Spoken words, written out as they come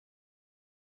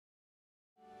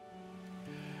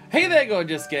Hey there,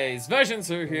 gorgeous gays! Version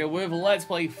 2 here with Let's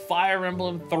Play Fire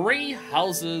Emblem 3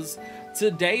 Houses.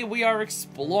 Today we are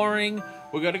exploring.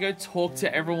 We're gonna go talk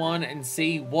to everyone and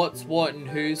see what's what and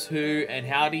who's who and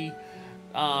howdy,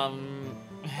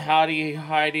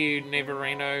 Heidi,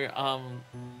 Neverino,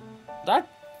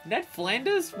 Ned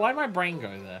Flanders? Why'd my brain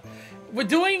go there? We're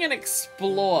doing an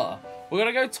explore. We're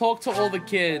gonna go talk to all the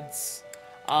kids.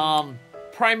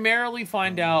 Primarily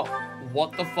find out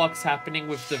what the fuck's happening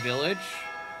with the village.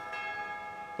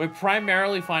 We're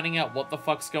primarily finding out what the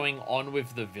fuck's going on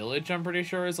with the village, I'm pretty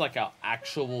sure, is like our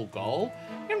actual goal.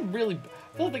 I feel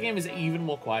like the game is even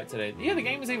more quiet today. Yeah, the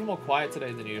game is even more quiet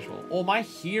today than usual. Or my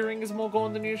hearing is more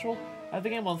gone than usual. I have the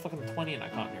game on fucking 20 and I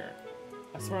can't hear it.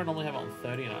 I swear I normally have it on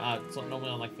 30 and it's normally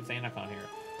on like 15 and I can't hear it.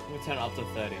 I'm gonna turn it up to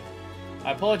 30.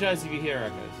 I apologize if you hear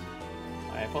echoes.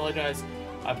 I apologize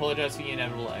for the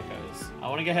inevitable echoes. I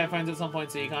want to get headphones at some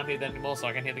point so you can't hear them anymore so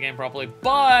I can hear the game properly,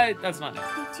 but that's not now.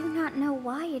 I do not know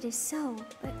why it is so,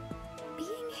 but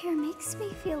being here makes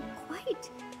me feel quite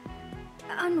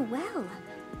unwell.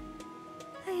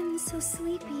 I am so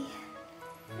sleepy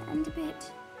and a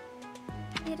bit...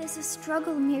 It is a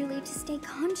struggle merely to stay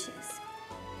conscious.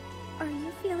 Are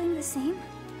you feeling the same?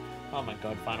 Oh my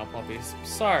god, Final Poppies.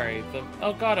 Sorry.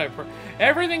 Oh god,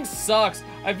 everything sucks.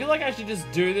 I feel like I should just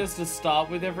do this to start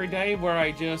with every day, where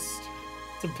I just...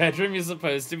 It's a bedroom you're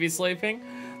supposed to be sleeping.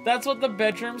 That's what the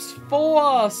bedroom's for,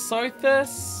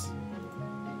 Sothis.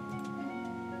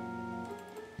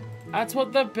 That's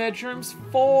what the bedroom's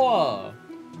for.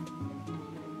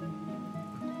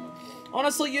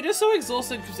 Honestly, you're just so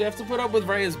exhausted because you have to put up with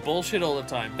Rhea's bullshit all the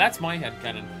time. That's my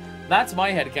headcanon. That's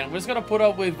my headcanon. We're just gonna put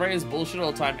up with Rhea's bullshit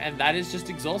all the time, and that is just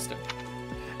exhausting.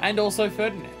 And also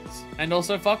Ferdinand's. And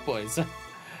also fuckboys.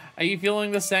 Are you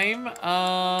feeling the same?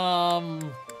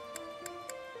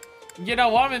 You know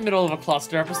what? I'm in the middle of a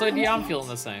cluster episode. Yeah, I'm feeling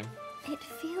the same. It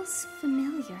feels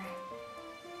familiar.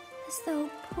 As though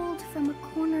pulled from a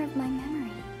corner of my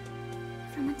memory.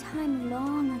 From a time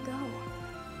long ago.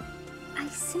 I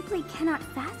simply cannot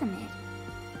fathom it.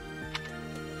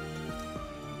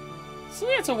 So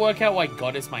we have to work out why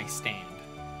God is my stand.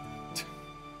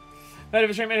 Not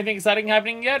even stream anything exciting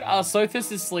happening yet?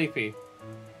 Sothis is sleepy.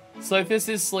 Sothis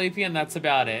is sleepy and that's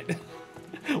about it.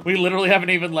 We literally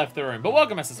haven't even left the room. But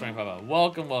welcome, SS25.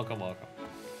 Welcome, welcome, welcome.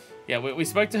 Yeah, we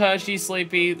spoke to her. She's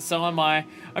sleepy. So am I.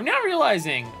 I'm now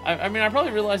realizing, I mean, I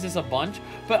probably realized this a bunch,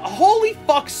 but holy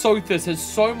fuck, Sothis has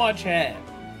so much hair.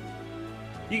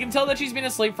 You can tell that she's been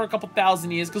asleep for a couple thousand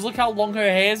years because look how long her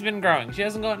hair's been growing. She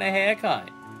hasn't gotten a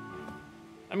haircut.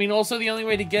 I mean, also the only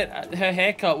way to get her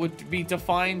haircut would be to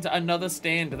find another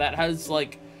stand that has,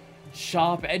 like,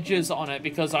 sharp edges on it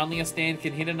because only a stand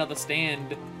can hit another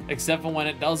stand, except for when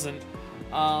it doesn't.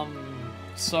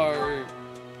 So,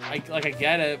 I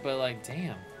get it, but, like,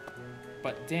 damn.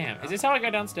 But, damn. Is this how I go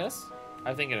downstairs?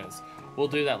 I think it is. We'll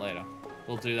do that later.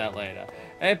 We'll do that later.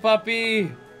 Hey, puppy!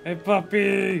 Hey,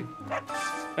 puppy!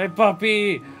 Hey,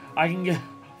 puppy! I can get...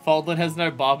 Foldland has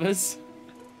no barbers.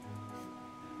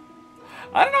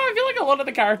 I don't know, I feel like a lot of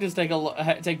the characters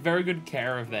take very good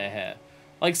care of their hair.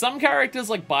 Like, some characters,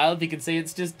 like Byleth, you can see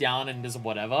it's just down and just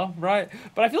whatever, right?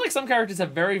 But I feel like some characters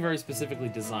have very, very specifically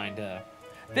designed hair.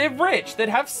 They're rich, they'd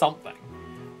have something.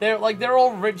 They're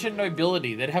all rich in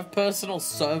nobility. They'd have personal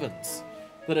servants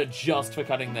that are just for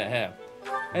cutting their hair.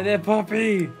 Hey there,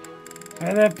 puppy!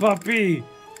 Hey there, puppy!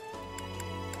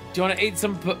 Do you want to eat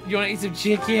some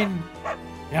chicken?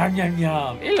 Yum, yum,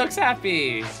 yum. He looks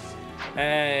happy.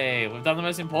 Hey, we've done the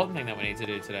most important thing that we need to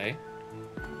do today,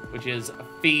 which is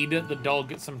feed the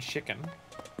dog some chicken.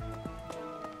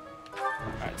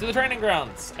 Alright, to the training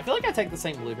grounds. I feel like I take the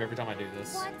same loop every time I do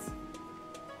this. What?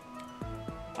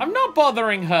 I'm not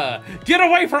bothering her. Get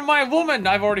away from my woman.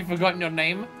 I've already forgotten your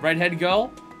name, redhead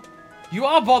girl. You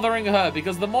are bothering her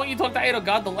because the more you talk to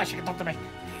Edelgard, the less you can talk to me.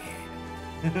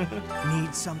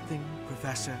 Need something,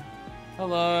 Professor?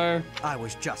 Hello. I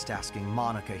was just asking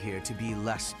Monica here to be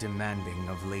less demanding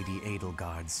of Lady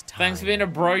Edelgard's time. Thanks for being a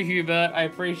bro, Hubert. I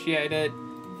appreciate it.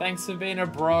 Thanks for being a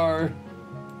bro.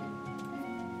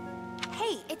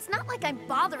 Hey, it's not like I'm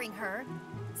bothering her.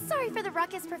 Sorry for the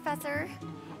ruckus, Professor.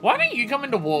 Why don't you come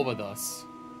into war with us?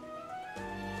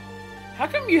 How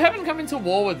come you haven't come into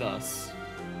war with us?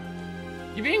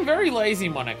 You're being very lazy,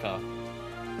 Monica.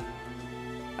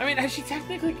 I mean, has she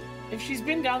technically... If she's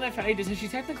been down there for ages, has she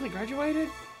technically graduated?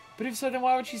 But if so, then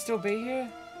why would she still be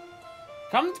here?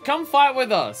 Come fight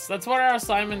with us. That's what our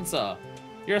assignments are.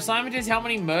 Your assignment is how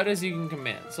many murders you can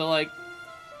commit. So, like,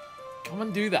 come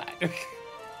and do that.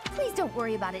 Please don't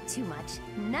worry about it too much.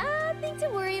 Nothing to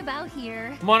worry about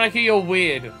here. Monica, you're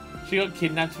weird. She got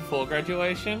kidnapped before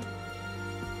graduation.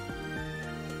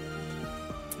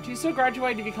 Do you still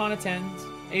graduate if you can't attend?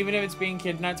 Even if it's being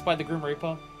kidnapped by the Grim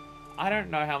Reaper? I don't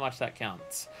know how much that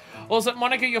counts. Also,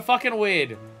 Monica, you're fucking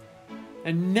weird.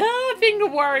 And nothing to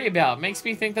worry about. Makes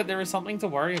me think that there is something to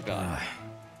worry about.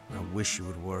 I wish you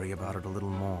would worry about it a little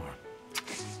more.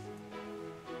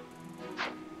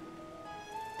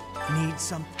 Need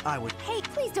some? I would. Hey,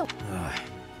 please don't.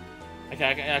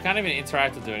 Okay, I can't even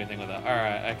interact or do anything with that.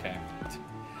 Alright, okay.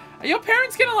 Are your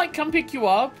parents gonna, like, come pick you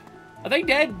up? Are they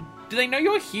dead? Do they know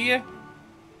you're here?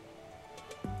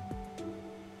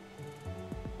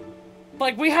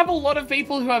 Like, we have a lot of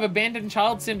people who have abandoned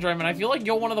child syndrome, and I feel like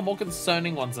you're one of the more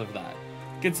concerning ones of that.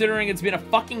 Considering it's been a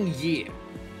fucking year.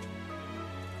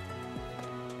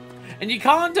 And you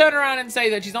can't turn around and say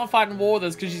that she's not fighting war with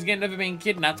us because she's never being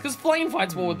kidnapped, because Flame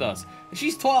fights war with us. And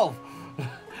she's 12.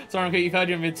 Sorry, okay, you failed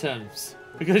your midterms.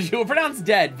 Because you were pronounced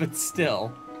dead, but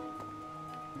still.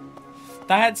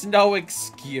 That's no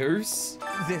excuse.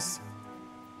 This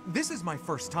is my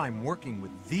first time working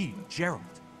with the Gerald.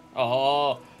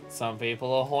 Oh, some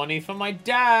people are horny for my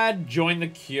dad. Join the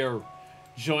queue.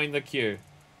 Join the queue.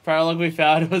 Paralog we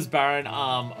found was Baron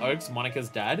Oaks, Monica's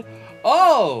dad.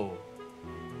 Oh!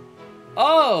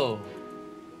 Oh!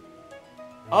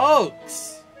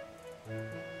 Oaks!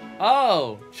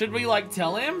 Oh, should we, like,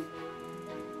 tell him?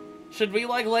 Should we,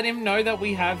 like, let him know that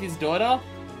we have his daughter,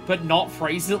 but not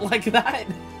phrase it like that?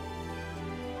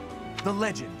 The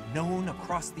legend known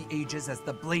across the ages as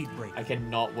the Blade Breaker. I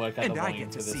cannot work out And the I volume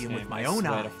get to to this see him game. with my I own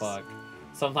swear to eyes. fuck.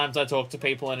 Sometimes I talk to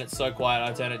people and it's so quiet,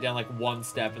 I turn it down like one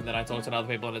step, and then I talk to other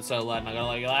people and it's so loud, and I go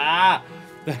like, ah!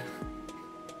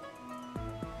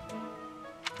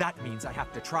 That means I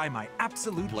have to try my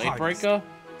absolute Blade hardest. Breaker?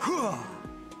 Huh.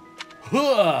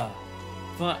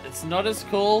 It's not as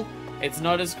cool. It's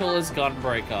not as cool as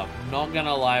Gunbreaker. Not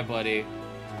gonna lie, buddy.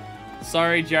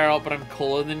 Sorry, Gerald, but I'm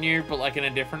cooler than you, but like in a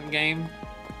different game.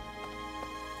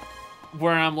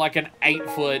 Where I'm like an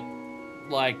 8-foot,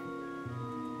 like,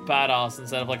 badass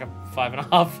instead of like a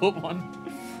 5.5-foot one.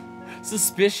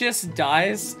 Suspicious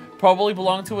dice probably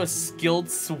belong to a skilled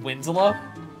swindler.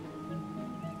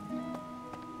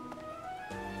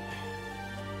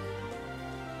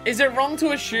 Is it wrong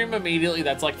to assume immediately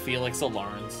that's like Felix or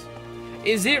Lawrence?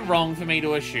 Is it wrong for me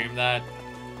to assume that?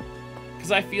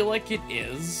 Because I feel like it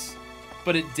is,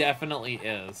 but it definitely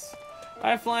is.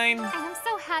 Hi, Flame. I am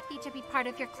so happy to be part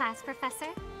of your class, Professor.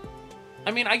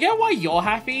 I mean, I get why you're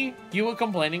happy. You were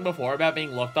complaining before about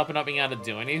being locked up and not being able to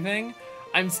do anything.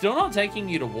 I'm still not taking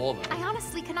you to war, though. I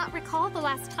honestly cannot recall the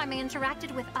last time I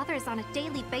interacted with others on a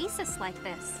daily basis like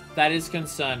this. That is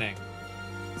concerning.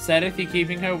 Said you're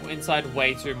keeping her inside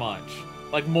way too much.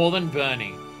 Like, more than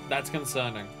Bernie. That's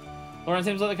concerning. Lauren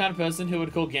seems like the kind of person who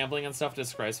would call gambling and stuff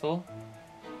disgraceful.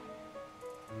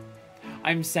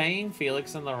 I'm saying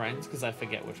Felix and Lorenz because I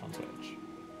forget which one's which.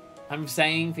 I'm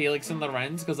saying Felix and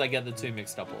Lorenz because I get the two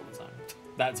mixed up all the time.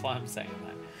 That's why I'm saying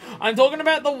that. I'm talking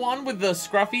about the one with the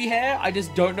scruffy hair. I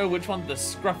just don't know which one the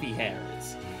scruffy hair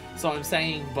is. So I'm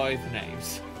saying both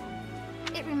names.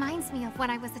 It reminds me of when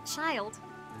I was a child.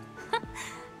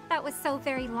 That was so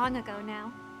very long ago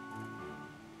now.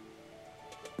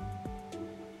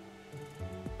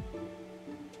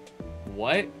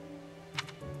 What?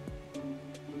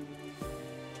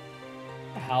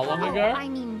 How long ago? I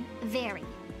mean, very,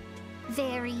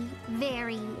 very,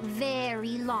 very,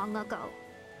 very long ago.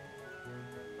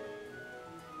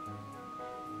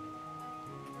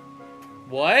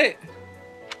 What?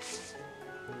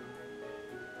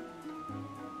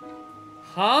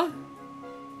 Huh?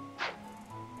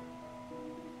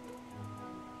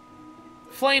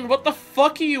 Flame, what the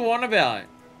fuck are you on about?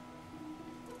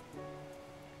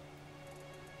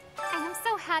 I am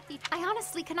so happy. I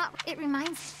honestly cannot. It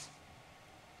reminds.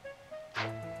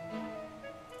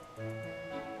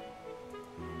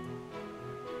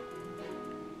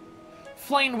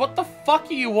 Flame, what the fuck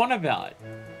are you on about?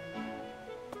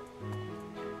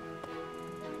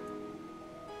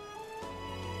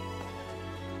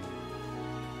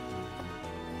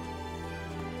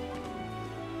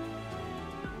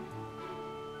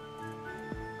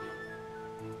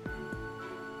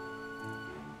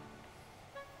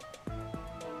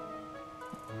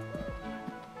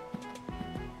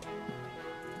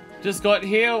 Just got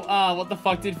here. What the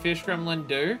fuck did Fish Gremlin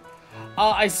do?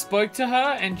 I spoke to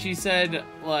her and she said,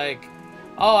 like,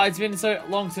 oh, it's been so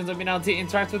long since I've been able to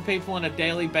interact with people on a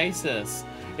daily basis.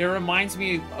 It reminds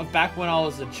me of back when I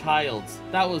was a child.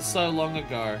 That was so long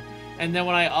ago. And then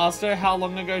when I asked her how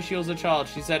long ago she was a child,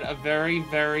 she said a very,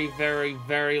 very, very,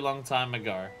 very long time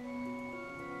ago.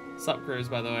 Sup, Cruz,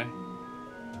 by the way.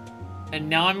 And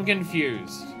now I'm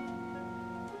confused.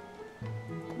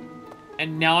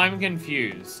 And now I'm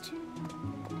confused.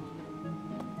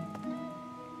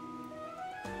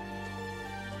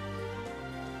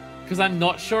 Because I'm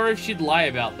not sure if she'd lie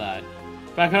about that.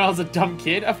 Back when I was a dumb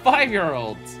kid, a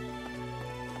 5-year-old.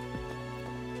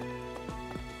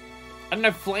 I don't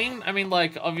know, Flame, I mean,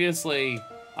 like, obviously,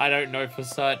 I don't know for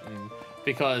certain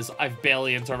because I've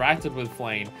barely interacted with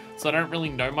Flame, so I don't really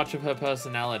know much of her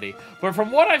personality. But from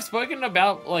what I've spoken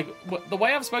about, like, the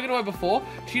way I've spoken to her before,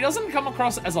 she doesn't come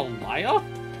across as a liar.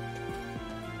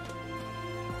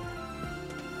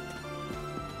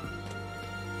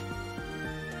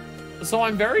 So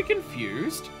I'm very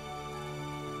confused.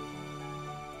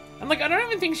 And, like, I don't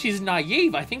even think she's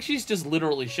naive. I think she's just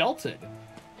literally sheltered.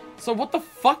 So what the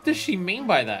fuck does she mean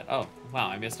by that? Oh, wow,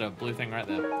 I missed a blue thing right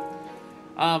there.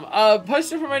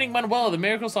 Poster promoting Manuela, the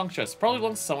Miracle Songstress. Probably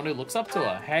belongs to someone who looks up to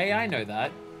her. Hey, I know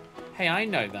that. Hey, I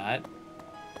know that.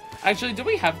 Actually, do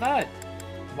we have that?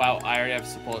 Wow, I already have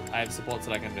support. I have supports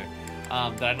that I can do.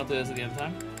 Did I not do this at the end of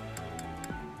time?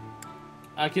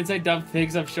 Kids say dumb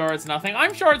things. I'm sure it's nothing.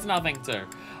 I'm sure it's nothing, too.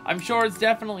 I'm sure it's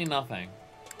definitely nothing.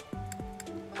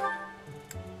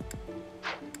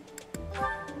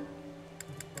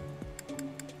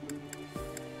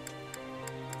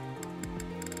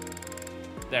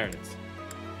 There it is.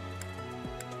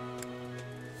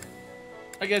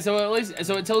 Okay, so at least,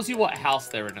 so it tells you what house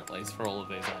they're in at least for all of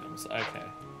these items. Okay.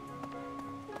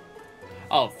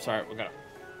 Oh, sorry, we got it.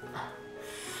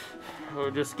 We're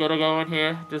just gonna go in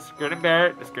here. Just gonna bear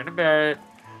it. Just gonna bear it.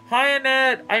 Hi,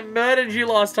 Annette. I murdered you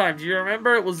last time. Do you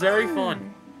remember? It was very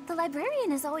fun. The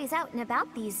librarian is always out and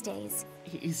about these days.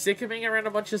 He's sick of being around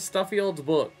a bunch of stuffy old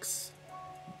books.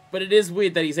 But it is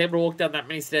weird that he's able to walk down that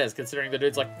many stairs, considering the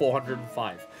dude's like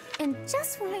 405. And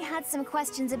just when I had some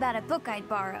questions about a book I'd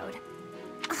borrowed.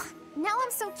 Ugh, now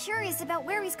I'm so curious about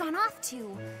where he's gone off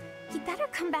to. He better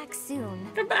come back soon.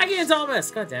 Come back here,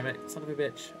 Thomas! God damn it, son of a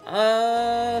bitch.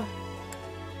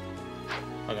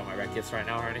 I got my red gifts right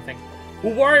now or anything.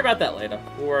 We'll worry about that later.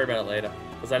 We'll worry about it later.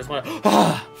 Because I just want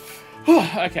to...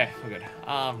 Okay, we're good.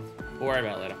 We'll worry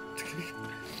about it later.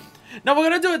 No, we're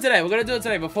gonna do it today. We're gonna do it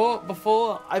today.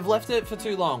 Before I've left it for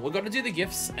too long. We're gonna do the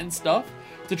gifts and stuff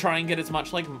to try and get as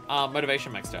much like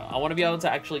motivation maxed out. I want to be able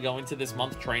to actually go into this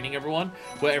month training everyone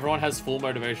where everyone has full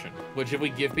motivation. Which if we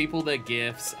give people their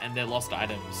gifts and their lost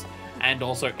items and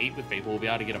also eat with people, we'll be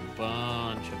able to get a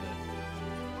bunch of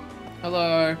it.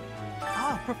 Hello.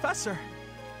 Ah, Professor.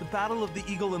 The Battle of the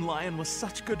Eagle and Lion was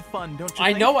such good fun, don't you I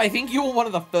think? know. I think you were one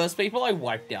of the first people I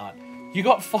wiped out. You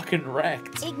got fucking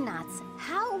wrecked. Ignatz,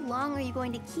 how long are you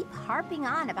going to keep harping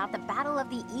on about the Battle of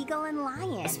the Eagle and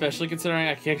Lion? Especially considering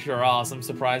I kicked your ass. I'm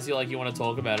surprised you want to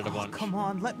talk about it a bunch. Come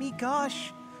on, let me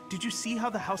gush. Did you see how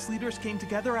the house leaders came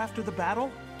together after the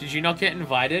battle? Did you not get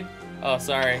invited? Oh,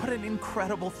 sorry. What an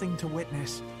incredible thing to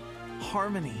witness.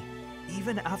 Harmony,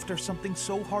 even after something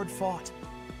so hard fought.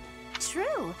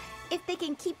 True. If they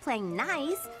can keep playing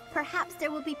nice, perhaps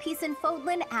there will be peace in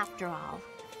Fodlan after all.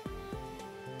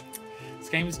 This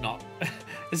game is not...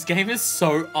 This game is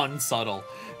so unsubtle.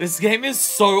 This game is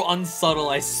so unsubtle,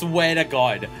 I swear to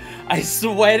God. I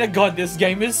swear to God, this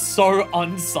game is so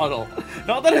unsubtle.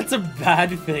 Not that it's a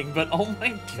bad thing, but oh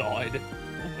my God.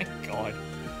 Oh my God.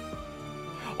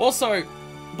 Also,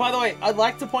 by the way, I'd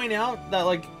like to point out that,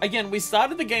 like, again, we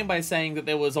started the game by saying that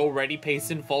there was already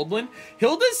peace in Fodlan.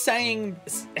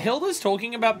 Hilda's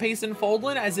talking about peace in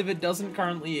Fodlan as if it doesn't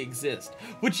currently exist.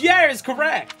 Which, yeah, is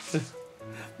correct.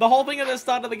 The whole thing at the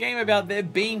start of the game about there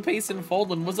being peace in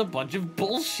Fodlan was a bunch of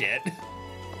bullshit.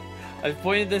 I've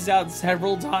pointed this out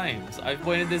several times. I've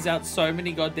pointed this out so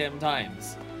many goddamn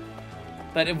times.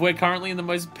 That if we're currently in the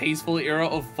most peaceful era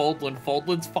of Fodlan,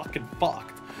 Fodlan's fucking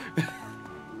fucked.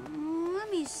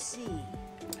 Let me see.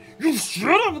 You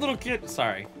shut up, little kid!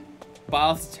 Sorry.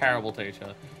 Bath's a terrible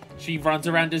teacher. She runs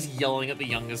around just yelling at the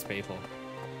youngest people.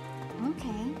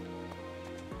 Okay.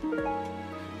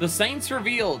 The Saints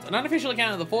revealed. An unofficial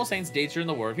account of the 4 Saints deeds during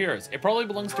the War of Heroes. It probably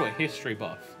belongs to a history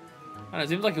buff. I don't know, it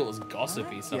seems like it was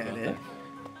gossipy stuff like that.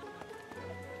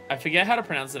 I forget how to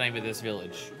pronounce the name of this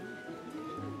village.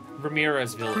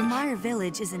 Ramirez Village. Ramire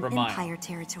Village is in Empire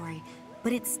territory,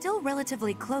 but it's still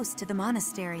relatively close to the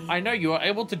monastery. I know, you were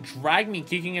able to drag me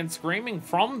kicking and screaming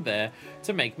from there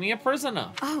to make me a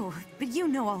prisoner. Oh, but you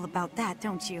know all about that,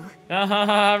 don't you?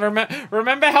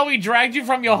 Remember how we dragged you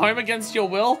from your home against your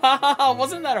will?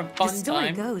 Wasn't that a fun time? The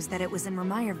story goes that it was in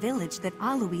Ramire Village that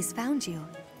Alois found you.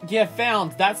 Yeah,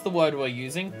 found. That's the word we're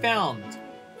using. Found.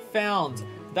 Found.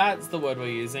 That's the word we're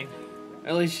using.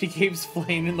 At least she keeps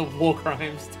fleeing in the war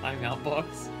crimes timeout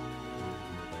box.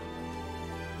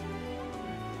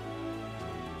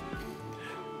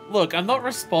 Look, I'm not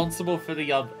responsible for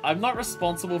the other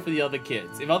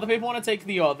kids. If other people want to take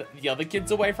the other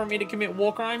kids away from me to commit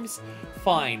war crimes,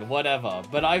 fine, whatever.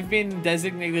 But I've been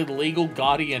designated legal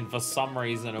guardian for some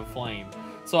reason of Flame.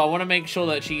 So I want to make sure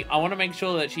that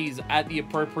she's at the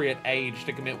appropriate age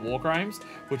to commit war crimes,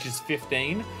 which is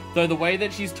 15. Though the way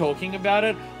that she's talking about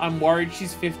it, I'm worried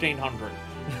she's 1500.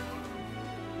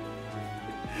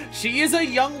 She is a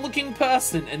young-looking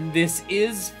person, and this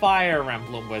is Fire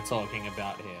Emblem we're talking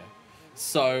about here.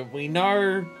 So we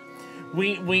know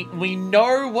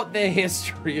what the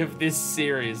history of this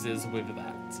series is with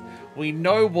that. We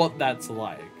know what that's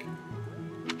like.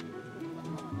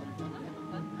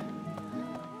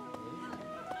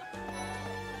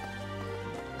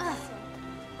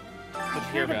 I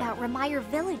heard about Remire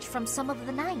Village from some of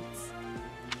the knights.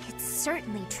 It's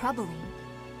certainly troubling.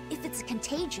 If it's a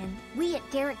contagion, we at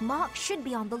Garrick Mock should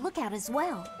be on the lookout as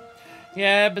well.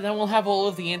 Yeah, but then we'll have all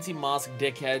of the anti-mask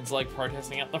dickheads, like,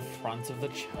 protesting at the front of the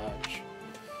church.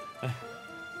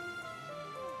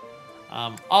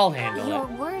 I'll handle it. Your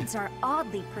words are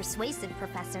oddly persuasive,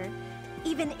 Professor.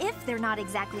 Even if they're not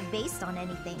exactly based on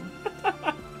anything.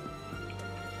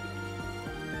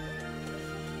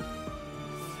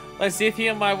 Let's see if you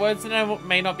hear my words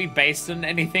may not be based on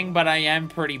anything, but I am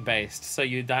pretty based, so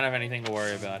you don't have anything to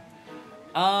worry about.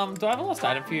 Do I have a lost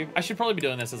item for you? I should probably be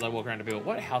doing this as I walk around to people.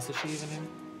 What house is she even in?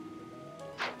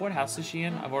 What house is she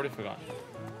in? I've already forgotten.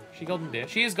 Is she Golden Deer?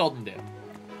 She is Golden Deer.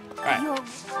 Right.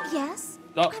 Yes?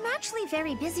 Oh. I'm actually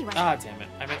very busy right now. Ah, damn it.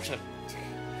 I meant to...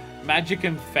 Magic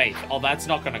and Faith. Oh, that's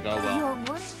not gonna go well. Your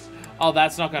what? Oh,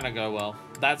 that's not gonna go well.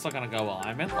 That's not gonna go well.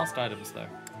 I meant lost items, though.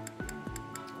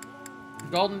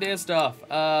 Golden Deer stuff.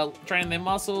 Training their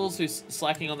muscles, who's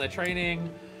slacking on their training.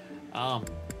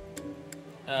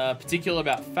 Particular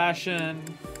about fashion.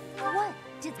 What?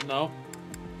 Nope.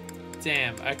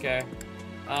 Damn, okay.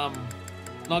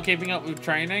 Not keeping up with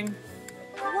training.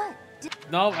 What?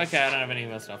 No, okay, I don't have any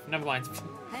of that stuff. Never mind.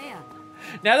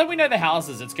 Now that we know the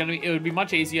houses, it would be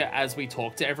much easier as we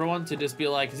talk to everyone to just be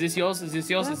like, is this yours? Is this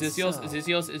yours? Is this yours? Is this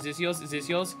yours? Is this yours? Is this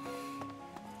yours?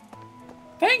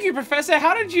 Thank you, Professor.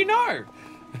 How did you know?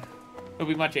 It'll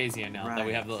be much easier now that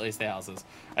we have at least the houses.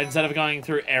 Instead of going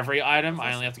through every item,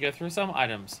 I only have to go through some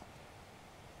items.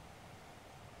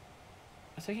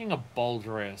 I'm taking a bold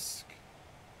risk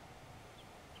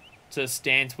to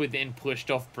stand within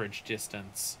pushed-off bridge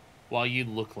distance while you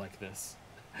look like this.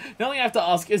 The only thing I have to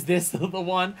ask is this the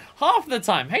one half the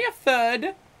time. Hey, a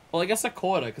third. Well, I guess a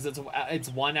quarter because it's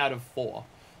 1 out of 4.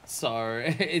 So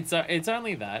it's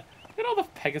only that. Look at all the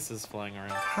Pegasus flying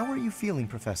around. How are you feeling,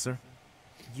 Professor?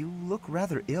 You look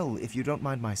rather ill, if you don't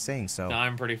mind my saying so. No,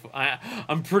 I'm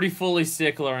pretty fully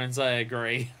sick, Lawrence. I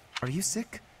agree. Are you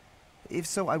sick? If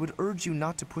so, I would urge you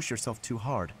not to push yourself too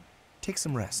hard. Take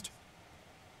some rest.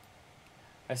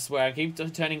 I swear, I keep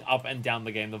turning up and down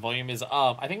the game. The volume is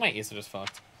up. I think my ears are just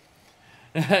fucked.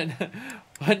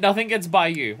 But nothing gets by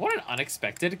you. What an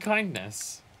unexpected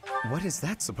kindness. What is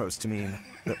that supposed to mean?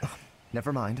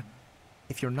 Never mind.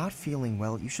 If you're not feeling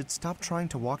well, you should stop trying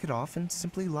to walk it off and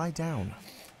simply lie down.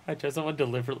 I chose someone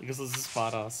deliberately because this is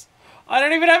smartass. I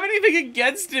don't even have anything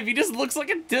against him. He just looks like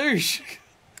a douche.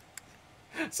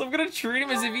 So I'm gonna treat him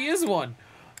as if he is one.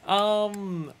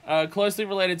 Closely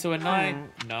related to a knight?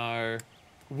 No.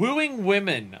 Wooing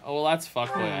women. Oh, well, that's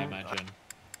fuckboy, I imagine.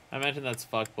 I imagine that's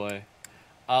fuckboy.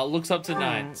 Looks up to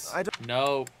knights.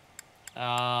 No.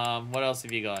 What else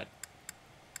have you got?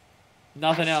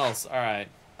 Nothing else. All right.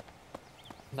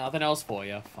 Nothing else for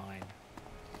you. Fine.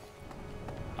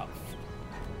 Oh.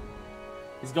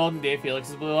 He's Golden Deer, Felix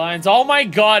is Blue Lions. Oh my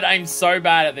god, I'm so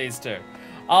bad at these two.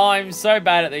 Oh, I'm so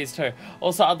bad at these two.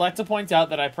 Also, I'd like to point out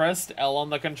that I pressed L on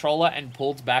the controller and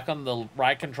pulled back on the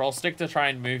right control stick to try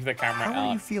and move the camera out. How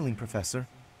are you feeling, Professor?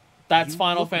 That's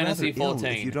Final Fantasy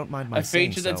XIV. If you don't mind my a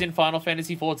feature that's in Final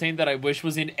Fantasy XIV that I wish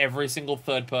was in every single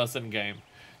third-person game.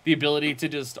 The ability to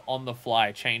just, on the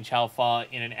fly, change how far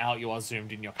in and out you are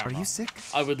zoomed in your camera. Are you sick?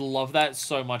 I would love that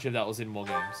so much if that was in more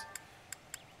games.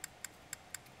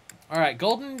 Alright,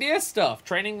 Golden Deer stuff.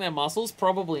 Training their muscles?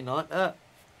 Probably not.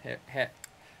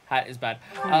 Hat is bad.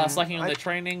 Slacking on their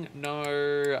training?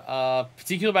 No.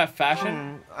 Particular about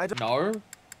fashion? No.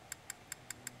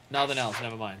 Nothing else.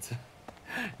 Never mind.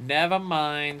 Never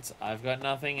mind. I've got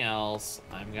nothing else.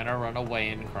 I'm gonna run away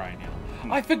and cry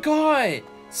now. I forgot!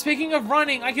 Speaking of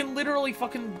running, I can literally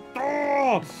fucking...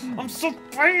 Oh, I'm so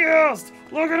fast!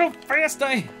 Look at how fast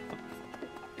I am!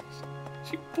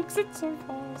 She books it so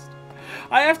fast.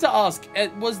 I have to ask,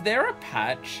 was there a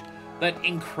patch that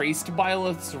increased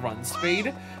Byleth's run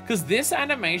speed? Because this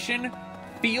animation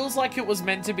feels like it was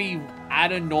meant to be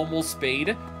at a normal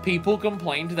speed. People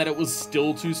complained that it was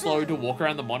still too slow to walk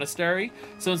around the monastery.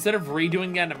 So instead of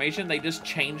redoing the animation, they just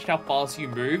changed how fast you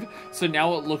move. So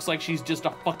now it looks like she's just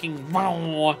a fucking...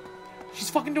 She's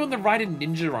fucking doing the Raiden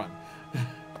Ninja run.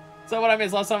 So what I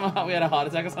missed last time, we had a heart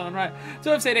attack or something, right?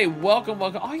 So FCD, welcome.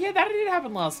 Oh yeah, that did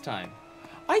happen last time.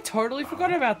 I totally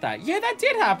forgot about that. Yeah, that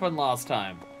did happen last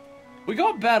time. We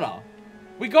got better.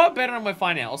 We got better and we're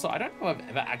fine now. Also, I don't know if I've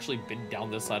ever actually been down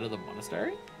this side of the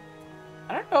monastery.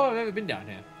 I don't know if I've ever been down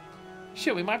here.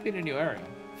 Shit, we might be in a new area.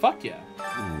 Fuck yeah.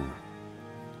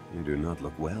 You do not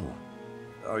look well.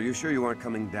 Are you sure you aren't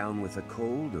coming down with a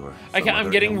cold or okay, I'm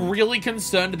getting ailment? really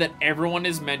concerned that everyone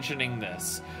is mentioning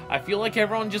this. I feel like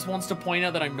everyone just wants to point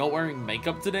out that I'm not wearing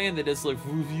makeup today and they're just like,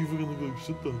 you fucking look like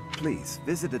shit though. Please,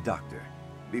 visit a doctor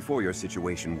before your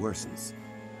situation worsens.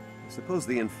 Suppose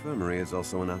the infirmary is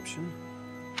also an option?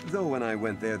 Though when I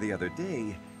went there the other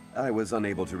day, I was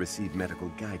unable to receive medical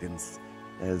guidance,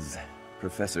 as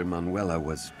Professor Manuela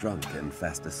was drunk and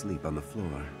fast asleep on the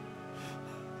floor.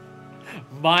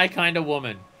 My kind of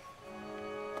woman.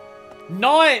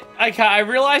 Not okay. I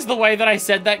realized the way that I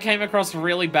said that came across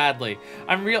really badly.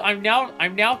 I'm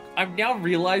now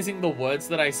realizing the words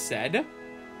that I said,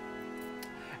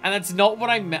 and that's not what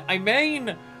I meant. I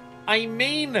mean,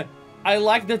 I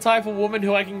like the type of woman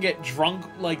who I can get drunk,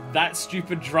 like that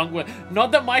stupid drunk with.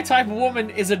 Not that my type of woman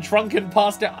is a drunken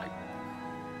past out.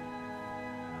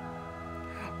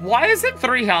 Why is it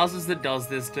Three Houses that does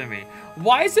this to me?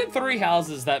 Why is it Three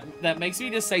Houses that makes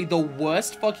me just say the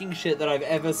worst fucking shit that I've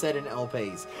ever said in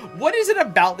LPs? What is it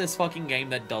about this fucking game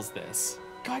that does this?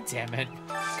 God damn it.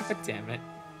 God damn it.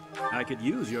 I could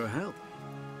use your help.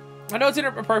 I know it's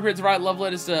inappropriate to write love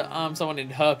letters to someone in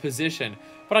her position,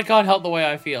 but I can't help the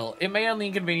way I feel. It may only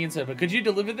inconvenience her, but could you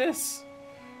deliver this?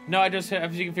 No, I just heard,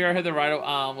 if you can figure out who the writer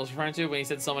was referring to when he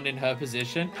said someone in her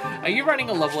position. Are you writing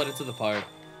a love letter to the Pope?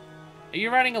 Are you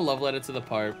writing a love letter to the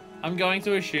Pope? I'm going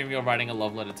to assume you're writing a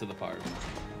love letter to the Pope.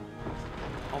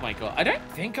 Oh my god. I don't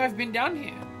think I've been down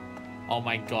here. Oh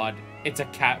my god. It's a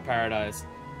cat paradise.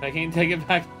 I can take it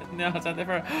back. No, it's not there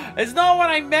for... It's not what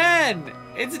I meant!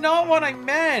 It's not what I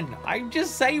meant! I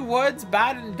just say words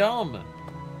bad and dumb.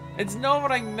 It's not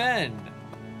what I meant.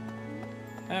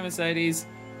 Hi, Mercedes.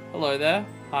 Hello there.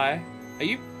 Hi. Are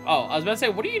you... Oh, I was about to say,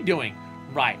 what are you doing?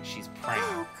 Right, she's praying.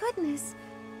 Oh, goodness.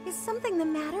 Is something the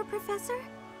matter, Professor?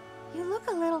 You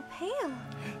look a little pale.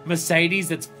 Mercedes,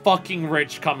 that's fucking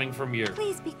rich coming from you.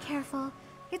 Please be careful.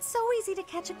 It's so easy to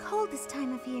catch a cold this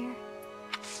time of year.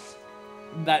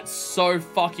 That's so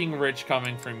fucking rich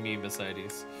coming from you,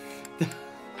 Mercedes.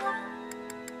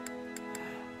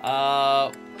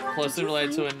 Closely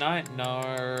related to a knight?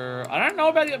 No. I don't know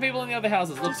about the people in the other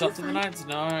houses. Looks up to the knights?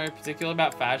 No. Particular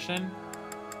about fashion?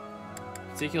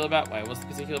 Particular about... Wait, what's the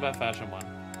particular about fashion one?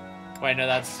 Wait, no,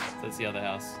 that's the other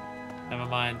house. Never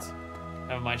mind.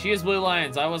 Never mind. She has blue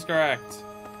lions. I was correct.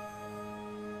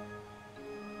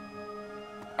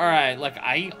 Alright, like,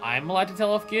 I'm allowed to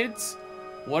tell off kids?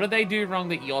 What did they do wrong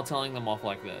that you're telling them off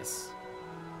like this?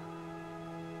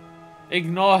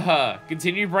 Ignore her.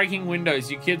 Continue breaking windows.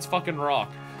 You kids fucking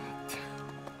rock.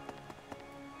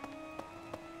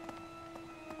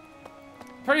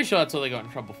 Pretty sure that's what they got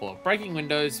in trouble for. Breaking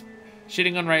windows,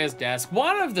 shitting on Rhea's desk.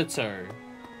 One of the two.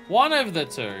 One of the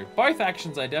two. Both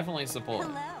actions I definitely support.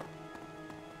 Hello.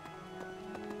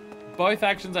 Both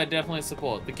actions I definitely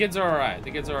support. The kids are alright.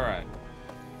 The kids are alright.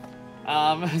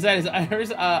 That is,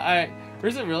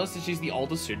 Risa realized that she's the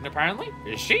oldest student, apparently?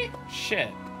 Is she?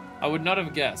 Shit. I would not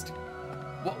have guessed.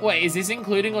 Wait, is this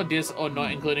including or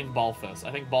not including Balthus?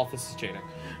 I think Balthus is cheating.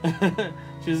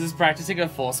 She's just practicing her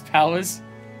force powers.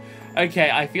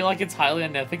 Okay, I feel like it's highly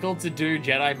unethical to do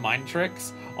Jedi mind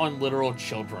tricks on literal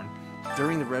children.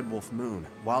 During the Red Wolf Moon,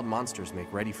 wild monsters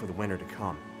make ready for the winter to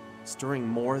come, stirring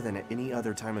more than at any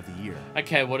other time of the year.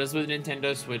 Okay, what is with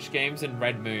Nintendo Switch games and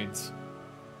Red Moons?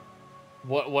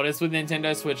 What is with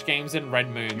Nintendo Switch games and Red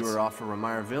Moons? You were off for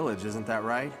Ramire Village, isn't that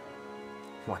right?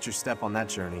 Watch your step on that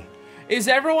journey. Is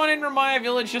everyone in Ramire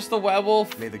Village just the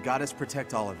werewolf? May the goddess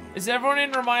protect all of you. Is everyone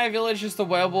in Ramire Village just the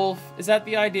werewolf? Is that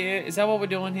the idea? Is that what we're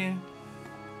doing here?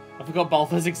 I forgot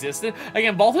Balthus existed.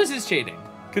 Again, Balthus is cheating.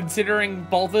 Considering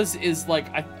Balthus is, like,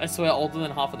 I swear, older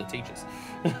than half of the teachers.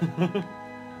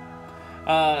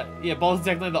 Yeah, Balthus is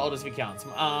technically the oldest if he counts.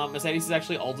 Mercedes is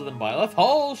actually older than Byleth.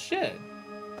 Oh, shit.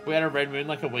 We had a Red Moon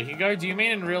like a week ago. Do you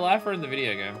mean in real life or in the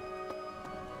video game?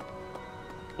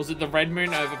 Was it the Red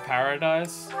Moon over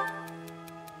Paradise?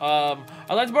 I'd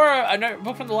like to borrow a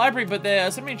notebook from the library, but there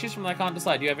are so many to choose from that I can't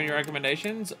decide. Do you have any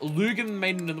recommendations? Lugan,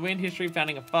 Maiden of the Wind, History,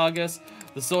 Founding of Fargus,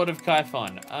 The Sword of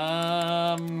Kaifon.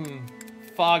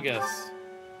 Fargus.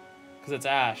 Because Because it's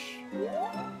Ash.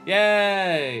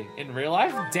 Yay! In real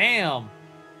life? Damn.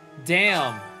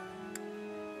 Damn.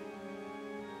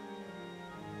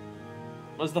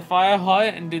 Was the fire hot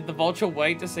and did the vulture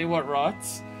wait to see what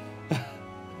rots?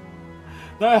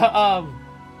 No,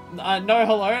 no,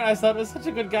 hello. I thought it was such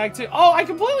a good gag too. Oh, I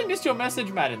completely missed your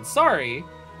message, Madden. Sorry.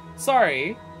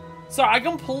 Sorry. Sorry, I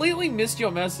completely missed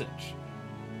your message.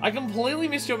 I completely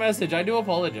missed your message. I do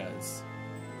apologize.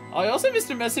 I also missed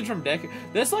a message from Deck.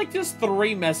 There's like just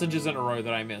 3 messages in a row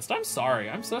that I missed. I'm sorry.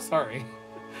 I'm so sorry.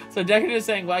 So Deckard is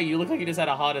saying, wow, you look like you just had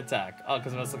a heart attack. Oh,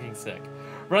 because I was looking sick.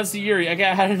 Runs to Yuri. Okay,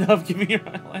 I had enough. Give me your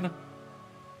eyeliner.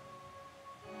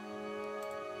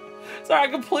 Sorry, I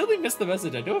completely missed the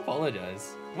message. I do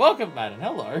apologize. Welcome, Madden.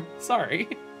 Hello. Sorry.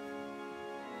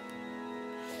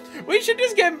 We should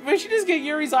just get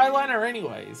Yuri's eyeliner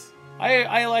anyways.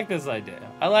 I like this idea.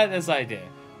 I like this idea.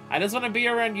 I just want to be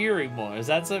around Yuri more. Is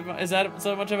that so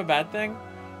much of a bad thing?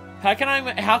 How can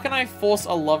I force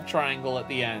a love triangle at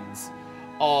the ends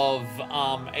of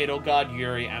Edelgard,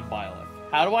 Yuri, and Byleth?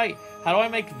 How do I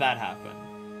make that happen?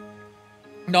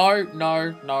 No,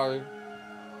 no, no,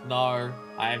 no.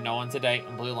 I have no one to date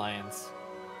on Blue Lions.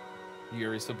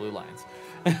 Yuri's for Blue Lions.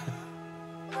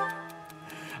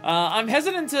 I'm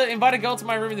hesitant to invite a girl to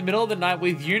my room in the middle of the night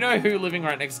with you-know-who living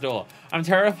right next door. I'm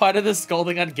terrified of the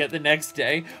scolding I'd get the next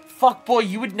day. Fuck, boy,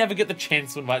 you would never get the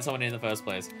chance to invite someone in the first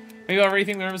place. Maybe I'll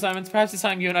rethink the room assignments. Perhaps it's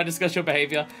time you and I discuss your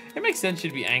behavior. It makes sense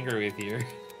you'd be angry with you.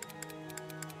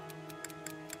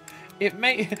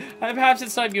 Perhaps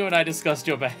it's time you and I discussed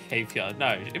your behavior. No,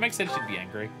 it makes sense you'd be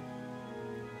angry.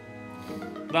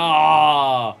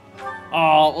 Ah,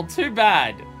 oh, well, too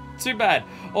bad. Too bad.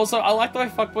 Also, I like the way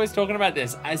Fuckboy's talking about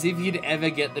this as if he'd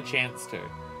ever get the chance to.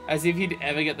 As if he'd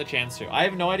ever get the chance to. I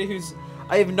have no idea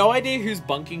who's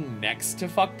bunking next to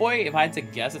Fuckboy. If I had to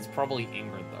guess, it's probably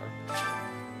Ingrid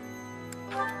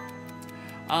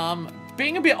though.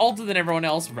 Being a bit older than everyone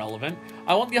else, relevant.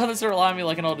 I want the others to rely on me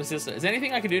like an older sister. Is there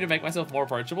anything I can do to make myself more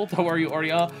approachable? Don't worry, you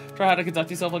already are. Try how to conduct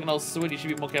yourself like an older sister. You should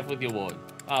be more careful with your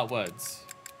words.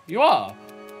 You are.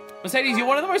 Mercedes, you're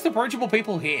one of the most approachable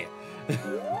people here.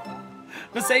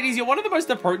 Mercedes, you're one of the most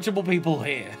approachable people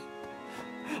here.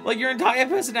 Like, your entire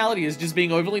personality is just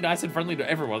being overly nice and friendly to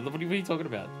everyone. What are you talking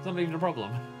about? It's not even a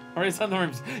problem. Alright, it's in the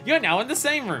rooms. You're now in the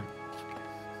same room.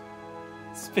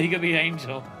 Speak of the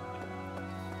angel.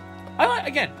 I like,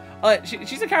 again,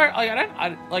 she's a character,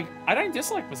 I don't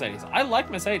dislike Mercedes. I like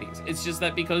Mercedes. It's just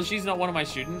that because she's not one of my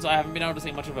students, I haven't been able to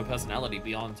see much of her personality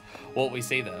beyond what we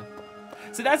see there.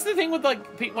 So that's the thing with, like,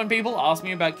 when people ask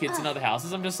me about kids in other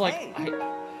houses, I'm just like,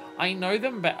 I know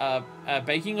them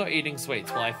baking or eating sweets.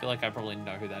 Well, I feel like I probably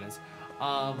know who that is.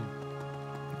 I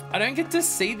don't get to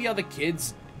see the other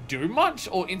kids do much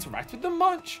or interact with them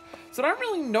much. So I don't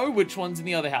really know which ones in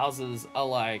the other houses are,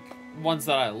 like, ones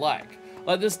that I like.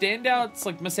 Like, the standouts,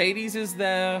 like, Mercedes is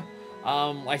there.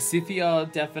 Lysithia,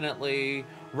 definitely.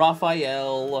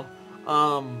 Raphael.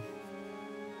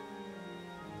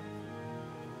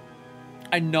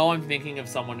 I know I'm thinking of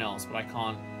someone else, but I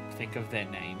can't think of their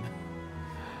name.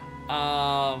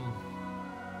 I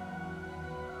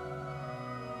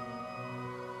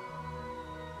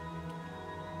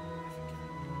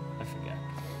forget.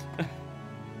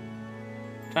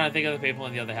 Trying to think of the people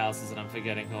in the other houses, and I'm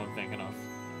forgetting who I'm thinking of.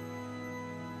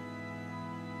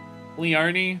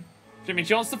 Leonie. I mean,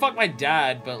 she wants to fuck my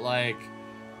dad, but like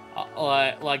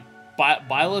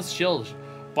Byleth Shield.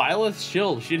 Byleth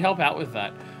Shield. She'd help out with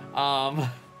that.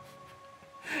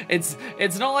 It's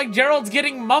not like Gerald's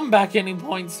getting mum back any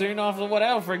point soon after what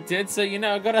Alfred did, so you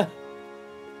know, gotta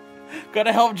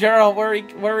help Gerald where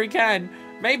he can.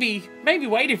 Maybe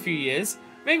wait a few years.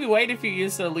 Maybe wait a few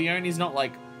years so Leonie's not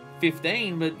like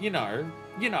 15, but you know,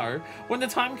 when the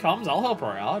time comes, I'll help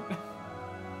her out.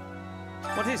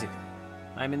 What is it?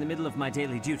 I'm in the middle of my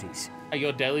daily duties. Are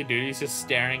your daily duties just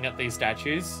staring at these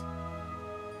statues?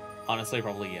 Honestly,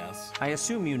 probably yes. I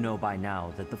assume you know by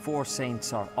now that the 4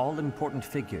 saints are all important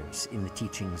figures in the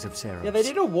teachings of Ceres. Yeah, they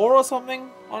did a war or something.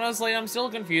 Honestly, I'm still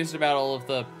confused about all of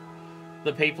the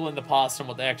people in the past and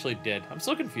what they actually did. I'm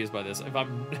still confused by this, if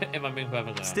I'm being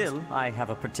perfectly honest. Still, I have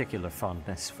a particular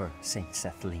fondness for Saint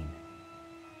Sethlene.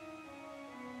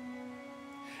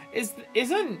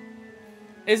 Isn't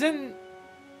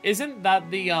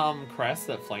that the crest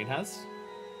that Flane has?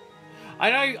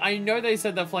 I know they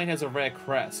said that Flane has a rare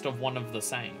crest of one of the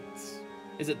saints.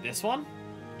 Is it this one?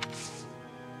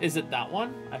 Is it that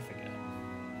one? I forget.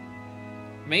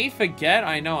 Me forget?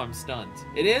 I know, I'm stunned.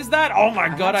 It is that? Oh my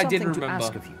god, I didn't remember.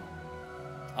 Ask of you.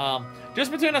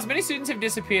 Just between us, many students have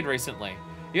disappeared recently.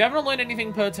 If you haven't learned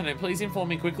anything pertinent, please inform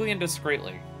me quickly and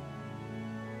discreetly.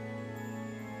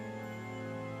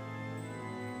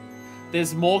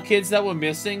 there's more kids that were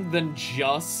missing than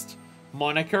just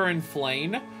Monica and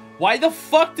Flane. Why the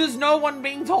fuck does no one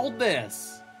being told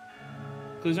this?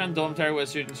 Clues around dormitory where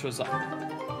students was like,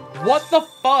 what the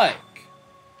fuck?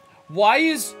 Why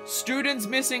is students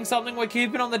missing something we're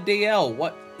keeping on the DL?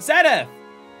 What? Zedith!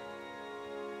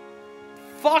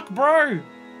 Fuck, bro!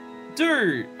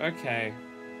 Dude! Okay.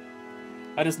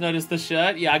 I just noticed the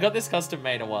shirt. Yeah, I got this custom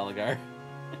made a while ago.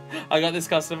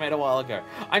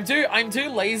 I'm too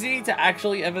lazy to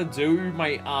actually ever do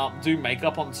my do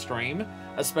makeup on stream,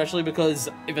 especially because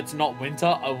if it's not winter,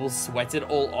 I will sweat it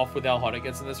all off with how hot it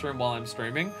gets in this room while I'm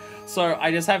streaming. So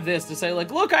I just have this to say, like,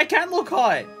 look, I can look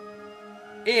hot.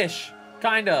 Ish.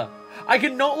 Kinda. I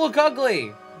cannot look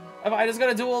ugly. I just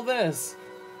gotta do all this.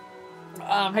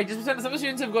 Hey, just pretend some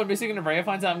students have gone missing and Rhea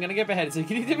finds out I'm gonna get beheaded, so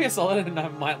can you do me a solid and I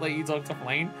might let you talk to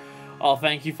Flane? Oh,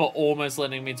 thank you for almost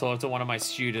letting me talk to one of my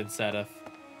students, Edith.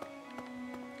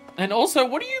 And also,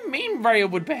 what do you mean Rhea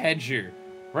would behead you?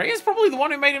 Rhea's probably the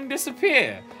one who made him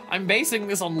disappear. I'm basing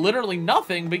this on literally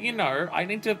nothing, but you know, I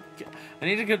need to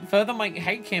get further my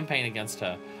hate campaign against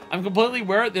her. I'm completely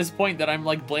aware at this point that I'm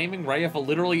like blaming Rhea for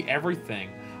literally everything.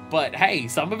 But hey,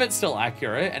 some of it's still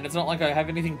accurate, and it's not like I have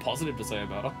anything positive to say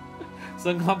about her.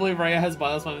 So I can't believe Rhea has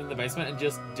Bios in the basement and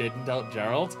just didn't tell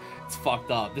Gerald. It's fucked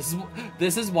up.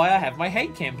 This is why I have my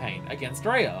hate campaign against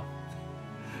Rhea.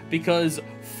 Because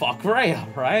fuck Rhea,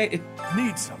 right?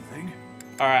 Need something.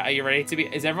 Alright, are you ready to be...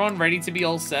 Is everyone ready to be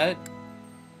all set?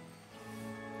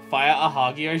 Fire a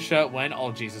Hagio shirt when?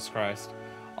 Oh, Jesus Christ.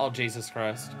 Oh, Jesus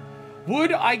Christ.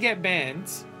 Would I get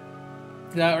banned?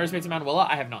 Did I respect to Mount Willa?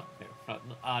 I have not. No,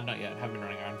 not yet. Haven't been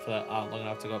running around for that long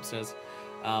enough to go upstairs.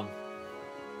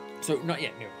 So, not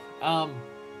yet, no.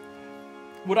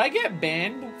 Would I get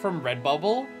banned from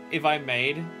Redbubble if I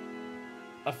made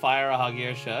a Fire a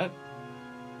Hagio shirt?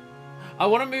 I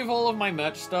want to move all of my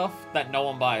merch stuff that no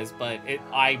one buys, but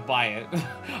I buy it.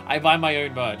 I buy my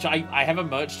own merch. I have a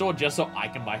merch store just so I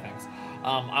can buy things.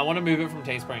 I want to move it from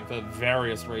Teespring for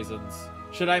various reasons.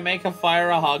 Should I make a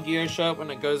Fire a Hagio shirt when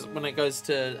it goes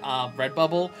to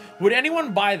Redbubble? Would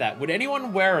anyone buy that? Would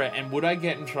anyone wear it? And would I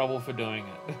get in trouble for doing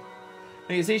it?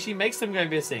 And you see, she makes them go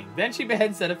missing. Then she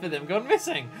beheads Zeta for them going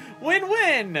missing.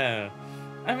 Win-win!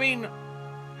 I mean...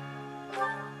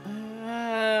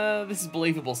 this is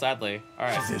believable, sadly.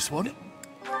 Alright. This one?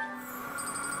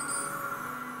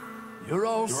 You're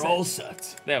all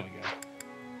set. There we go.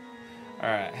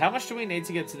 Alright, how much do we need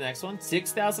to get to the next one?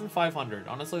 6,500.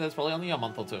 Honestly, that's probably only a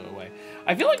month or two away.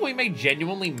 I feel like we may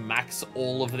genuinely max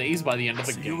all of these by the end of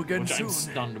the game, which I'm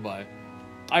stunned by.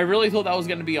 I really thought that was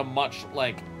going to be a much,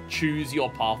 like, choose your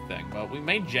path thing, but we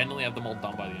may genuinely have them all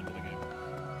done by the end of the game.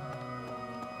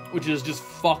 Which is just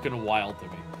fucking wild to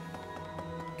me.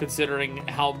 Considering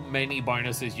how many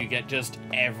bonuses you get just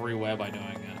everywhere by doing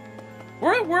it.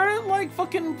 We're at like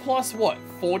fucking plus, what,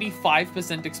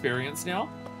 45% experience now?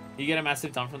 You get a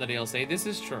massive dump from the DLC. This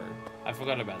is true. I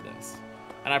forgot about this.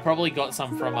 And I probably got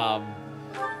some from,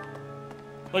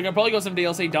 like, I probably got some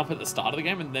DLC dump at the start of the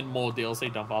game and then more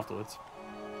DLC dump afterwards.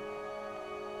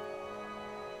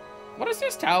 What is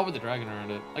this tower with the dragon around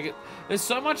it? Like, there's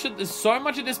so much of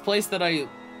this place that I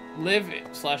live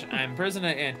 / am prisoner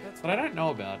in, but I don't know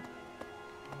about.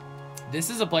 This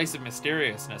is a place of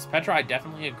mysteriousness. Petra, I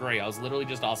definitely agree. I was literally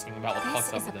just asking about what the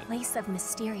fuck's up with it. This is a place of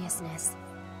mysteriousness.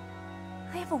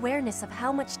 I have awareness of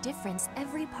how much difference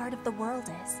every part of the world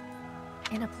is.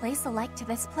 In a place alike to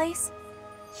this place,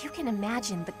 you can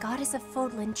imagine the goddess of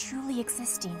Fodlan truly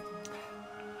existing.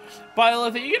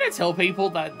 Violet, are you gonna tell people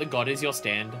that the god is your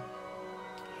stand?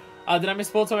 Did I miss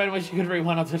sports already? Wish you could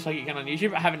rewind on Twitch like you can on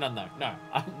YouTube? I haven't done that. No,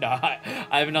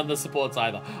 I haven't done the supports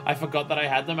either. I forgot that I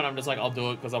had them, and I'm just like, I'll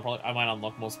do it because I might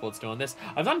unlock more sports doing this.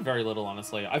 I've done very little,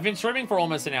 honestly. I've been streaming for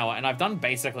almost an hour, and I've done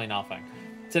basically nothing.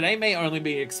 Today may only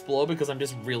be explore because I'm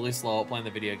just really slow at playing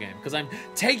the video game because I'm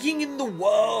taking in the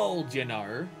world, you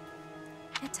know.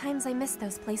 At times I miss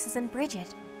those places in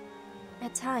Bridget.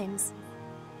 At times,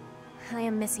 I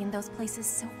am missing those places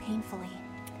so painfully.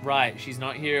 Right, she's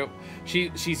not here.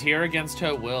 She's here against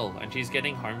her will, and she's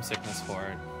getting homesickness for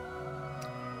it.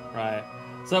 Right.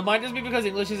 So it might just be because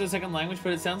English is a second language,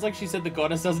 but it sounds like she said the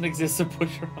goddess doesn't exist, so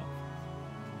push her off.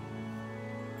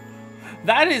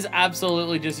 That is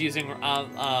absolutely just using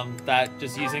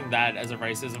that as a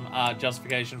racism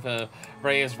justification for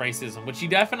Rhea's racism, which she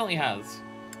definitely has.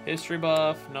 History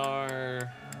buff, no.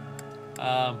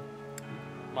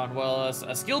 Manuelis,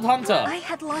 a skilled hunter. I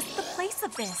had lost the place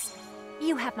of this.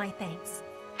 You have my thanks.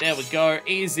 There we go,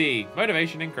 easy.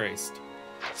 Motivation increased.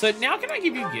 So now can I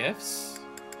give you gifts?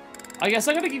 I guess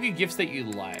I gotta give you gifts that you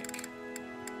like.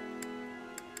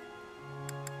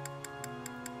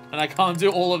 And I can't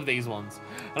do all of these ones.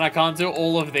 And I can't do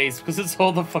all of these because it's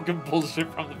all the fucking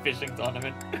bullshit from the fishing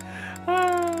tournament.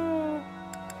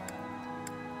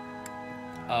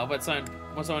 What's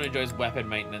someone enjoys weapon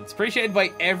maintenance? Appreciated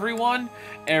by everyone.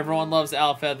 Everyone loves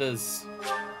our feathers.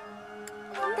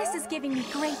 This is giving me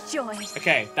great joy.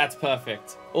 Okay, that's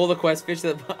perfect. All the quest fish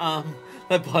that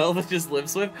that Violet just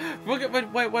lives with.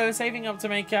 We're saving up to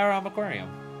make our aquarium.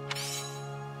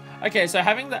 Okay, so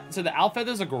having that, so the owl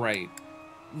feathers are great.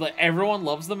 Like, everyone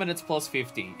loves them and it's plus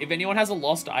 50. If anyone has a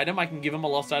lost item, I can give them a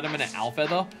lost item and an owl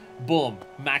feather. Boom,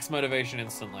 max motivation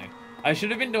instantly. I should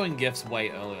have been doing gifts way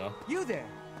earlier. You there?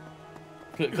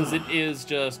 Because it is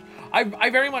just, I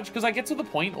very much, because I get to the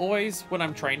point always when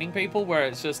I'm training people where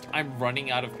it's just, I'm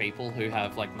running out of people who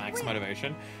have like max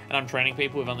motivation and I'm training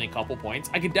people with only a couple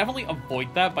points. I could definitely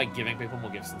avoid that by giving people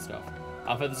more gifts and stuff.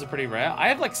 Feathers are pretty rare. I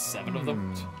have like 7 of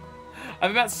them. I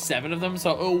have about 7 of them,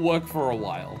 so it'll work for a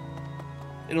while.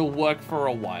 It'll work for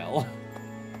a while.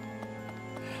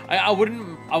 I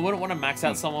wouldn't want to max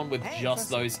out someone with just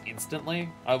those instantly.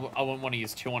 I wouldn't want to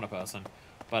use 2 on a person,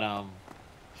 but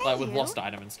like with lost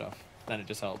item and stuff, then it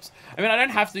just helps. I mean, I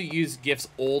don't have to use gifts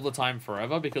all the time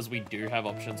forever because we do have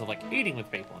options of like eating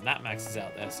with people and that maxes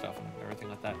out their stuff and everything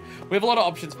like that. We have a lot of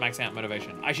options for maxing out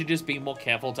motivation. I should just be more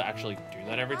careful to actually do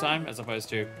that every time as opposed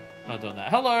to not doing that.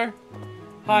 Hello.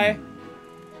 Hi.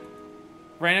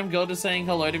 Random girl just saying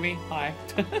hello to me. Hi.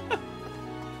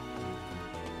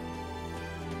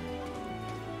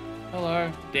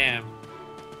 Hello. Damn.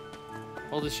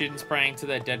 All the students praying to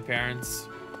their dead parents.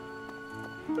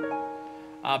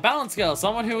 Balance scale.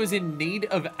 Someone who is in need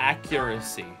of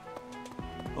accuracy.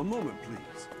 A moment,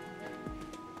 please.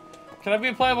 Can I be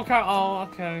a playable character? Oh,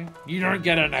 okay. You don't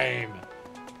get a name.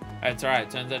 It's alright.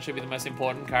 Turns out she'll be the most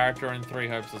important character in 3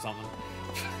 Hopes or something.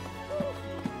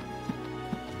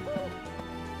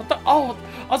 What the? Oh,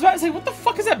 I was about to say, what the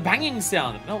fuck is that banging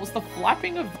sound? No, it was the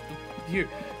flapping of you.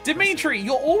 Dimitri,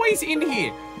 you're always in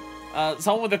here.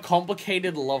 Someone with a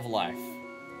complicated love life.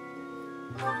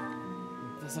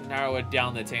 Doesn't narrow it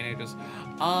down, they're teenagers.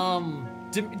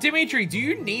 Dimitri, do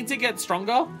you need to get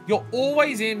stronger? You're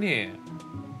always in here.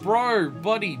 Bro,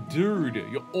 buddy, dude,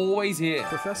 you're always here.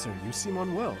 Professor, you seem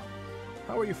unwell.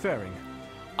 How are you faring?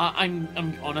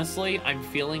 I'm honestly, I'm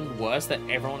feeling worse that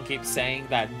everyone keeps saying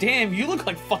that. Damn, you look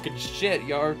like fucking shit,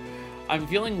 yo. I'm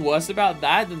feeling worse about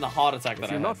that than the heart attack that I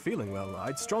had. If you're not feeling well,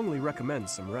 I'd strongly recommend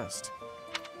some rest.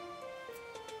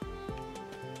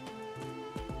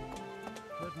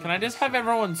 Can I just have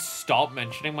everyone stop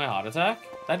mentioning my heart attack?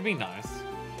 That'd be nice.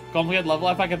 Complicated love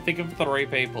life, I can think of 3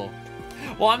 people.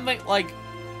 Well, I'm like,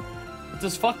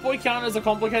 does fuckboy count as a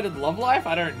complicated love life?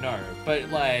 I don't know. But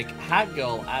like, hat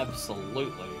girl,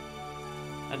 absolutely.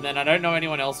 And then I don't know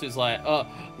anyone else who's like, oh,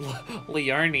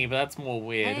 Leonie, but that's more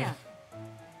weird. Hey.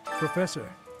 Professor,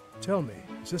 tell me,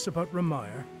 is this about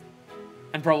Ramire?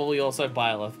 And probably also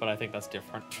Byleth, but I think that's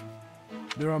different.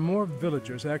 There are more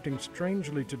villagers acting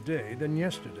strangely today than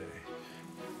yesterday.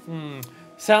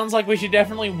 Sounds like we should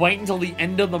definitely wait until the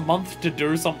end of the month to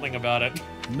do something about it.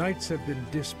 Knights have been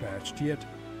dispatched, yet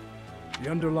the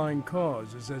underlying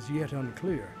cause is as yet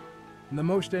unclear. And the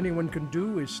most anyone can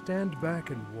do is stand back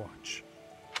and watch.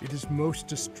 It is most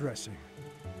distressing.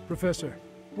 Professor,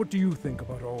 what do you think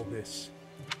about all this?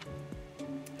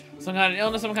 Some kind of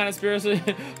illness, some kind of conspiracy,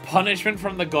 punishment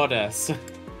from the goddess.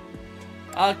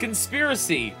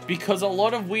 Conspiracy, because a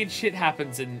lot of weird shit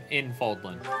happens in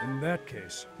Foldland. In that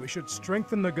case, we should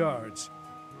strengthen the guards.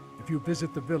 If you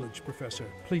visit the village, Professor,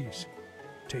 please,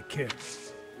 take care.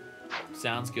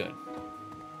 Sounds good.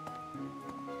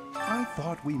 I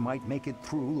thought we might make it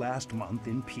through last month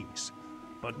in peace.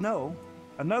 But no,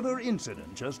 another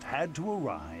incident just had to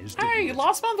arise. Hey,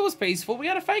 last month was peaceful. We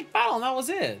had a fake battle and that was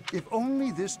it. If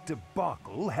only this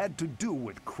debacle had to do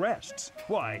with crests,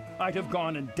 why, I'd have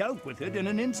gone and dealt with it in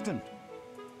an instant.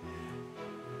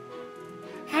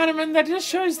 Hanneman, that just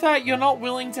shows that you're not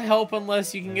willing to help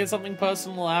unless you can get something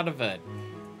personal out of it.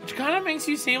 Which kind of makes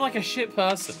you seem like a shit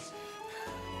person.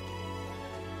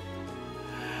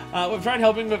 We've tried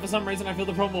helping, but for some reason I feel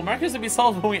the problem will miraculously be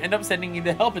solved when we end up sending you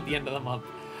to help at the end of the month.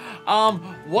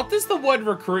 What does the word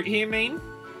recruit here mean?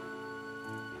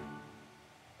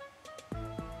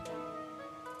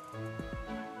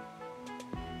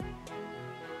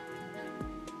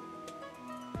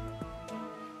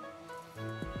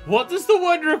 What does the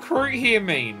word recruit here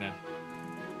mean?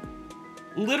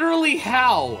 Literally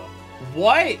how?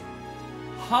 What?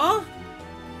 Huh?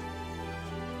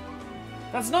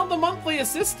 That's not the monthly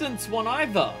assistance one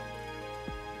either.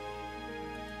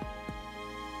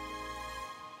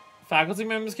 Faculty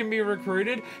members can be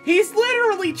recruited. He's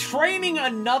literally training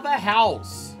another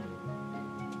house.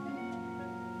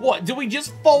 What, do we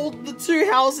just fold the two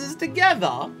houses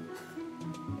together?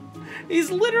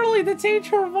 He's literally the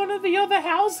teacher of one of the other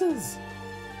houses.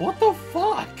 What the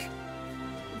fuck?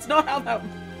 It's not how that...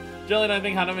 Generally, I don't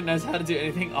think Hanuman knows how to do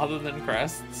anything other than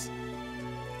crests.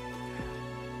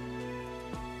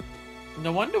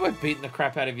 No wonder we're beating the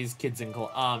crap out of his kids in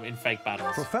fake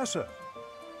battles. Professor,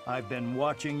 I've been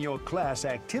watching your class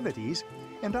activities,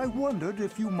 and I wondered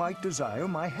if you might desire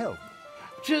my help.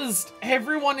 Just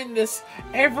everyone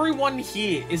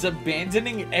here is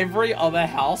abandoning every other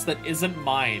house that isn't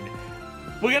mine.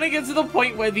 We're gonna get to the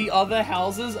point where the other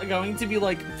houses are going to be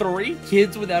like 3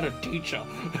 kids without a teacher.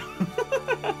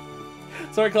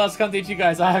 Sorry, class, can't teach you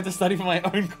guys. I have to study for my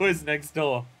own quiz next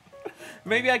door.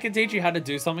 Maybe I can teach you how to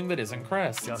do something that isn't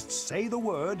crest. Just say the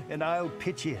word and I'll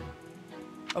pitch in.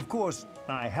 Of course,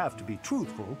 I have to be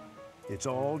truthful. It's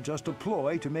all just a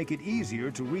ploy to make it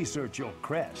easier to research your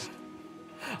crest.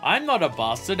 I'm not a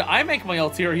bastard. I make my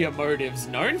ulterior motives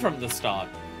known from the start.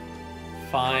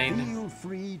 Fine. Feel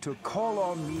free to call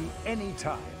on me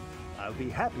anytime. I'll be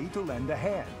happy to lend a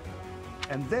hand.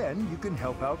 And then you can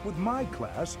help out with my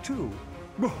class, too.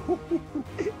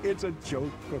 It's a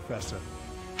joke, Professor.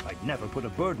 I'd never put a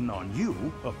burden on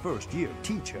you, a first-year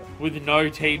teacher. With no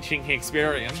teaching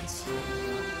experience.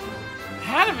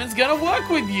 Hanuman's gonna work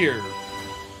with you!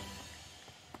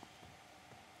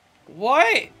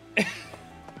 What?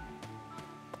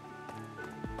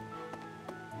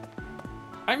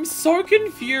 I'm so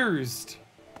confused.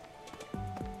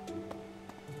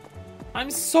 I'm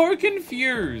so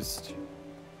confused.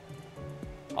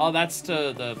 Oh, that's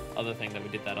to the other thing that we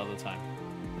did that other time.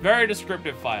 Very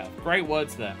descriptive fire. Great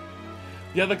words there.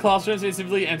 The other classrooms are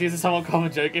simply empty as a somewhat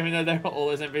common joke, even though they're all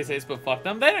those NPCs, but fuck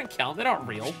them. They don't count. They're not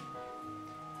real.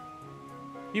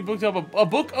 You booked up a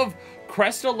book of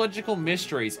Crestological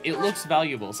mysteries. It looks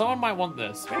valuable. Someone might want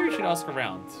this. Maybe we should ask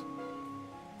around.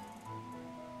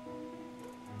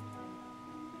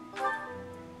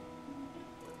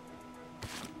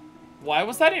 Why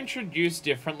was that introduced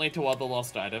differently to other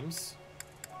lost items?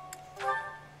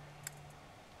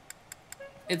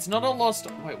 It's not a lost...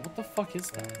 Wait, what the fuck is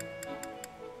that?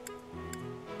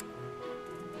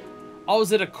 Oh,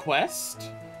 is it a quest?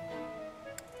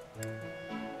 I'm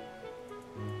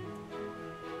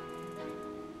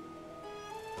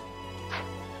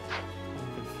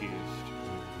confused.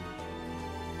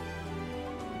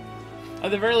 At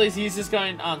the very least, he's just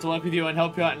going to work with you and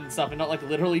help you out and stuff and not like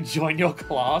literally join your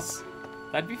class.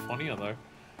 That'd be funnier though.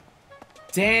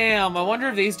 Damn, I wonder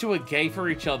if these two are gay for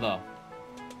each other.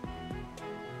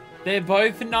 They're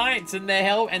both knights and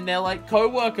they're like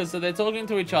co-workers, so they're talking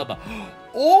to each other.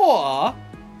 Or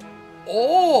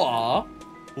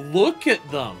look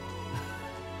at them.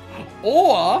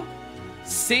 Or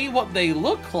see what they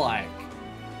look like.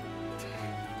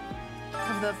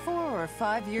 Of the 4 or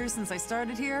 5 years since I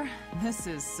started here, this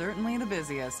is certainly the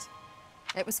busiest.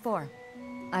 It was 4.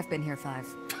 I've been here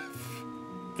 5.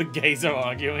 The gays are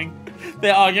arguing.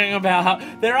 They're arguing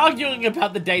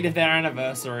about the date of their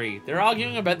anniversary. They're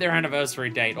arguing about their anniversary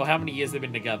date or how many years they've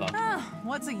been together.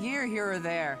 What's a year here or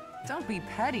there? Don't be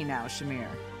petty now, Shamir.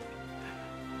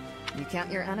 You count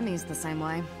your enemies the same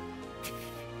way.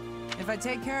 If I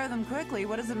take care of them quickly,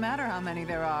 what does it matter how many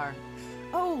there are?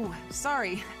 Oh,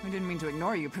 sorry. I didn't mean to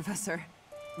ignore you, Professor.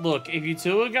 Look, if you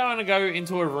two are going to go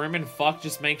into a room and fuck,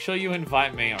 just make sure you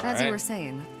invite me, alright? As you were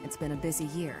saying, it's been a busy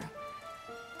year.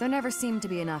 There never seemed to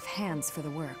be enough hands for the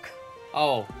work.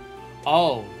 Oh,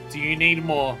 do you need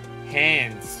more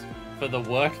hands for the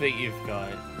work that you've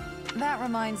got? That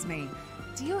reminds me.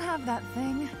 Do you have that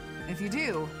thing? If you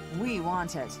do, we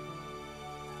want it.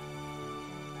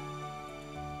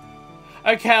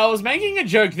 Okay, I was making a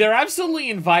joke. They're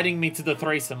absolutely inviting me to the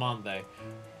threesome, aren't they?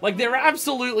 Like, they're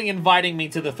absolutely inviting me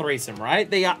to the threesome, right?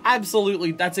 They are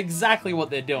absolutely... That's exactly what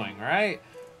they're doing, right?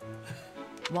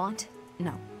 Want?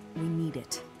 No. We need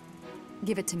it.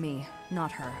 Give it to me,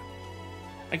 not her.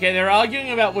 Okay, they're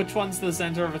arguing about which one's the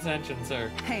center of attention,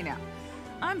 sir. Hey now,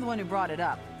 I'm the one who brought it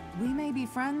up. We may be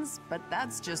friends, but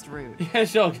that's just rude. Yeah,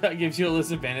 sure, that gives you a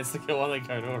list of bandits to kill while they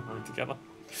go to a room together.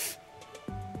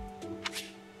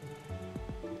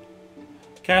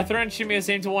 Catherine and Shamir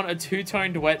seem to want a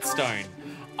two-toned whetstone.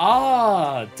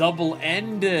 Ah,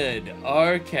 double-ended.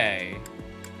 Okay.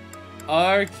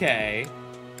 Okay.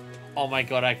 Oh my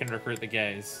god, I can recruit the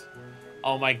gays.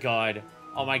 Oh my god.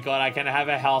 Oh my god, I can have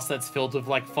a house that's filled with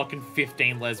like fucking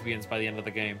 15 lesbians by the end of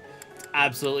the game. It's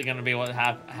absolutely gonna be what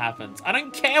happens. I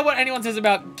don't care what anyone says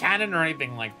about canon or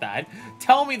anything like that.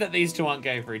 Tell me that these two aren't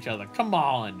gay for each other. Come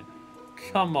on.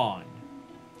 Come on.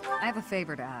 I have a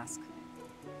favor to ask.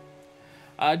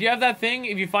 Do you have that thing?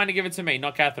 If you find it, give it to me,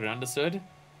 not Catherine. Understood?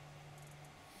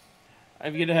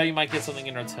 I've heard how you might get something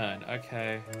in return.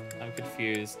 Okay, I'm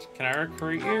confused. Can I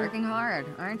recruit you? Working hard,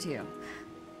 aren't you?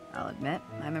 I'll admit,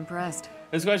 I'm impressed.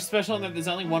 This guy's special in that there's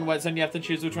only one wet zone. You have to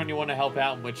choose which one you want to help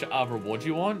out and which reward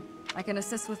you want. I can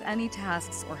assist with any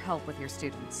tasks or help with your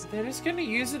students. They're just going to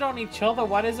use it on each other.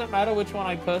 Why does it matter which one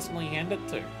I personally hand it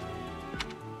to?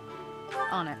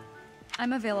 On it.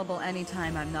 I'm available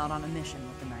anytime I'm not on a mission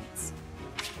with the Knights.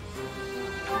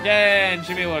 Yeah, and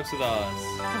Jimmy works with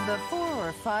us. The 4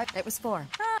 or 5? It was 4.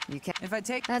 You can. If I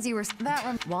take as you were that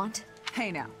one. Want?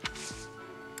 Hey now.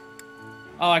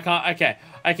 Oh, I can't.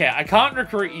 Okay, I can't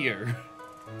recruit you.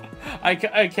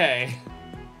 Okay.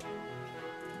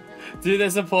 Do the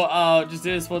support. Just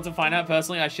do the support to find out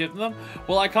personally. I ship them.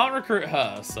 Well, I can't recruit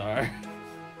her, so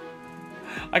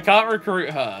I can't recruit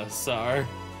her, so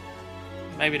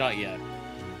maybe not yet.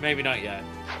 Maybe not yet.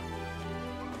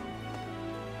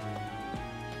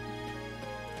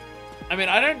 I mean,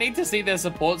 I don't need to see their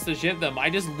supports to ship them. I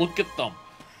just look at them,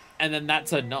 and then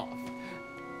that's enough.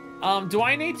 Do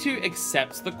I need to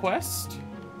accept the quest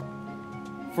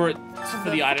for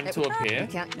the item to appear?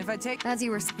 If I take as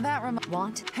you were that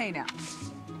want. Hey now.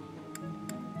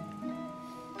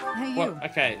 Hey you. What?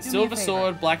 Okay, silver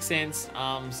sword, black sands,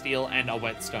 steel, and a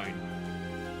whetstone.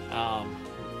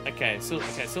 Okay,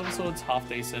 silver sword's half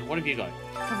decent. What have you got?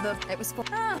 It was 4.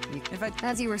 If I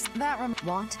as you were that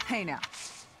want. Hey now.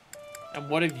 And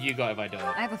what have you got if I do it?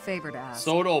 I have a favor to ask.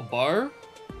 Sword or bow?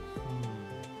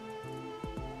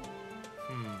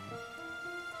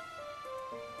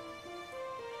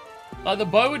 Like, the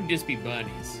bow would just be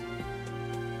Bernie's.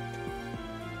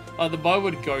 Like, the bow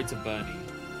would go to Bernie.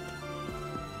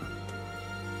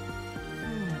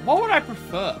 What would I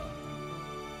prefer?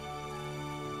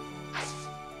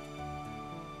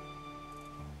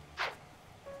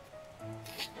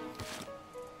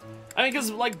 I mean,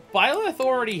 because, like, Byleth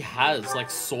already has,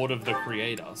 like, Sword of the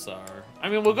Creator, so... I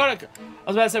mean, we've got a... I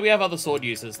was about to say we have other sword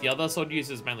users. The other sword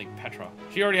user is mainly Petra.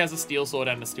 She already has a steel sword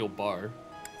and a steel bow.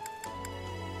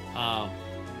 I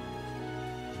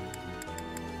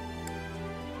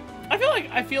feel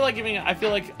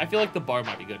like the bow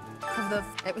might be good.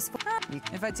 It was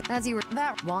if I as you were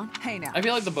that want. Hey now. I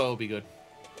feel like the bow will be good.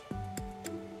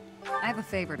 I have a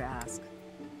favor to ask.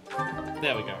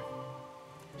 There we go.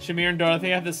 Shamir and Dorothy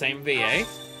have the same VA.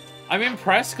 I'm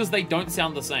impressed because they don't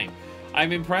sound the same.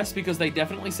 I'm impressed because they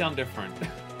definitely sound different.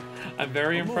 I'm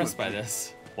very impressed by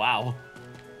this. Wow.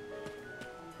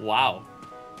 Wow.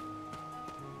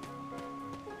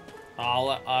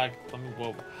 Let me,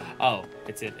 whoa. Oh,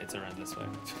 it's around this way.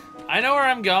 I know where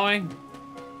I'm going.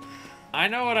 I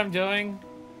know what I'm doing.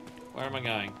 Where am I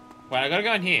going? Wait, I gotta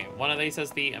go in here. One of these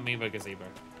has the amiibo gazebo.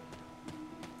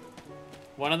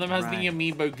 One of them has the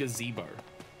amiibo gazebo.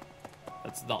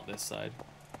 That's not this side.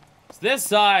 It's this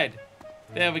side.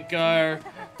 There we go.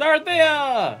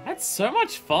 Dorothea! That's so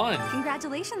much fun.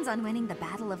 Congratulations on winning the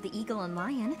Battle of the Eagle and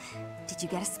Lion. Did you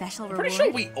get a special reward? Pretty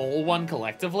sure we all won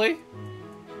collectively.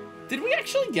 Did we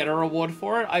actually get a reward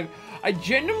for it? I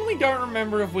genuinely don't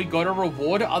remember if we got a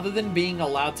reward other than being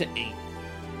allowed to eat.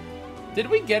 Did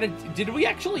we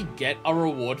actually get a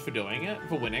reward for doing it,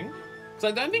 for winning? Because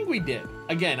I don't think we did.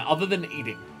 Again, other than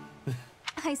eating.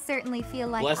 I certainly feel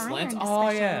like Bless I Lance? earned a Oh,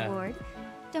 special yeah. reward.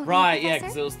 Don't Right, you, yeah, Professor?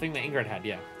 because it was the thing that Ingrid had,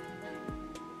 yeah.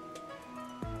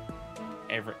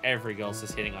 Every girl's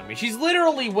just hitting on me. She's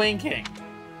literally winking.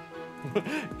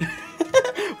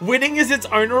 Winning is its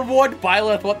own reward?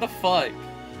 Byleth, what the fuck?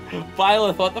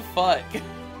 Byleth, what the fuck?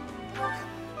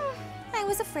 I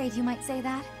was afraid you might say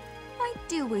that. I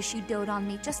do wish you dote on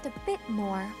me just a bit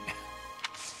more.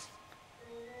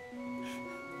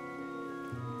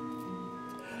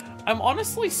 I'm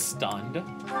honestly stunned.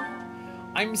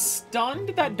 I'm stunned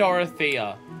that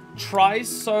Dorothea tries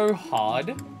so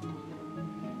hard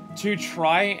to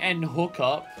try and hook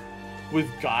up with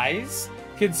guys,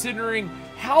 considering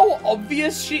how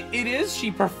obvious it is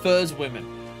she prefers women.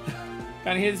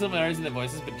 Can I hear some errors in their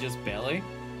voices, but just barely?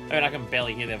 I mean, I can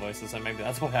barely hear their voices, so maybe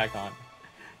that's why I can't.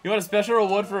 You want a special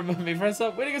reward for me,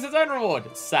 Professor? Winning is its own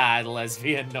reward. Sad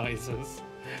lesbian noises.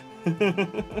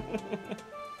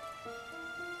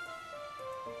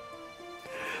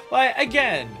 Like,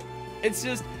 again, it's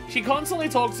just, she constantly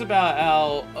talks about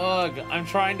how, ugh, I'm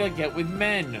trying to get with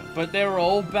men, but they're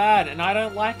all bad, and I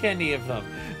don't like any of them.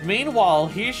 Meanwhile,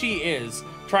 here she is,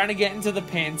 trying to get into the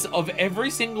pants of every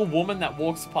single woman that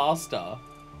walks past her.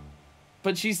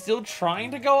 But she's still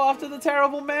trying to go after the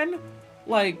terrible men?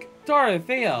 Like,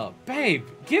 Dorothea, babe,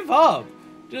 give up.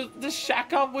 Just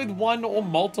shack up with one or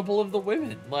multiple of the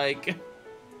women. Like,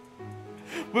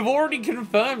 we've already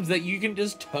confirmed that you can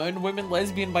just turn women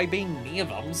lesbian by being near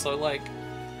them, so like,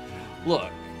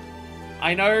 look,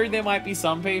 I know there might be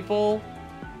some people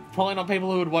probably not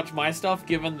people who would watch my stuff,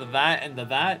 given the that and the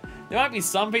that. There might be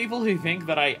some people who think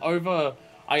that I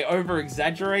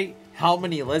over-exaggerate how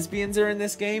many lesbians are in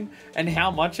this game and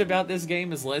how much about this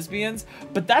game is lesbians,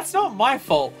 but that's not my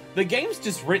fault. The game's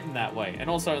just written that way. And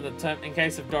also, in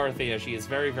case of Dorothea, she is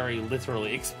very, very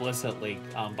literally, explicitly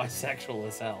bisexual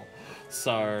as hell.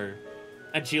 So,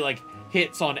 and she like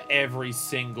hits on every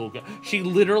single she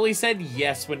literally said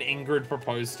yes when Ingrid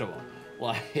proposed to her.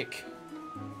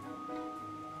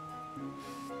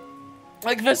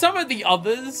 Like for some of the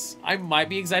others, I might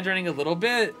be exaggerating a little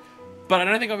bit, but I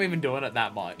don't think I'm even doing it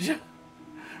that much.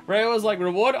 Ray was like,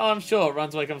 reward arms short,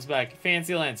 runs away, comes back.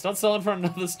 Fancy Lance, not selling for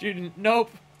another student.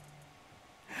 Nope.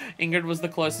 Ingrid was the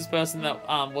closest person that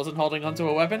wasn't holding onto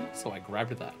a weapon, so I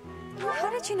grabbed that.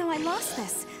 How did you know I lost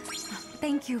this?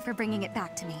 Thank you for bringing it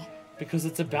back to me. Because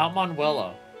it's about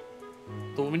Manuela,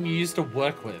 the woman you used to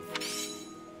work with.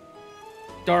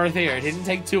 Dorothea, it didn't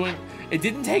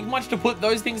take much to put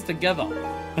those things together.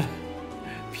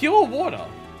 Pure water.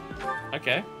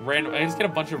 Okay, random. I just get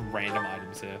a bunch of random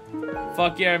items here.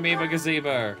 Fuck yeah, Amoeba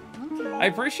Gazebo. Okay. I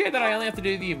appreciate that I only have to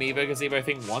do the Amoeba Gazebo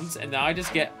thing once, and now I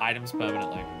just get items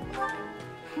permanently.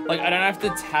 Like, I don't have to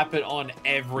tap it on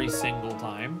every single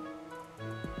time.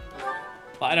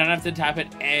 Like, I don't have to tap it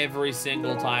every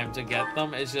single time to get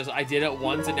them. It's just, I did it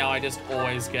once, and now I just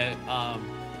always get,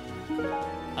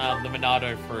 the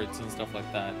Monado fruits and stuff like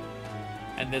that.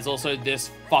 And there's also this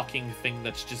fucking thing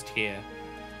that's just here.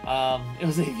 It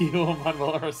was either you or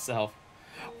Manuela herself.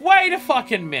 Wait a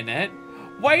fucking minute.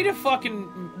 Wait a fucking...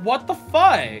 What the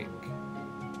fuck?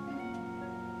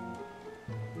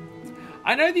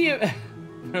 I know the... I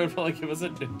felt like it was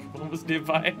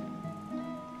nearby.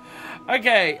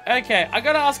 Okay. I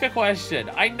gotta ask a question.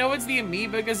 I know it's the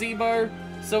Amoeba Gazebo,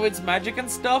 so it's magic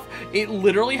and stuff. It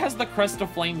literally has the Crest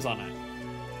of Flames on it.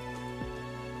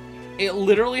 It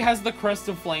literally has the Crest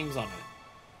of Flames on it.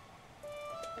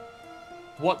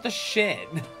 What the shit?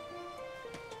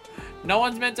 No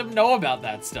one's meant to know about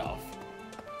that stuff.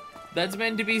 That's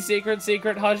meant to be secret,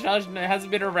 hush, hush, and it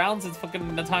hasn't been around since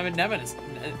fucking the time of Nemesis.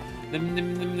 It's the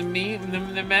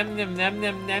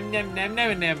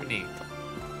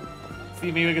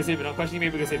Amoeba Gazebo, not questioning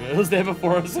Amoeba Gazebo. It was there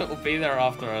before us, it will be there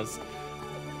after us.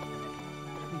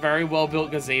 Very well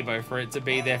built gazebo for it to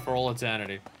be there for all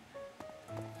eternity.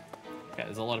 Okay,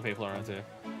 there's a lot of people around here.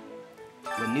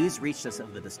 When news reached us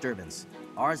of the disturbance,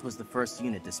 ours was the first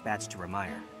unit dispatched to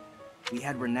Remire. We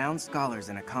had renowned scholars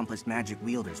and accomplished magic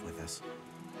wielders with us.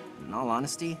 In all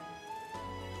honesty,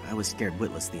 I was scared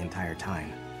witless the entire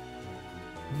time.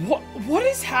 What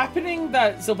is happening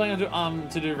that still planning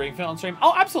to do Ring Fit on stream?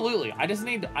 Oh, absolutely. I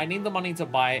need the money to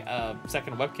buy a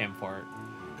second webcam for it.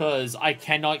 Because I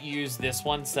cannot use this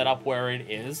one set up where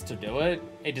it is to do it.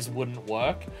 It just wouldn't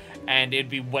work. And it'd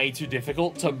be way too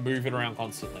difficult to move it around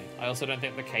constantly. I also don't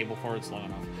think the cable for it's long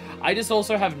enough. I just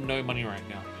also have no money right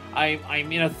now.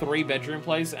 I'm in a 3-bedroom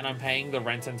place and I'm paying the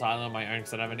rent entirely on my own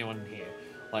because I don't have anyone here.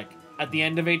 Like, at the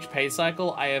end of each pay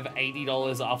cycle, I have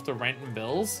 $80 after rent and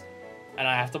bills. And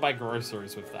I have to buy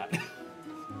groceries with that.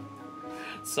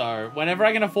 So, whenever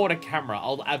I can afford a camera,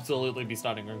 I'll absolutely be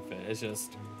starting Ring Fit. It's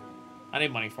just... I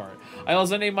need money for it. I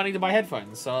also need money to buy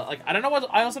headphones. So, like, I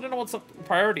also don't know what the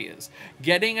priority is.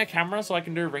 Getting a camera so I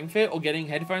can do Ring Fit, or getting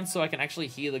headphones so I can actually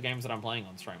hear the games that I'm playing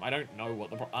on stream. I don't know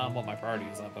what my priority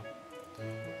is either.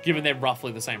 Given they're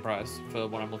roughly the same price for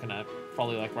what I'm looking at.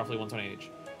 Probably, like, roughly $120 each.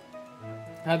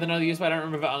 I have another use, but I don't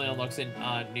remember it only unlocks in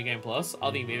New Game Plus. Are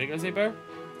the Amoeba Gazebo?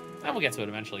 And we'll get to it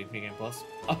eventually, New Game Plus.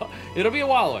 It'll be a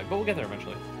while away, but we'll get there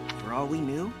eventually. For all we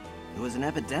knew, it was an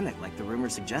epidemic like the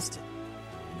rumors suggested.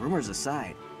 Rumors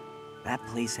aside, that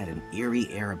place had an eerie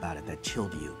air about it that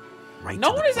chilled you. Right.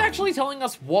 No one is actually telling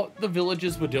us what the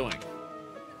villagers were doing.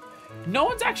 No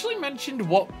one's actually mentioned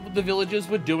what the villagers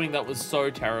were doing that was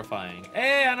so terrifying.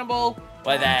 Hey, Annabelle!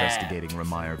 Why there? Investigating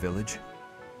Remire Village.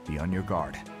 Be on your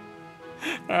guard.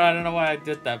 I don't know why I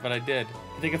did that, but I did.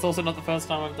 I think it's also not the first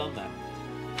time I've done that.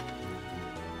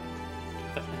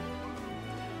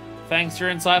 Thanks for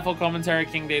your insightful commentary,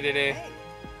 King DDD.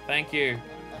 Thank you.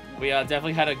 We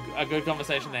definitely had a good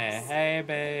conversation there. Hey,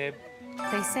 babe.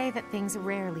 They say that things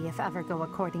rarely, if ever, go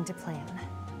according to plan.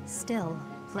 Still,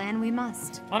 plan we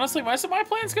must. Honestly, most of my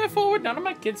plans go forward. None of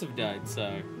my kids have died,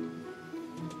 so...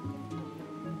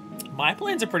 My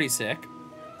plans are pretty sick.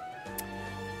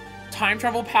 Time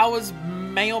travel powers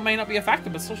may or may not be a factor,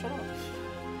 but still shut up.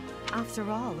 After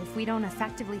all, if we don't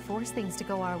effectively force things to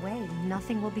go our way,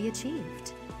 nothing will be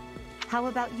achieved. How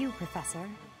about you, Professor?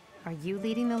 Are you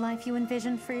leading the life you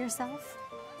envisioned for yourself?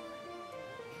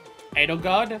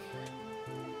 Edelgard?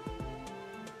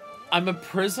 I'm a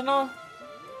prisoner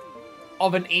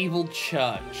of an evil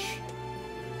church.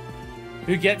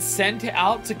 who get sent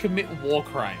out to commit war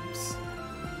crimes.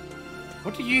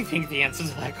 What do you think the answer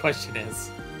to that question is?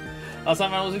 Last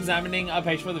time I was examining a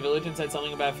page for the village and said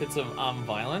something about fits of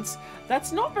violence.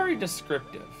 That's not very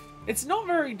descriptive. It's not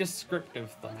very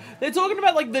descriptive, though. They're talking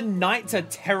about, like, the knights are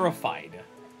terrified.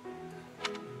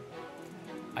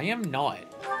 I am not.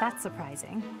 That's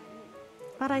surprising.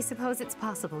 But I suppose it's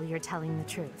possible you're telling the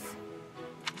truth.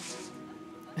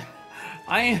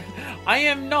 I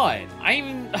am not.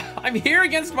 I'm here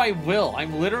against my will.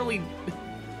 I'm literally...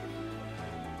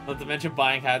 Not to mention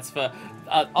buying hats for...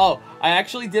 I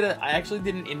actually did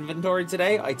an inventory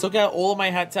today. I took out all of my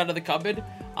hats out of the cupboard.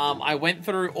 I went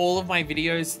through all of my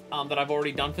videos that I've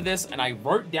already done for this, and I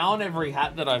wrote down every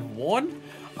hat that I've worn.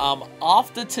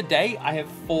 After today, I have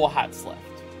 4 hats left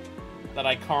that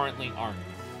I currently own.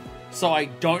 So I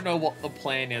don't know what the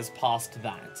plan is past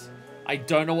that. I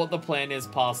don't know what the plan is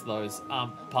past those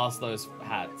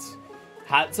hats.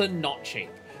 Hats are not cheap.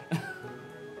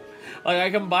 Like,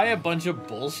 I can buy a bunch of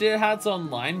bullshit hats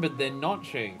online, but they're not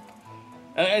cheap.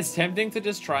 It's tempting to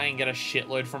just try and get a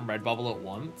shitload from Redbubble at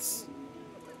once.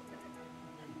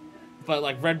 But,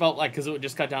 like, Redbubble, like, because it would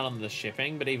just cut down on the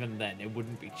shipping, but even then, it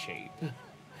wouldn't be cheap.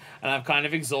 And I've kind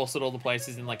of exhausted all the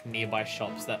places in, like, nearby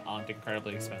shops that aren't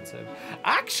incredibly expensive.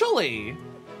 Actually,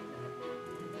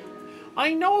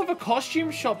 I know of a costume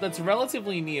shop that's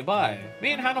relatively nearby.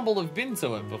 Me and Hannibal have been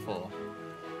to it before.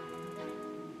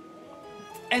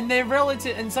 And they're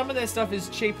relative, and some of their stuff is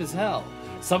cheap as hell.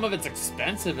 Some of it's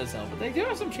expensive as hell, but they do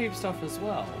have some cheap stuff as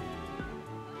well.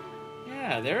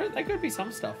 Yeah, there could be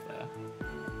some stuff there.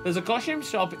 There's a costume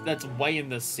shop that's way in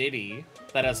the city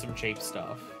that has some cheap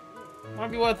stuff.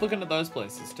 Might be worth looking at those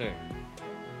places too.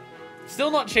 Still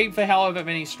not cheap for however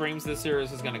many streams this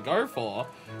series is going to go for,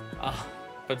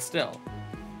 but still.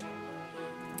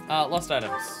 Lost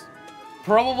items.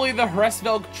 Probably the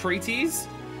Hresvelg Treatise.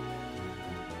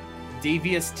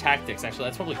 Devious Tactics. Actually,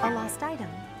 that's probably Hubert. A lost item.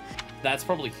 That's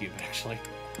probably Hubert, actually.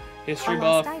 History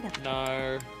buff.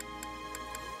 No.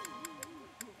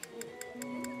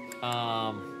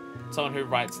 Someone who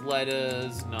writes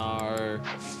letters. No.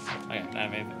 Okay, I don't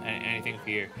have anything for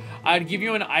you. I'd give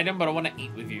you an item, but I want to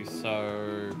eat with you,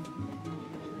 so...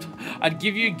 I'd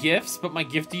give you gifts, but my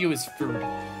gift to you is food.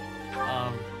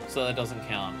 So that doesn't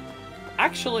count.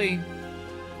 Actually,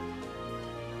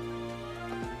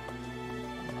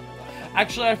 I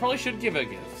probably should give her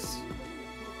gifts.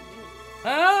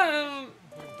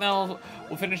 No,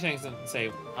 we'll finish things and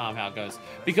see how it goes.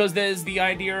 Because there's the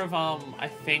idea of, I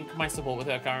think my support with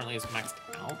her currently is maxed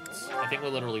out. I think we're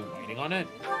literally waiting on it.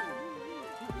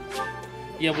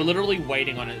 Yeah, we're literally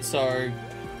waiting on it, so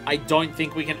I don't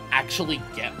think we can actually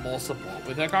get more support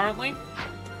with her currently.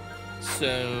 So,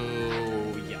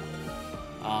 yeah.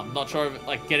 Not sure if,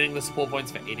 like, getting the support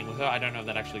points for eating with her, I don't know if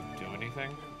that actually do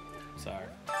anything. So.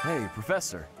 Hey,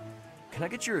 Professor. Can I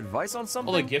get your advice on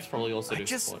something? All the gifts probably also do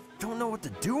support. support. Don't know what to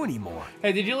do anymore.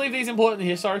 Hey, did you leave these important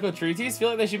historical treatises? Feel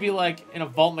like they should be, like, in a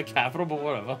vault in the capital, but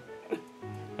whatever.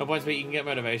 No points, but you can get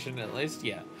motivation at least?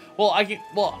 Yeah. Well,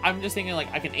 I'm just thinking,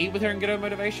 like, I can eat with her and get her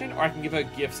motivation, or I can give her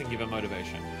gifts and give her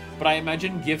motivation. But I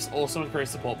imagine gifts also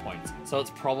increase support points, so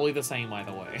it's probably the same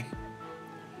either way.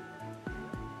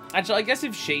 Actually, I guess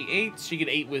if she eats, she could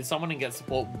eat with someone and get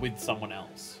support with someone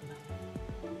else.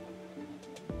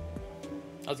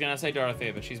 I was going to say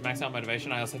Dorothea, but she's maxed out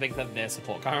motivation. I also think that their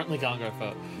support currently can't go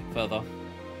further.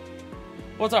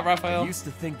 What's up, Raphael? I used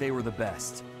to think they were the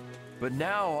best, but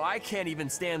now I can't even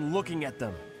stand looking at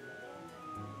them.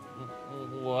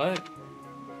 What?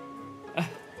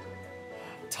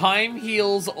 Time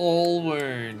heals all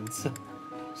wounds. It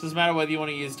doesn't matter whether you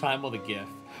want to use time or the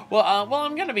gift. Well,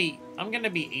 I'm gonna be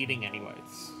eating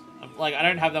anyways. Like, I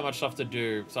don't have that much stuff to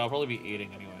do, so I'll probably be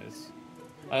eating anyways.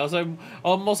 I'm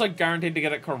also guaranteed to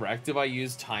get it correct if I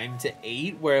use time to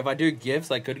eat. Where if I do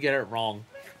gifts, I could get it wrong.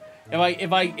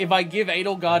 If I give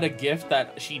Edelgard a gift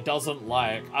that she doesn't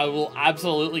like, I will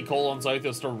absolutely call on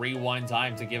Zothis to rewind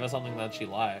time to give her something that she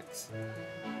likes.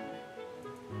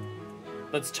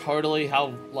 That's totally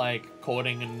how, like,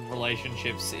 courting and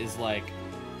relationships is, like,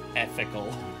 ethical.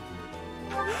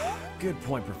 Good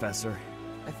point, Professor.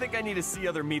 I think I need to see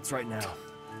other meats right now.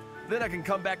 Then I can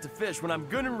come back to fish when I'm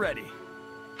good and ready.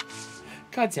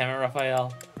 God damn it,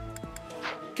 Raphael.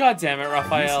 God damn it,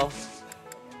 Raphael.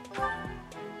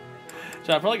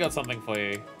 So I probably got something for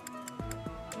you.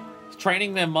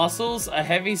 Training their muscles, a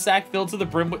heavy sack filled to the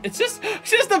brim with... It's just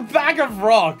a bag of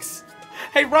rocks.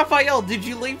 Hey, Raphael, did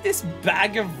you leave this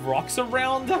bag of rocks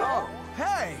around? Oh,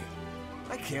 hey!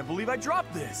 I can't believe I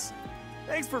dropped this.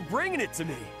 Thanks for bringing it to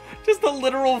me. Just a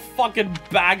literal fucking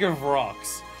bag of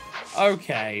rocks.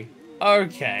 Okay.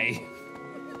 Okay.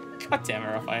 God damn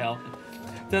it, Raphael.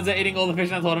 Turns out eating all the fish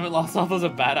in that tournament last month was a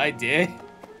bad idea.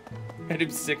 Made him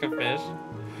sick of fish.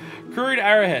 Crude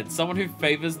arrowhead. Someone who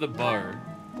favors the bow.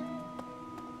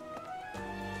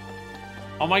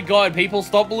 Oh my god, people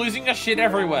stop losing their shit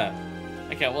everywhere.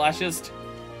 Okay, well that's just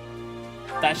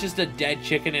a dead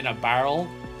chicken in a barrel.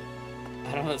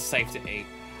 I don't know if it's safe to eat.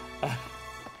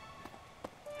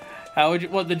 How would you,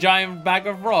 what, the giant bag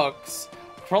of rocks?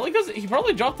 Probably because, he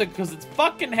probably dropped it because it's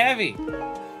fucking heavy.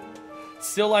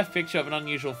 Still life picture of an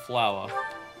unusual flower.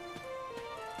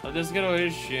 I'm just gonna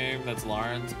assume that's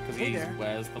Lawrence because he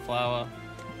wears the flower.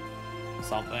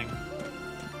 Something.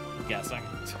 I'm guessing.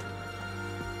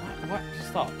 What?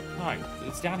 Stop. No,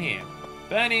 it's down here.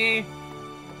 Bernie!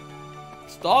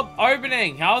 Stop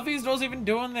opening! How are these doors even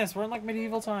doing this? We're in like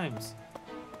medieval times.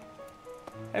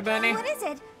 Hey, Bernie. What is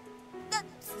it?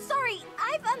 Sorry,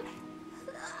 I've got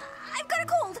a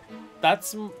cold.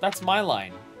 That's my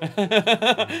line.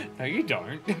 No, you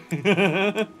don't. How did you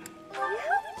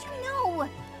know? My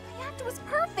act was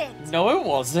perfect. No, it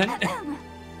wasn't.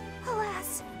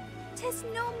 Alas, 'tis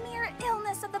no mere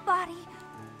illness of the body,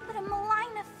 but a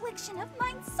malign affliction of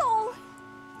mine soul.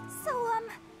 So,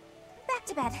 back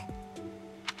to bed.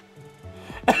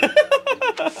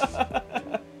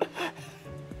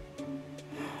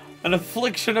 An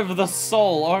affliction of the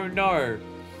soul. Oh no.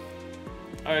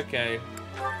 Okay.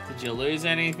 Did you lose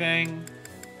anything?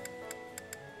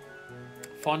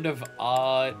 Fond of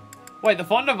art. Wait, the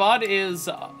Fond of art is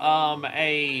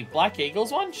a Black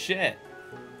Eagles one? Shit.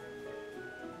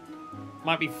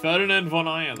 Might be Ferdinand von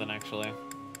Ayer then, actually.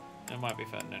 It might be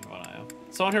Ferdinand von Ayer.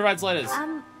 Someone who writes letters.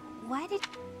 Why did...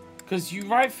 Because you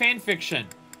write fan fiction.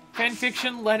 Fan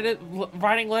fiction,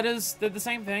 writing letters, they're the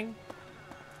same thing.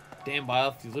 Damn,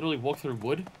 Byleth, you literally walk through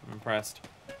wood? I'm impressed.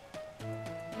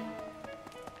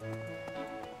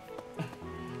 I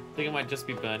think it might just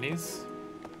be Bernie's.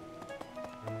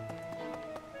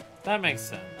 That makes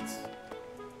sense.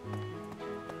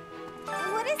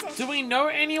 What is it? Do we know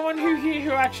anyone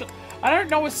who actually... I don't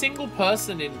know a single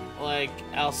person in, like,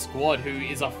 our squad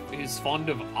who's fond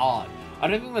of art. I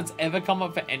don't think that's ever come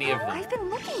up for any of them. I've been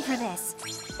looking for this.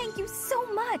 Thank you so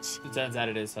much. It turns out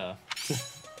it is her.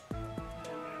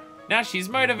 Now she's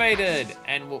motivated,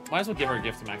 and we'll might as well give her a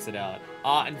gift to max it out.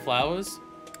 Art and flowers,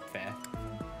 fair.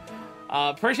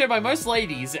 Appreciated by most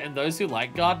ladies and those who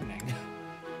like gardening.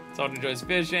 Someone enjoys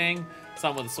fishing,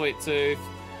 someone with a sweet tooth.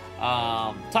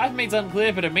 Type of meat's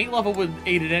unclear, but a meat lover would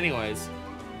eat it anyways.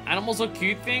 Animals are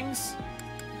cute things.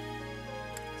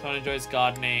 Someone enjoys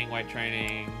gardening, weight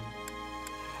training.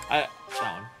 That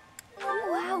one.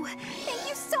 Wow, thank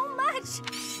you so much.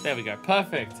 There we go,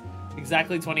 perfect.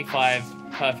 Exactly 25,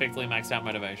 perfectly maxed out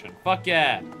motivation. Fuck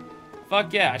yeah.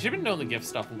 Fuck yeah. I should have been doing the gift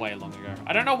stuff way long ago.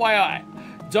 I don't know why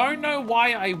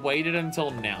I waited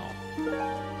until now.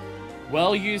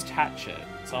 Well-used hatchet.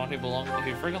 Someone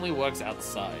who frequently works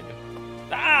outside.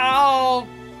 Ow!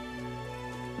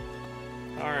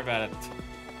 Don't worry about it.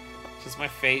 It's just my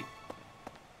fate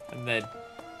and their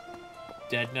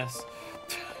deadness.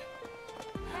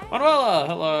 Manuela,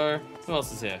 hello. Who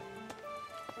else is here?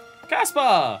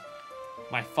 Caspar!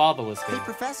 My father was here. Hey,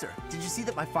 Professor, did you see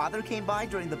that my father came by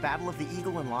during the Battle of the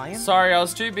Eagle and Lion? Sorry, I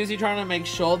was too busy trying to make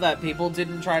sure that people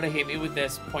didn't try to hit me with their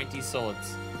pointy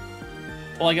swords.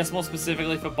 Well, I guess more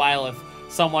specifically for Byleth,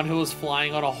 someone who was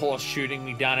flying on a horse shooting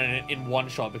me down in one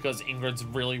shot because Ingrid's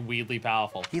really weirdly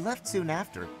powerful. He left soon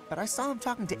after, but I saw him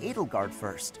talking to Edelgard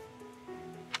first.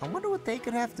 I wonder what they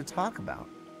could have to talk about.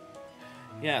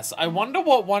 Yes, I wonder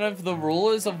what one of the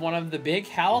rulers of one of the big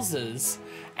houses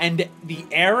and the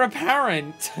heir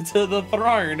apparent to the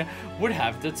throne would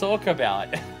have to talk about.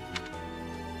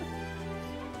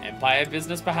 Empire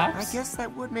business, perhaps? I guess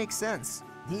that would make sense.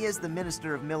 He is the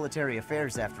Minister of Military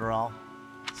Affairs, after all.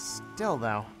 Still,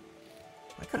 though,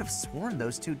 I could have sworn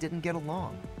those two didn't get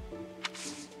along.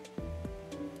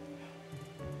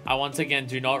 I once again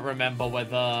do not remember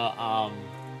whether, I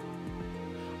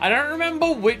don't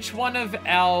remember which one of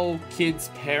our kids'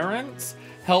 parents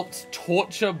helped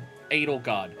torture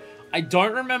Edelgard. I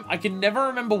don't remember. I can never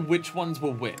remember which ones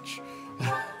were which.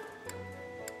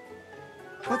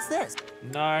 What's this?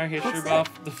 No, history buff.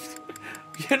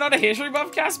 You're not a history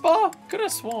buff, Caspar? Could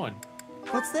have sworn.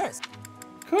 What's this?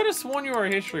 Could have sworn you were a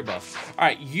history buff. All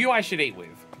right, you I should eat with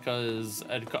because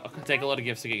it could take a lot of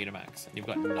gifts to get you to max. And you've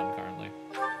got none currently.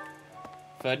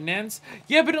 Ferdinand's?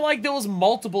 Yeah, but like there was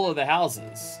multiple of the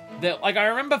houses. Like I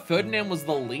remember Ferdinand was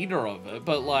the leader of it,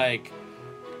 but like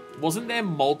wasn't there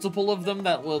multiple of them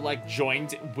that were like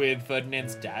joined with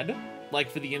Ferdinand's dad? Like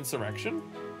for the insurrection?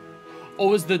 Or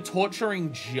was the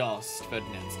torturing just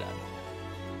Ferdinand's dad?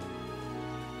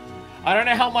 I don't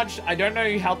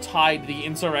know how tied the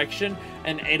Insurrection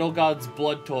and Edelgard's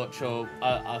blood torture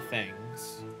are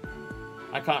things.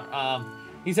 I can't,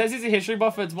 he says he's a history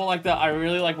buff, but it's more like the I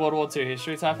really like World War II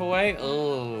history type of way.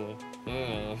 Ugh.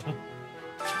 Ugh.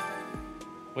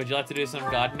 Would you like to do some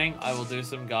gardening? I will do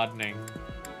some gardening.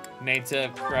 Need to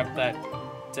grab that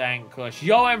dank kush.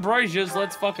 Yo, Ambrosias,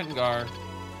 let's fucking go.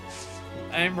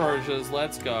 Ambrosias,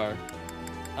 let's go.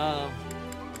 I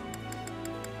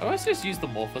always just use the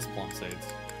Morphous plum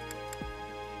seeds.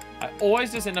 I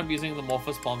always just end up using the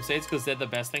Morphous plum seeds because they're the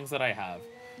best things that I have.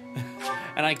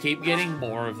 And I keep getting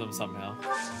more of them somehow.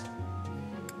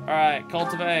 Alright,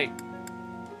 cultivate.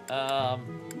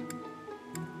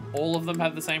 All of them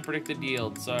have the same predicted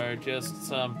yield, so just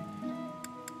some...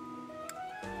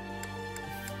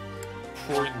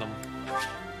 pouring them.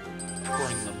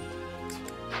 Pouring them.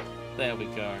 There we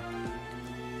go.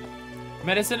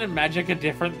 Medicine and magic are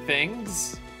different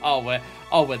things? Oh,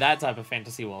 we're that type of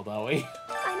fantasy world, are we?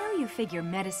 I know you figure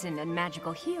medicine and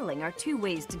magical healing are two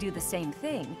ways to do the same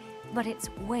thing, but it's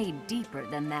way deeper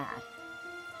than that.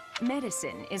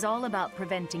 Medicine is all about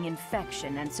preventing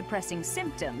infection and suppressing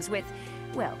symptoms with,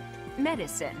 well,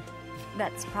 medicine.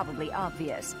 That's probably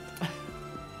obvious.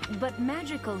 But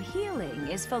magical healing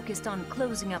is focused on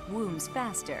closing up wounds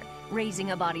faster,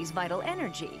 raising a body's vital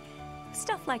energy,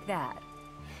 stuff like that.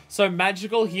 So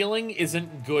magical healing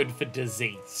isn't good for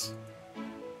disease.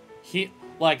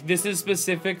 Like, this is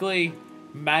specifically...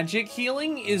 Magic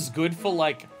healing is good for,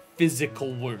 like,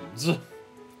 physical wounds.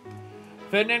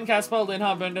 Ferdinand, Caspar,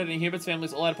 Linhart, Bernard, and Hubert's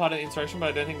families all had part of the insurrection, but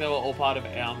I don't think they were all part of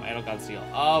Edelgard's deal.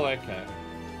 Oh, okay.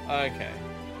 Okay.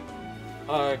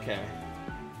 Okay.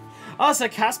 Oh, so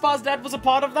Caspar's dad was a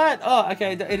part of that? Oh,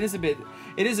 okay. It is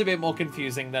a bit more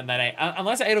confusing than that.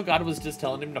 Unless Edelgard was just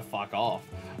telling him to fuck off.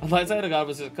 Unless Edelgard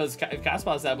was just... Because if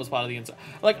Caspar's dad was part of the insurrection...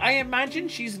 Like, I imagine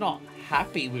she's not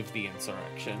happy with the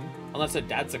insurrection. Unless her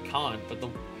dad's a cunt,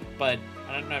 but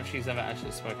I don't know if she's ever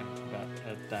actually spoken about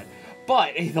her dad.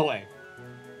 But, either way.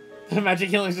 The magic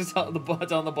healing is just telling the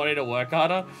body to work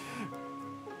harder.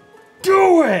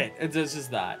 Do it! It's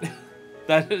just that.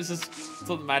 That is just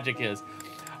what the magic is.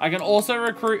 I can also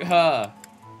recruit her.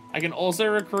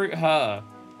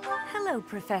 Hello,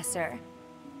 Professor.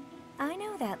 I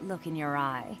know that look in your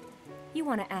eye. You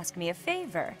want to ask me a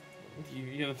favor.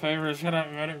 The favor is shut up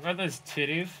about those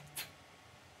titties.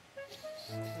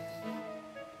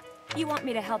 You want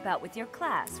me to help out with your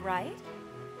class, right?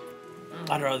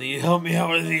 I'd rather you help me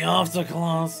out with the after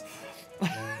class.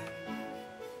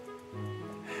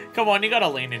 Come on, you gotta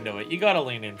lean into it. You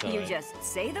just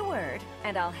say the word,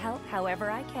 and I'll help however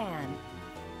I can.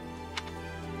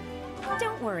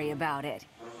 Don't worry about it.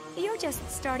 You're just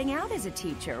starting out as a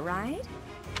teacher, right?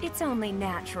 It's only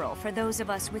natural for those of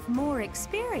us with more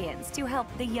experience to help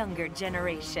the younger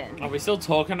generation. Are we still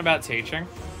talking about teaching?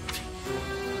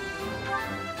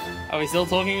 Are we still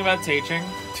talking about teaching?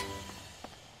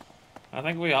 I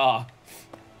think we are.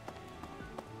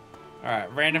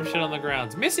 Alright, random shit on the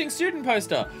grounds. Missing student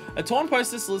poster! A torn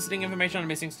poster soliciting information on a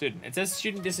missing student. It says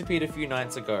student disappeared a few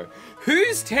nights ago.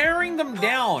 Who's tearing them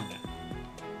down?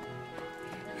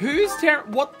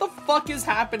 What the fuck is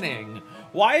happening?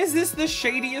 Why is this the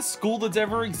shadiest school that's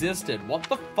ever existed? What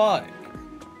the fuck?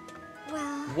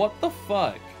 Well... What the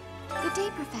fuck? Good day,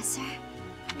 Professor.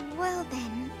 Well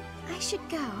then, I should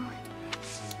go.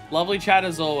 Lovely chat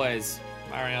as always,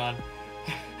 Marianne.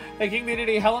 Hey, King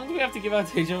Nitty, how long do we have to give our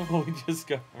teacher before we just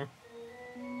go?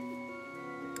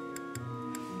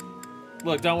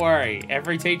 Look, don't worry.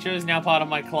 Every teacher is now part of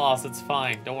my class. It's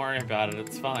fine. Don't worry about it.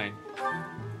 It's fine.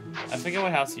 I forget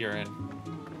what house you're in.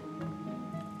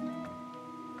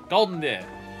 Golden Deer.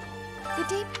 Good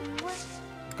day. What?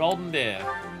 Golden Deer.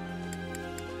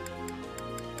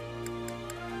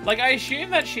 Like, I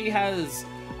assume that she's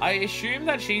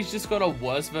just got a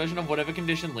worse version of whatever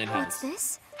condition Lynn has. What's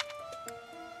this?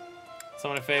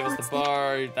 Someone who favors the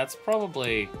bow. That's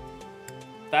probably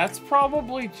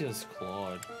just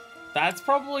Claude. That's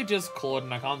probably just Claude,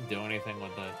 and I can't do anything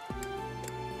with it.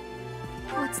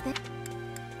 What's this?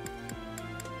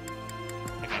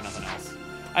 Okay, nothing else.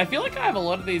 I feel like I have a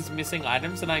lot of these missing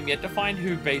items, and I'm yet to find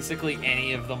who basically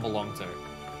any of them belong to.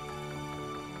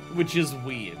 Which is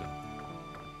weird.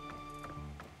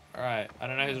 Alright, I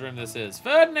don't know whose room this is.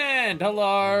 Ferdinand!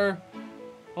 Hello!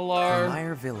 Hello?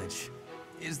 Remire Village.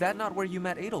 Is that not where you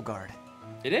met Edelgard?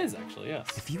 It is, actually,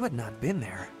 yes. If you had not been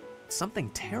there, something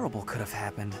terrible could have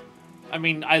happened. I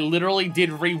mean, I literally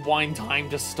did rewind time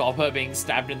to stop her being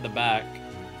stabbed in the back.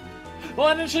 Well,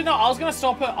 actually, no, I was gonna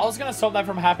stop that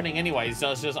from happening anyway,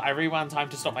 so it's just, I rewound time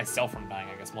to stop myself from dying,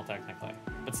 I guess, more technically.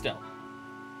 But still.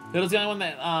 Hilda's the only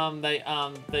one that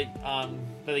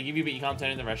they give you, but you can't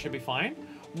turn in. The rest should be fine.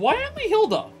 Why only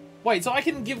Hilda? Wait, so I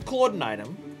can give Claude an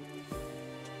item,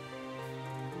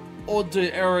 or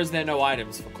is there no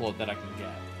items for Claude that I can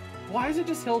get? Why is it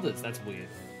just Hilda's? That's weird.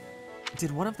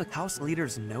 Did one of the house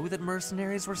leaders know that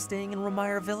mercenaries were staying in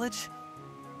Remire Village?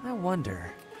 I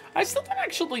wonder. I still don't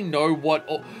actually know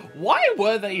why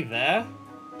were they there?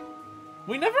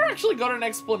 We never actually got an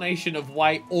explanation of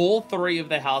why all 3 of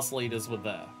the house leaders were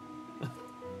there.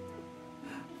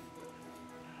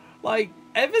 Like,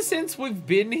 ever since we've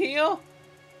been here,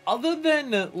 other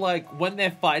than, like, when they're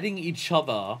fighting each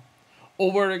other,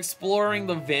 or we're exploring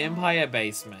the vampire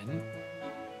basement,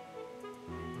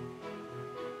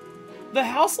 the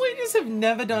house leaders have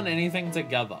never done anything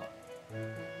together.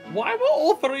 Why were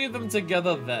all 3 of them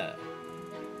together there?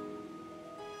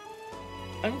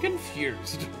 I'm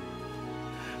confused.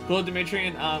 Claude, Dimitri,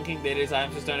 and King Theodore's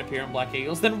items just don't appear in Black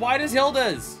Eagles. Then why does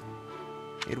Hilda's?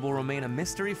 It will remain a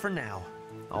mystery for now.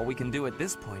 All we can do at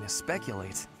this point is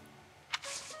speculate.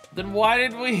 Then why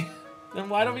did we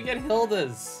get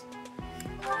Hilda's?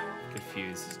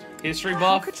 Confused. History buff?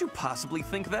 How could you possibly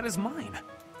think that is mine?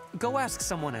 Go ask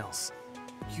someone else.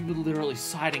 You were literally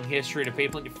citing history to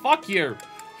people and fuck you!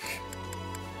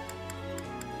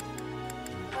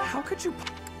 How could you...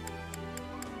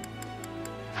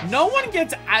 No one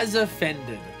gets as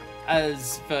offended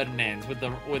as Ferdinand with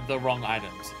the wrong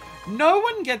items. No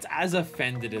one gets as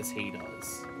offended as he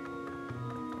does.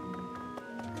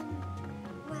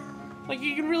 Like,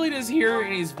 you can really just hear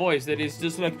in his voice that he's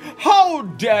just like, how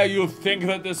dare you think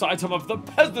that this item of the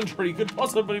peasantry could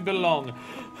possibly belong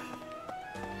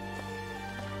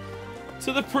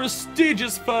to the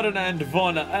prestigious Ferdinand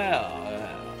von Eyre?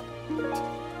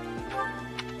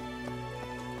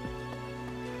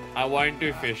 I won't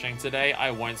do fishing today.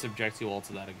 I won't subject you all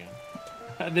to that again.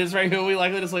 At this rate, who are we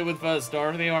likely to sleep with first?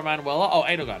 Dorothy or Manuela? Oh,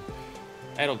 Edelgard.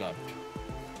 Edelgard.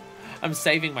 I'm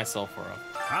saving myself for her.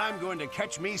 I'm going to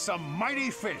catch me some mighty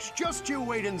fish. Just you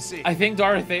wait and see. I think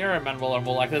Dorothea and Manuel are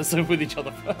more likely to sleep with each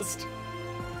other first.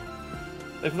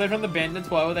 They fled from the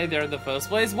bandits. Why were they there in the first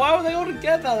place? Why were they all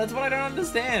together? That's what I don't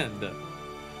understand.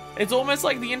 It's almost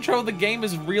like the intro of the game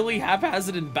is really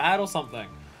haphazard and bad or something.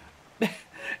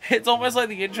 It's almost like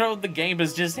the intro of the game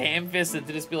is just ham-fisted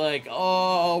to just be like,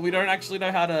 oh, we don't actually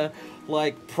know how to,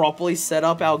 like, properly set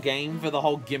up our game for the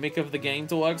whole gimmick of the game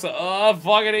to work. So, oh,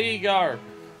 fuck it, here you go.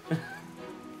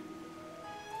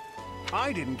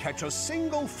 I didn't catch a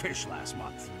single fish last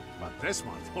month. But this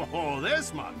month, oh,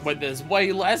 this month. When there's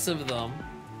way less of them,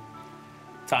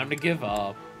 time to give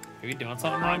up. Are you doing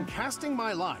something wrong? I'm casting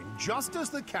my line just as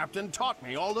the captain taught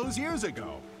me all those years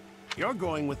ago. You're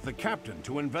going with the captain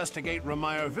to investigate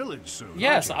Remire Village soon.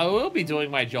 Yes, I will be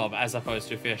doing my job as opposed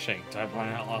to fishing. I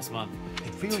pointed out last month.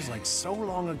 It feels like so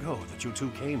long ago that you two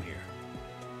came here.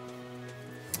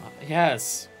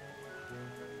 Yes.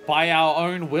 By our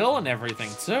own will and everything,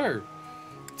 too.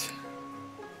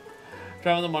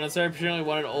 Travel the monastery presumably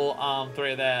wanted all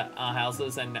 3 of their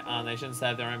houses and nations to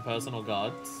have their own personal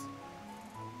gods.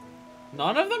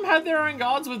 None of them had their own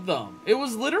gods with them. It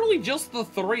was literally just the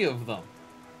 3 of them.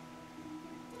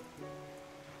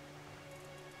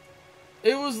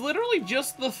 It was literally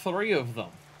just the 3 of them.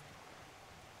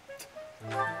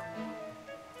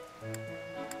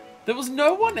 There was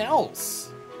no one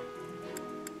else.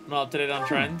 Not up to date on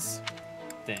trends.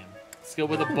 Damn. Skill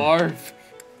with a bow.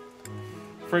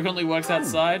 Frequently works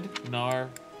outside? No.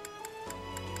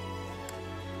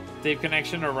 Deep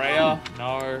connection, Araya?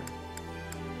 No.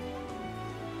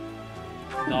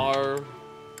 No.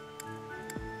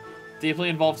 Deeply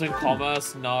involved in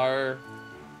commerce? No.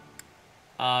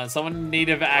 Someone in need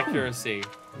of accuracy?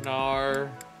 No.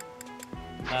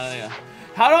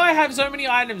 How do I have so many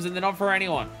items and they're not for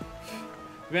anyone?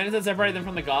 The bandits that separate them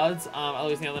from the gods, at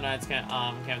least the other knights came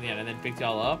at the end and then picked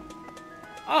y'all up.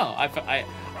 Oh,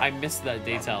 I missed that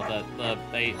detail that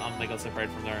they got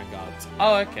separated from their own gods.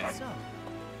 Oh, okay.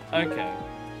 Okay.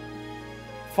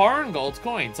 Foreign gold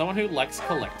coin. Someone who likes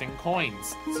collecting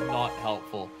coins. It's not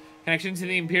helpful. Connection to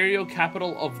the imperial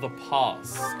capital of the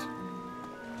past.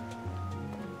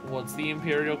 What's the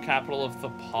imperial capital of the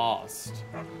past?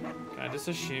 Can I just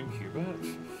assume Hubert?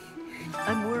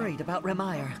 I'm worried about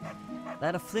Remire.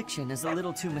 That affliction is a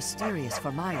little too mysterious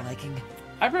for my liking.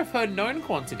 I prefer known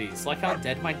quantities, like how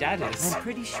dead my dad is. I'm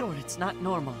pretty sure it's not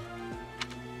normal.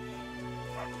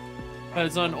 But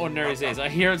it's not an ordinary disease. I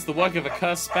hear it's the work of a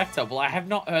cursed spectre. Well, I have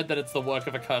not heard that it's the work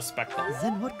of a cursed spectre.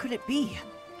 Then what could it be?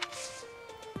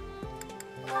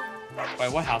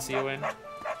 Wait, what house are you in?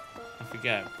 I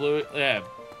forget. Blue, yeah.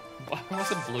 I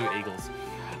said Blue Eagles.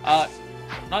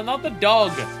 No, not the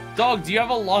dog. Dog, do you have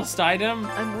a lost item?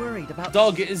 I'm worried worried about...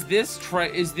 Dog, is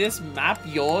this map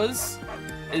yours?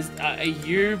 Are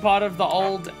you part of the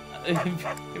old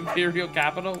Imperial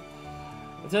capital?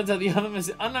 It turns out the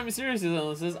unknown mysterious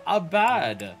illnesses are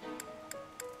bad.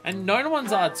 And known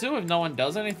ones are too if no one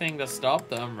does anything to stop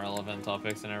them. Relevant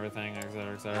topics and everything,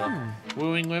 etc, etc.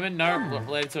 Wooing women? No.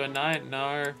 Related to a night?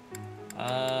 No.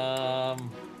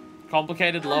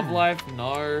 Complicated love life?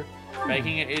 No.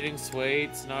 Baking and eating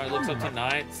sweets? No. Looks up to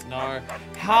nights? No.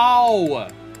 How?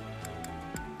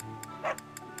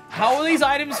 How are these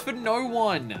items for no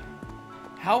one?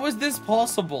 How is this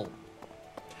possible?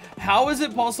 How is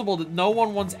it possible that no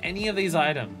one wants any of these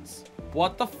items?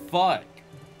 What the fuck?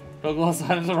 Dog lost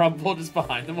items are rubble just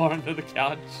behind them or under the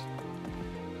couch.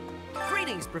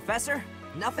 Greetings, Professor.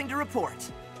 Nothing to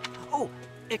report. Oh,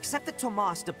 except that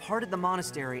Tomas departed the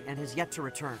monastery and has yet to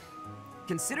return.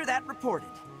 Consider that reported.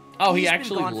 Oh, he He's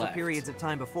actually been gone left. for periods of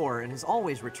time before and has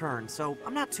always returned, so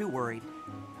I'm not too worried.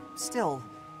 Still,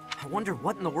 I wonder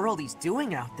what in the world he's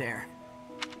doing out there.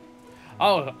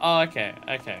 Oh, okay.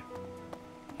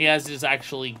 He has just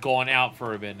actually gone out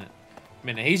for a minute.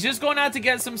 He's just gone out to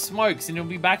get some smokes and he'll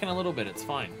be back in a little bit. It's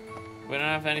fine. We don't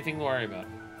have anything to worry about.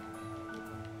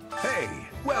 Hey,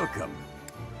 welcome.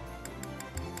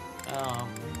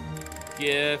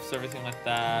 Gifts, everything like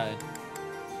that.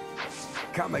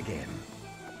 Come again.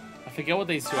 I forget what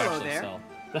these two Hello actually there. sell.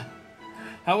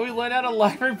 How do we learn how to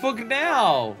library book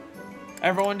now?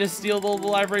 Everyone just steal all the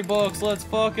library books. Let's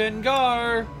fucking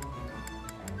go.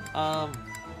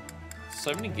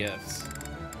 So many gifts.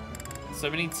 So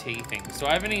many tea things. Do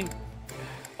I have any?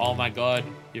 Oh my god,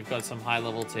 you've got some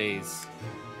high-level teas.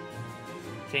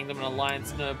 Kingdom and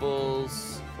Alliance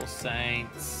Nobles, for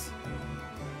Saints.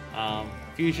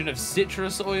 Fusion of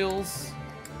citrus oils.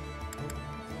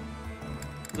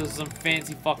 There's some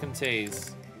fancy fucking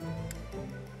teas.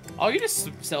 Oh, you just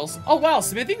sell... Oh wow,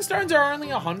 smithing stones are only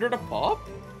 100 a pop?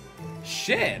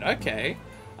 Shit, okay.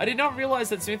 I did not realize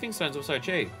that smithing stones were so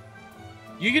cheap.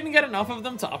 You can get enough of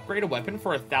them to upgrade a weapon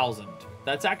for 1,000.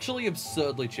 That's actually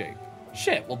absurdly cheap.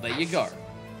 Shit, well there you go.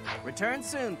 Return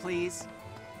soon, please.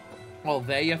 Well,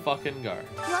 there you fucking go.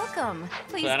 Welcome.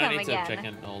 Please So I don't come need to again. check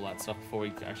in all that stuff before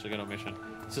we actually get on mission.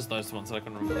 It's just those ones that I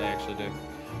can remember they actually do.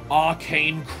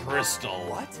 Arcane Crystal.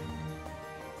 What?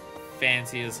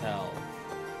 Fancy as hell.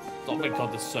 Oh my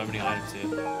god, there's so many items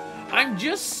here. I'm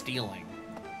just stealing.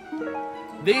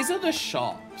 These are the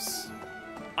shops.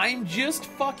 I'm just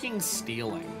fucking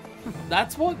stealing.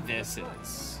 That's what this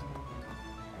is.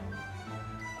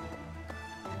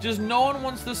 Just no one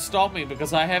wants to stop me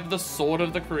because I have the sword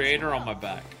of the creator on my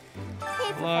back.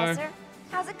 Hey, Hello. Professor.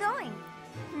 How's it going?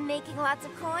 Making lots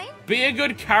of coin? Be a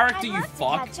good character, you I'd love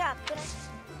fuck. to catch up, but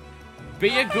Be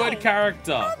a good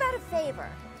character. how about a favor?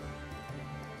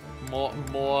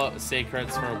 More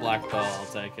secrets for a black pearl, I'll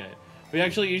take it. We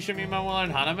actually Ishimi Manuel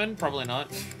and Hanuman? Probably not.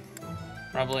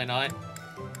 Probably not.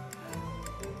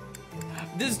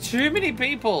 There's too many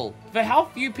people. For how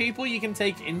few people you can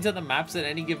take into the maps at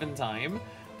any given time,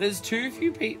 there's too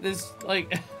few people. There's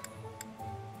like...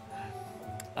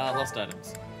 lost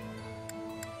items.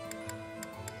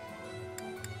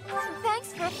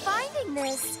 Thanks for finding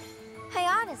this.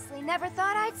 I honestly never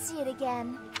thought I'd see it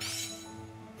again.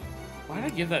 Why did I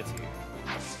give that to you?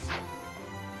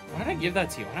 Why did I give that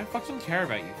to you? I don't fucking care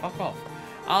about you. Fuck off.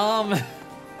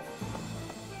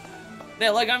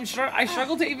 Yeah, like I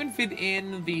struggle to even fit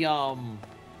in the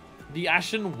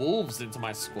Ashen Wolves into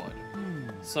my squad.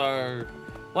 So,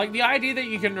 like the idea that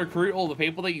you can recruit all the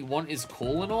people that you want is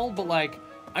cool and all, but like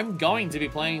I'm going to be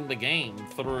playing the game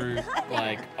through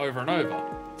like over and over.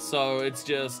 So it's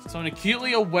just so I'm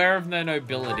acutely aware of their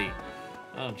nobility.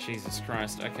 Oh Jesus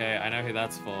Christ. Okay, I know who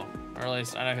that's for. Or at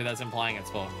least I know who that's implying it's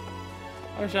for.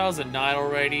 I wish I was a knight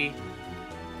already.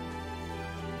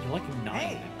 You're like a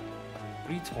knight now.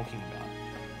 What are you talking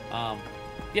about?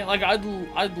 Yeah, like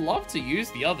I'd love to use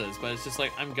the others, but it's just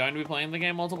like I'm going to be playing the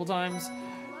game multiple times,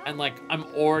 and like I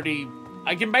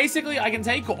can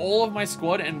take all of my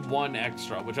squad and one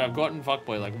extra, which I've gotten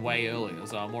fuckboy like way earlier,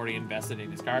 so I'm already invested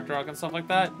in his character arc and stuff like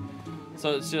that.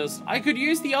 So it's just I could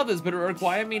use the others, but it would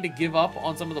require me to give up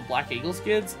on some of the Black Eagles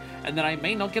kids, and then I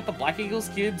may not get the Black Eagles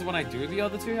kids when I do the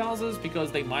other two houses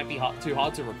because they might be too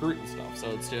hard to recruit and stuff. So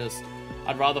it's just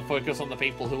I'd rather focus on the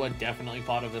people who are definitely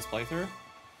part of this playthrough.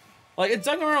 Like,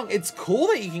 don't get me wrong, it's cool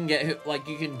that you can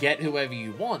get whoever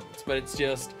you want, but it's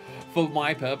just, for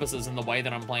my purposes and the way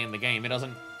that I'm playing the game, it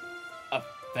doesn't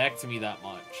affect me that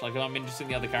much. Like, if I'm interested in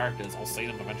the other characters, I'll see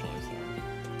them eventually, so.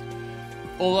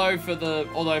 Although for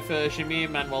Shimir,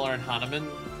 Manuela, and Hanuman,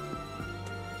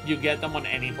 you get them on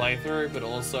any playthrough, but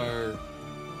also,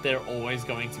 they're always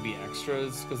going to be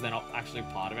extras, because they're not actually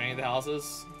part of any of the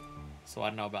houses. so I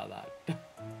don't know about that.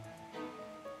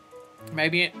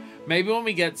 maybe when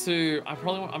we get to, I'm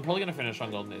probably gonna finish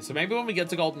on Golden Deer. So maybe when we get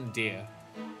to Golden Deer,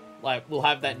 like we'll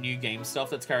have that new game stuff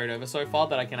that's carried over so far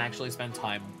that I can actually spend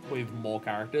time with more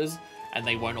characters, and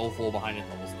they won't all fall behind in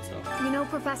levels and stuff. You know,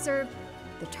 Professor,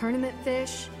 the tournament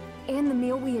fish and the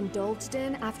meal we indulged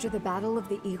in after the battle of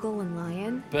the eagle and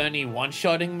lion. Bernie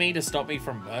one-shotting me to stop me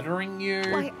from murdering you.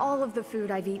 Why, all of the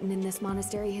food I've eaten in this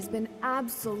monastery has been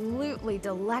absolutely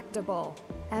delectable.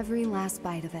 Every last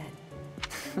bite of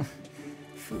it.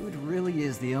 Food really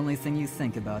is the only thing you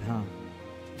think about, huh?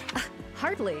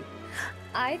 Hardly.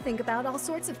 I think about all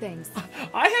sorts of things.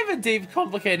 I have a deep,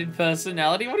 complicated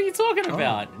personality. What are you talking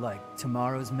about? Like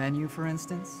tomorrow's menu, for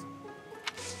instance?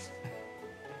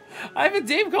 I have a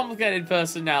deep, complicated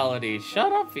personality.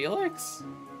 Shut up, Felix.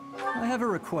 I have a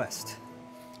request.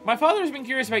 My father has been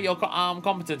curious about your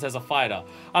competence as a fighter.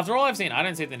 After all I've seen, I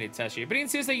don't see the need to test you, but he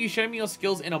insists that you show me your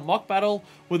skills in a mock battle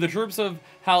with the troops of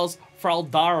House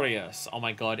Fraldarius. Oh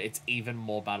my god, it's even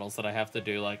more battles that I have to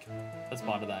do, like, as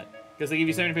part of that. Because they give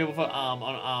you so many people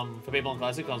for people on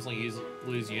Classic constantly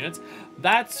lose units.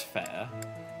 That's fair.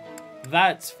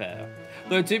 That's fair.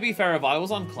 Though to be fair, if I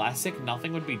was on Classic,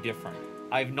 nothing would be different.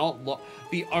 I've not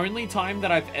the only time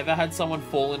that I've ever had someone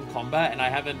fall in combat and I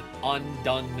haven't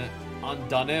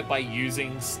undone it by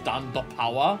using stun the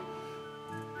power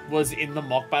was in the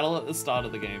mock battle at the start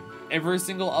of the game. Every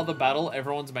single other battle,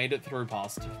 everyone's made it through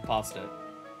past it.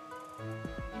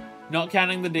 Not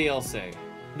counting the DLC.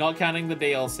 Not counting the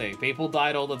DLC. People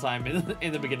died all the time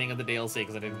in the beginning of the DLC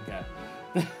because I didn't care.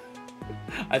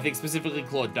 I think specifically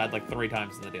Claude died like 3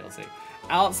 times in the DLC.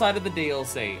 Outside of the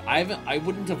DLC, I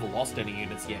wouldn't have lost any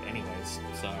units yet anyways,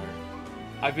 so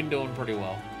I've been doing pretty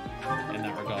well in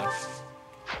that regard.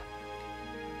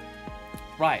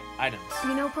 Right, items.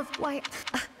 You know, why?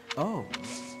 Oh.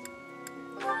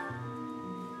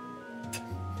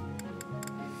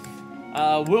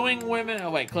 Wooing women.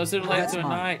 Oh wait, closer to late to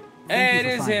night. Hey, it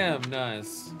is him.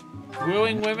 Nice.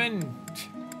 Wooing women.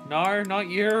 No, not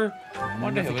you.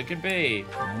 Wonder who it could be.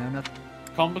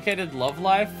 Complicated love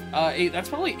life. That's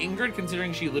probably Ingrid,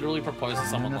 considering she literally proposed to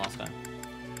someone last time.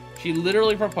 She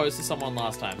literally proposed to someone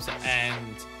last time, so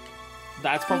and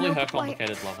that's probably her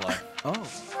complicated love life. Oh.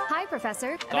 Hi,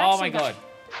 Professor. Oh my god.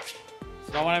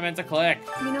 It's not what I meant to click.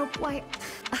 You know, why?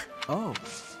 Oh.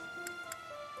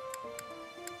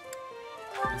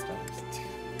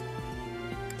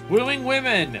 Wooing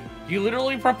women. You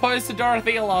literally proposed to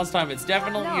Dorothea last time. It's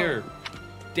definitely you.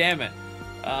 Damn it.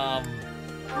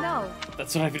 No.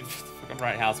 That's what I've been fucking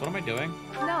right house. What am I doing?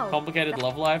 No. Complicated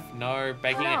love life? No.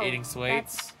 Baking and eating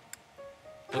sweets?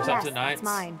 Looks up to nights? That's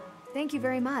mine. Thank you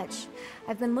very much.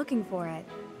 I've been looking for it.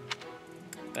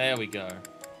 There we go.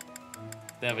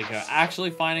 There we go. Actually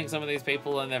finding some of these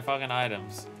people and their fucking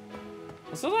items.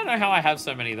 I still don't know how I have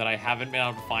so many that I haven't been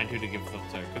able to find who to give them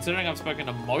to, considering I've spoken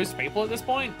to most people at this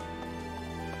point.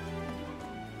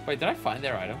 Wait, did I find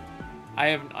their item? I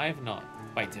have not.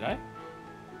 Wait, did I?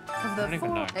 Of the I don't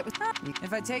even know. It was,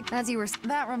 if I take as you were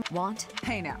that want.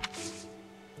 Hey now.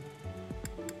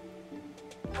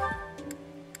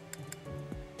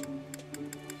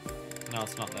 No,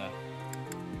 it's not there.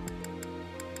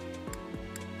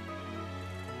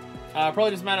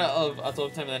 Probably just a matter of a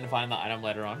talk to him and then find the item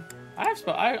later on. I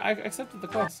accepted the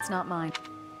quest. It's not mine.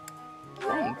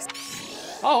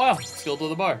 Thanks. Oh wow, skilled with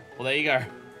the bow. Well, there you go.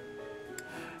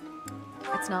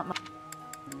 It's not mine.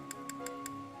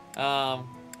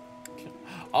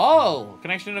 Oh,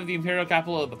 connection of the Imperial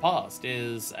capital of the past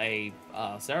is a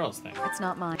Seros thing. It's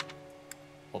not mine.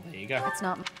 Well, there you go. It's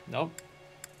not. Nope.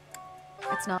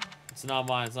 It's not. It's not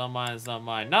mine. It's not mine. It's not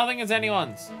mine. Nothing is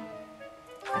anyone's.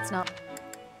 It's not.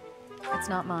 It's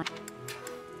not mine.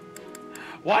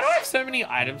 Why do I have so many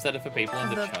items that are for people in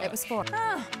the church? It was for.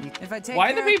 If I take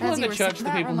Why are the people in the church the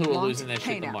people who are losing their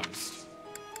shit the now. most?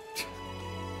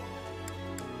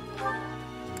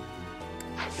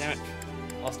 Damn it.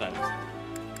 Lost items.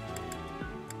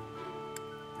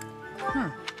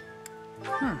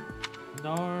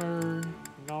 No.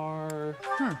 No.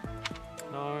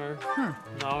 No.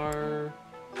 No.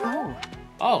 Oh.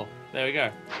 Oh, there we go.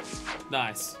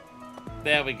 Nice.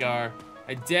 There we go.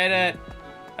 I did it.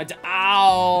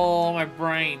 Ow, my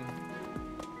brain.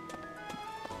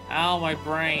 Ow, my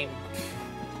brain.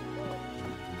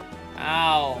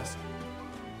 Ow.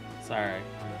 Sorry.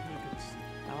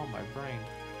 Ow, my brain.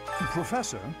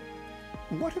 Professor,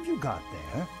 what have you got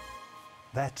there?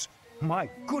 That's... my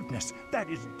goodness, that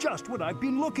is just what I've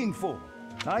been looking for.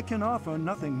 I can offer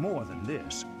nothing more than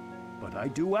this, but I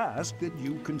do ask that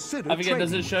you consider I forget,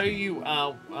 does trading it show you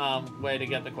where to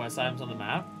get the quest items on the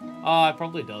map? Oh, it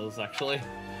probably does, actually.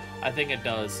 I think it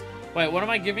does. Wait, what am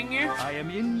I giving you? I am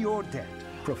in your debt,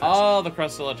 Professor. Oh, the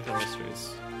Christological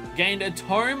Mysteries. Gained a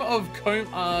Tome of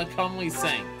Comely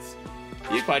Saints.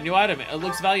 You quite a new item. It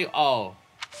looks value. Oh.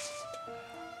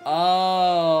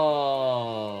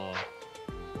 Oh.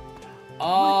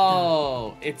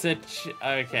 Oh. It's a.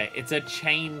 Okay. It's a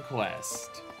chain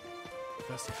quest.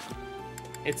 Professor.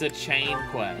 It's a chain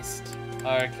quest.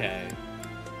 Okay.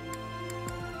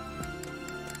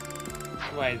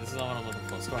 Wait, this is not what I'm looking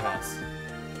for. Storehouse.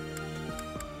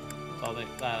 So I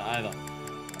think that either.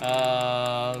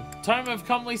 Tome of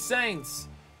Comely Saints.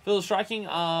 Feels striking.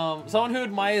 Someone who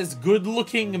admires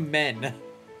good-looking men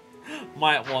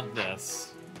might want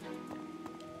this.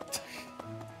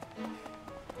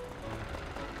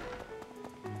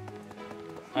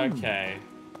 Okay.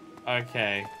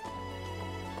 Okay.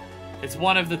 It's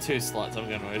one of the two slots, I'm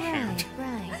going to assume.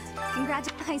 Right.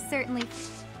 Congratulations. I certainly...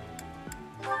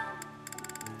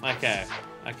 Okay.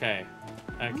 Okay.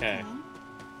 Okay.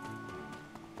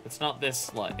 It's not this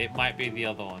slot. It might be the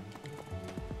other one.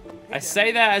 I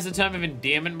say that as a term of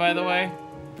endearment, by the way.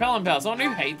 Repellent Pal, someone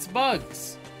who hates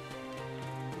bugs.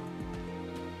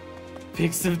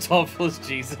 Pics of topless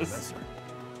Jesus.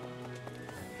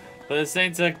 But the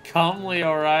saints are comely,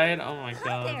 alright? Oh my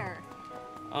god.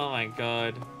 Oh my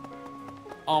god.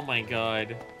 Oh my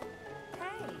god.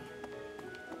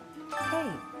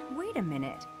 Hey, wait a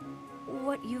minute.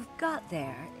 What you've got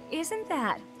there, isn't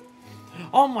that...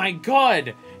 Oh my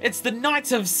god! It's the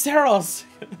Knights of Seros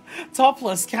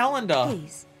topless calendar.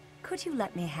 Please, could you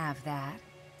let me have that?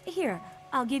 Here,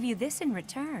 I'll give you this in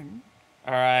return.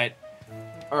 Alright.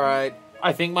 Alright.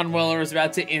 I think Manuela is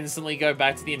about to instantly go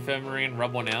back to the infirmary and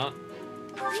rub one out.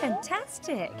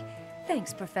 Fantastic.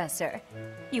 Thanks, Professor.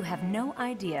 You have no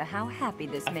idea how happy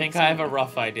this makes me. I think I have a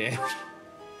rough idea.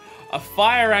 A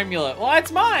fire amulet. Well,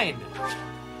 that's mine!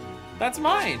 That's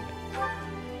mine!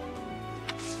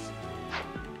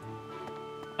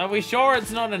 Are we sure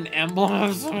it's not an emblem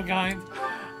of some kind?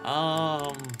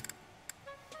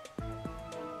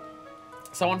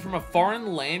 Someone from a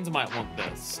foreign land might want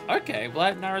this. Okay, well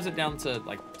that narrows it down to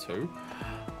like 2.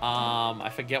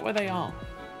 I forget where they are.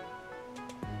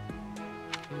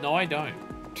 No, I don't.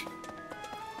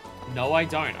 No, I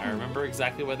don't. I remember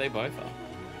exactly where they both are.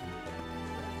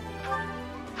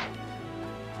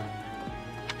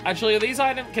 Actually, are these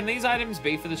can these items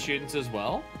be for the students as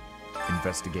well?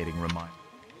 Investigating remind.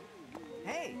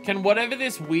 Can whatever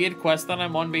this weird quest that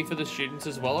I'm on be for the students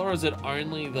as well, or is it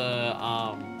only the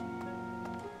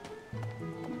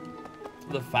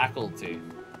faculty?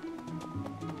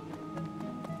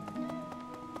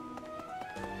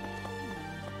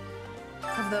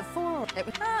 Of the 4,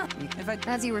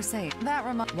 as you were saying, that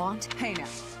want. Hey now.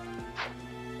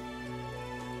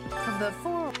 Of the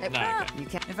 4, no, you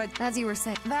can. As you were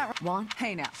saying, that want.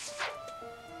 Hey now.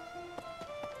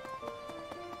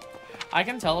 I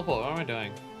can teleport. What am I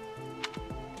doing?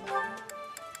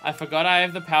 I forgot I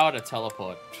have the power to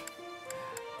teleport.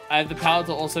 I have the power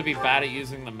to also be bad at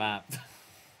using the map.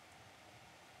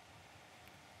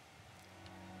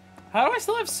 How do I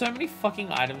still have so many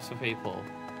fucking items for people?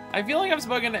 I feel like I've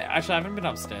spoken to... Actually, I haven't been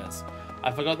upstairs.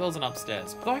 I forgot there was an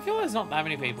upstairs. But I feel there's not that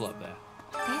many people up there.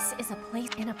 This is a place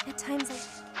in a bit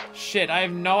times. Shit, I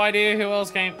have no idea who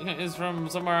else is from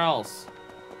somewhere else.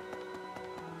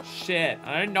 Shit,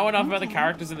 I don't know enough about the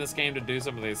characters in this game to do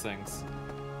some of these things.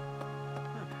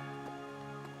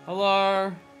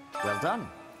 Hello. Well done.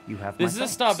 You have This is a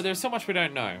start, but there's so much we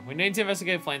don't know. We need to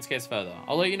investigate Flame's case further.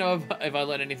 I'll let you know if I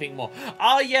learn anything more.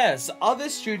 Ah, yes, other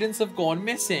students have gone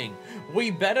missing.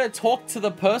 We better talk to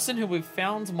the person who we've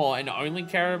found more and only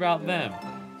care about them.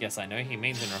 Yes, I know he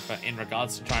means in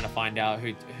regards to trying to find out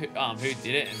who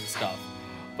did it and stuff.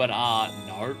 But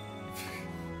no.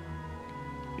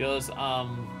 Yours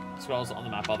scrolls on the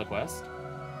map are the quest.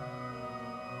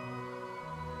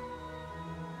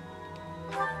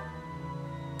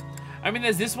 I mean,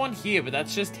 there's this one here, but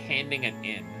that's just handing it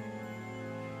in.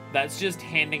 That's just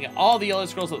handing it. Oh, the yellow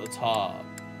scrolls at the top.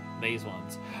 These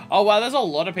ones. Oh, wow, there's a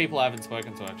lot of people I haven't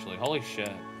spoken to, actually. Holy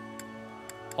shit.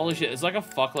 Holy shit, there's like a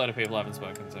fuckload of people I haven't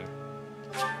spoken to.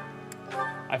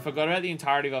 I forgot about the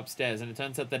entirety of upstairs, and it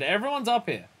turns out that everyone's up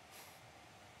here.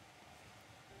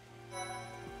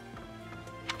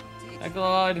 Hey,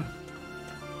 Claude.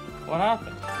 What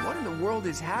happened? What in the world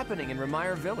is happening in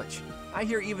Remire Village? I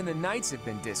hear even the knights have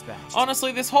been dispatched.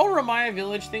 Honestly, this whole Remire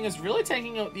Village thing is really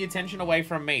taking the attention away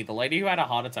from me, the lady who had a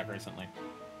heart attack recently.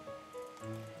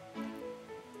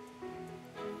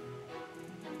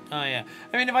 Oh, yeah.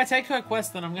 I mean, if I take her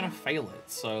quest, then I'm gonna fail it,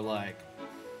 so, like...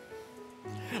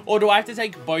 Or do I have to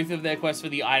take both of their quests for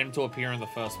the item to appear in the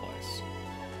first place?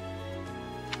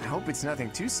 I hope it's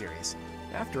nothing too serious.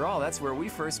 After all, that's where we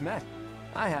first met.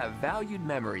 I have valued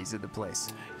memories of the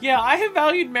place. Yeah, I have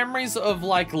valued memories of,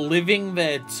 like, living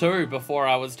there too before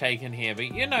I was taken here.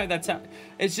 But, you know, that's how...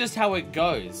 It's just how it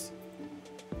goes.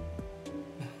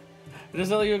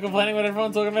 Just like you were complaining when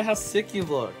everyone's talking about how sick you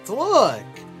looked. Look!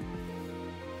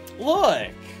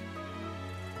 Look!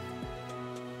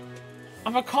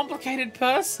 I'm a complicated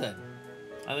person.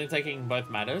 I think taking both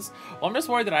matters. Well, I'm just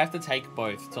worried that I have to take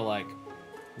both to, like,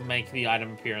 make the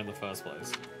item appear in the first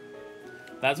place.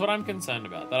 That's what I'm concerned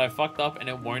about. That I fucked up and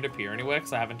it won't appear anywhere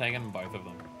because I haven't taken both of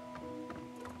them.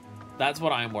 That's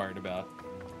what I'm worried about.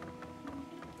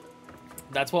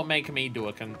 That's what make me do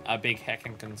a big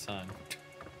heckin' concern.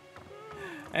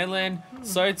 Hey, Lynn.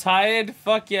 So tired?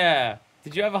 Fuck yeah.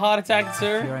 Did you have a heart attack too?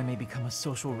 I fear I may become a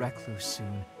social recluse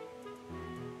soon.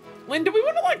 Lynn, do we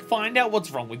want to, like, find out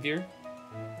what's wrong with you?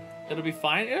 It'll be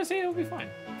fine. It'll be fine.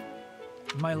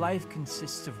 My life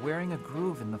consists of wearing a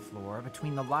groove in the floor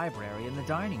between the library and the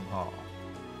dining hall.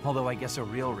 Although I guess a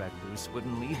real recluse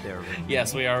wouldn't leave their room.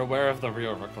 Yes, we are aware of the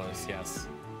real recluse, yes.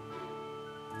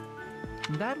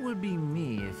 That would be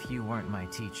me if you weren't my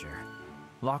teacher.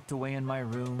 Locked away in my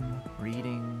room,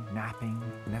 reading, napping,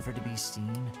 never to be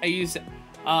seen. Are you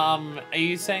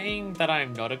saying that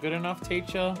I'm not a good enough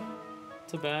teacher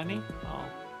to Bernie? Oh.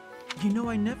 You know,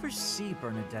 I never see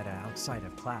Bernadetta outside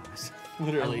of class.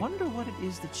 Literally. I wonder what it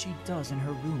is that she does in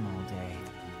her room all day.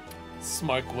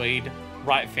 Smoke weed,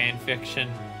 write fan fiction,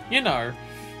 you know.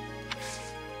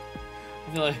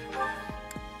 I feel like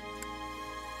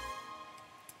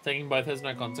taking both has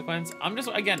no consequence. I'm just,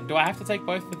 again, do I have to take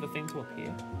both for the thing to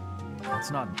appear?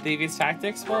 It's not Devious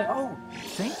tactics, but... Oh,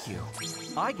 thank you.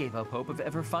 I gave up hope of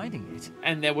ever finding it.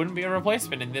 And there wouldn't be a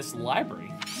replacement in this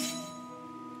library.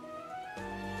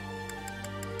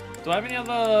 Do I have any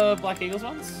other Black Eagles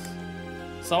ones?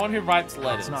 Someone who writes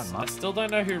letters. I still don't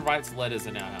know who writes letters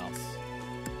in our house.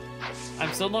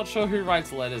 I'm still not sure who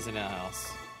writes letters in our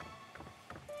house.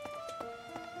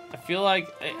 I feel like...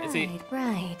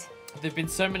 Right. There've been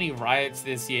so many riots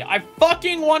this year. I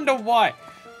fucking wonder why!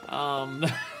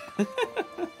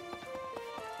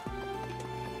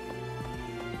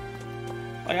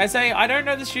 Like I say, I don't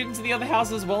know the students in the other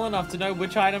houses well enough to know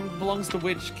which item belongs to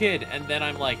which kid. And then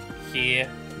I'm like, here,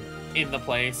 in the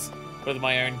place, with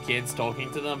my own kids,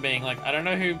 talking to them, being like, I don't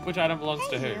know which item belongs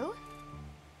to who.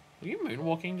 Were you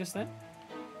moonwalking just then?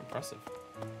 Impressive.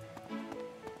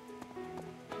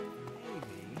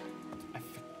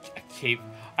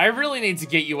 I really need to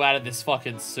get you out of this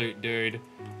fucking suit, dude.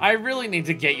 I really need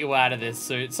to get you out of this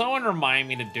suit. Someone remind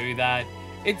me to do that.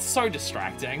 It's so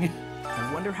distracting.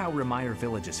 I wonder how Remire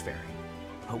Village is faring.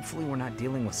 Hopefully we're not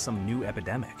dealing with some new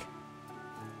epidemic.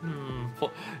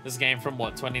 This game from,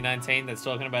 what, 2019 that's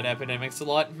talking about epidemics a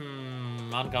lot?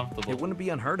 Uncomfortable. It wouldn't be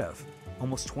unheard of.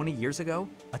 Almost 20 years ago,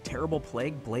 a terrible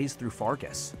plague blazed through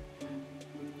Fargus.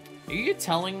 Are you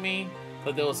telling me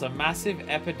that there was a massive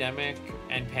epidemic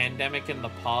and pandemic in the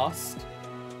past,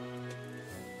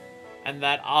 and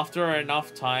that after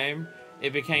enough time,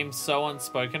 it became so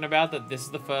unspoken about that this is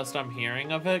the first I'm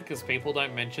hearing of it because people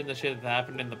don't mention the shit that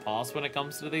happened in the past when it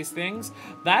comes to these things?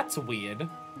 That's weird.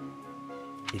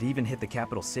 It even hit the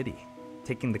capital city,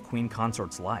 taking the Queen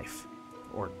Consort's life.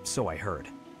 Or so I heard.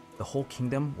 The whole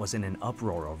kingdom was in an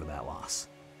uproar over that loss.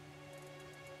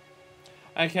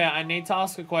 Okay, I need to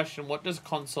ask a question. What does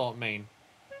consort mean?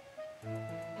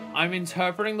 I'm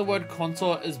interpreting the word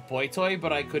consort as boy toy,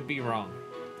 but I could be wrong.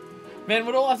 Man,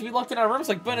 we'd all have to be locked in our rooms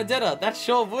like Bernadetta. That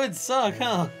sure would suck,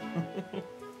 huh?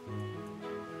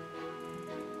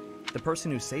 The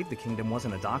person who saved the kingdom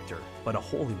wasn't a doctor, but a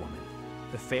holy woman.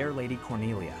 The fair Lady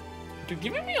Cornelia. You're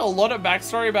giving me a lot of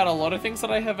backstory about a lot of things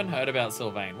that I haven't heard about,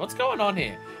 Sylvain. What's going on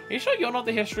here? Are you sure you're not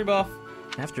the history buff?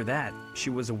 After that, she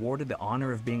was awarded the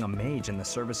honor of being a mage in the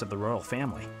service of the royal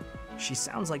family. She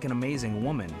sounds like an amazing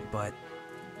woman, but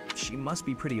she must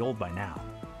be pretty old by now.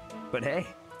 But hey,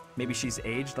 maybe she's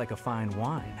aged like a fine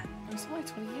wine. It was only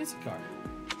 20 years ago.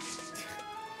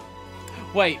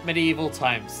 Wait, medieval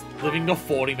times. Living to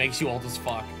 40 makes you old as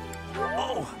fuck.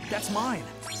 Oh, that's mine.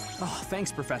 Oh,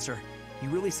 thanks, Professor. You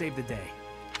really saved the day.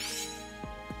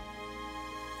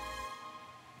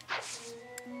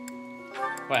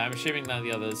 Wait, I'm assuming none of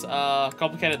the others.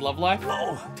 Complicated love life?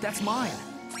 Oh, that's mine.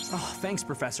 Oh, thanks,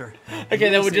 Professor. Okay,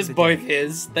 they were just both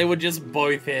his. They were just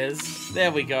both his.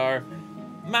 There we go.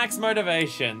 Max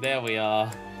motivation. There we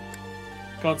are.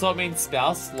 Consort means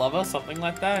spouse, lover, something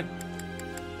like that.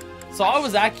 So I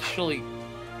was actually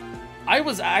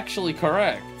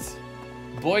correct.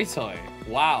 Boy toy.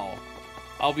 Wow.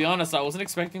 I'll be honest, I wasn't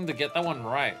expecting to get that one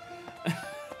right.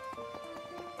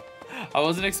 I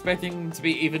wasn't expecting to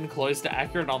be even close to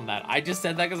accurate on that. I just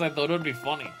said that because I thought it would be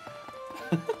funny.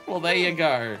 Well, there you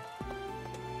go.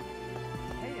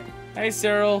 Hey,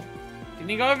 Cyril. Can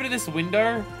you go over to this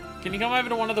window? Can you come over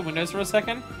to one of the windows for a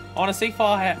second? I want to see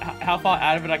how far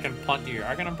out of it I can punt you. I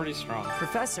reckon I'm pretty strong.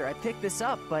 Professor, I picked this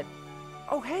up, but...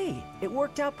 Oh, hey, it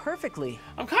worked out perfectly.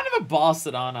 I'm kind of a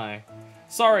bastard, aren't I?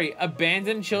 Sorry,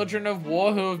 abandoned children of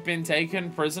war who have been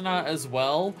taken prisoner as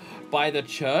well by the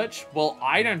church? Well,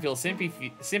 I don't feel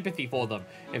sympathy for them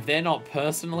if they're not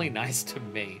personally nice to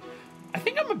me. I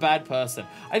think I'm a bad person.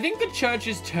 I think the church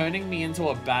is turning me into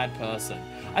a bad person.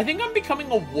 I think I'm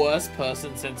becoming a worse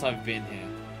person since I've been here.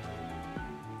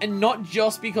 And not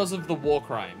just because of the war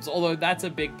crimes, although that's a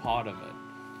big part of it.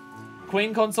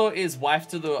 Queen Consort is wife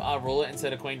to the ruler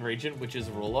instead of Queen Regent, which is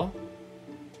ruler.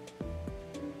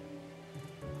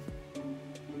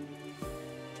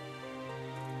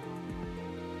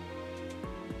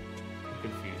 I'm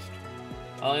confused.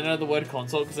 I only know the word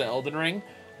consort because of Elden Ring.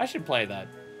 I should play that.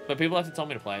 But people have to tell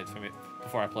me to play it for me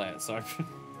before I play it, so...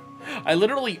 I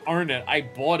literally own it. I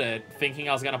bought it thinking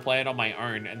I was going to play it on my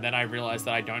own, and then I realized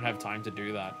that I don't have time to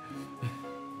do that.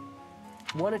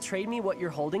 Want to trade me what you're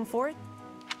holding for it?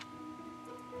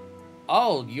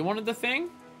 Oh, you wanted the thing?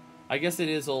 I guess it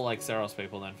is all like Saros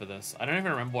people then for this. I don't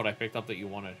even remember what I picked up that you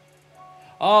wanted.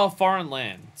 Oh, foreign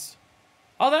lands.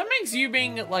 Oh, that makes you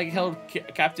being like held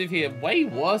captive here way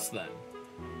worse then.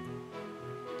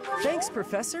 Thanks,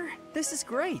 Professor. This is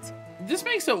great. This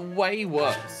makes it way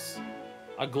worse.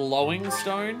 A glowing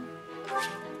stone?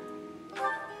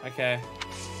 Okay.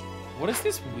 What is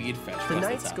this weird fetch quest? The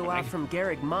knights go out from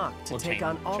Garrick Mach to take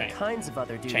on all kinds of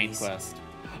other duties. Chain quest.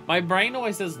 My brain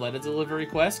always says letter delivery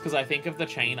quest because I think of the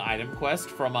chain item quest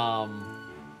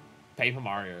from Paper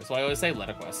Mario. So I always say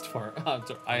letter quest for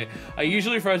it. I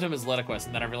usually refer to them as letter quest,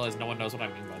 and then I realize no one knows what I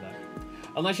mean by that.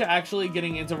 Unless you're actually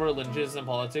getting into religions and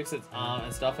politics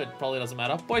and stuff, it probably doesn't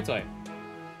matter. Boy toy.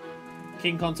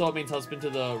 King Consort means husband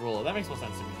to the ruler. That makes more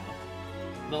sense to me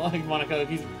now. Not like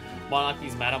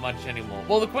monarchy's matter much anymore.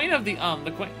 Well, the queen of the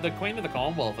queen of the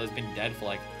Commonwealth has been dead for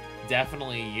like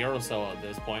definitely a year or so at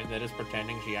this point. They're just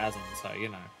pretending she hasn't, so you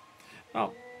know.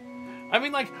 Well, I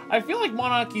mean, like, I feel like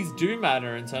monarchies do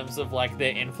matter in terms of like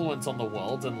their influence on the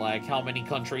world and like how many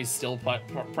countries still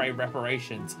pay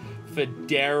reparations for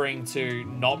daring to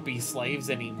not be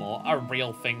slaves anymore. A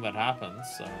real thing that happens.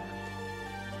 So.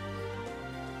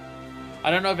 I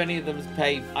don't know if any of them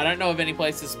pay. I don't know if any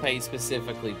places pay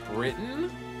specifically Britain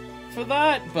for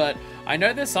that, but I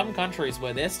know there's some countries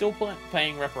where they're still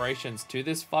paying reparations to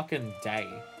this fucking day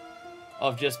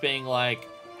of just being like,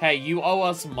 hey, you owe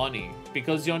us money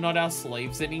because you're not our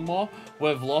slaves anymore.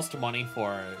 We've lost money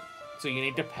for it, so you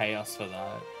need to pay us for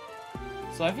that.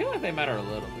 So I feel like they matter a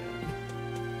little bit.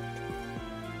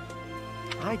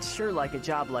 I'd sure like a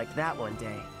job like that one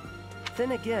day.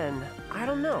 Then again, I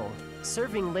don't know.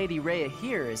 Serving Lady Rhea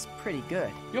here is pretty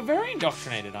good. You're very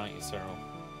indoctrinated, aren't you, Cyril?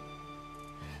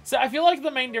 So I feel like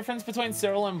the main difference between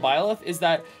Cyril and Byleth is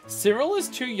that Cyril is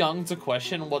too young to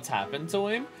question what's happened to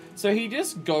him, so he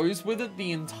just goes with it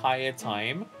the entire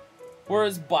time.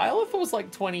 Whereas Byleth was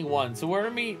like 21, so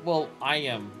where I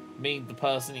am, the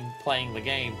person playing the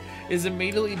game, is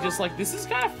immediately just like, this is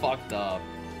kind of fucked up.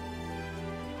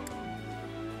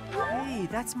 Hey,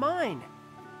 that's mine.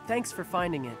 Thanks for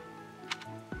finding it.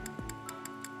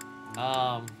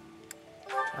 No.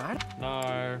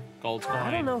 Gold coin. I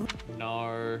don't know.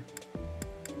 No.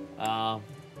 I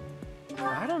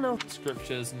don't know.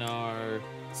 Scriptures, no.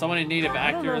 Someone in need of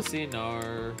accuracy, no.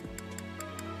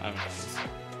 I don't know.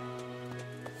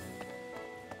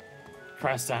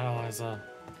 Crest analyzer.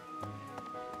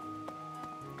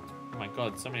 Oh my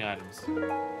god, so many items.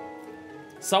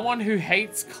 Someone who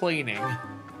hates cleaning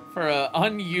for an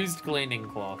unused cleaning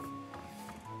cloth.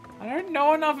 I don't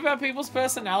know enough about people's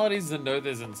personalities to know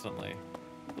this instantly.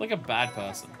 I'm like a bad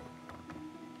person.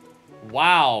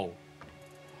 Wow.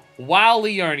 Wow,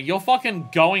 Leone, you're fucking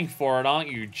going for it, aren't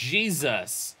you?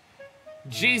 Jesus.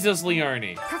 Jesus,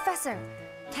 Leone. Professor,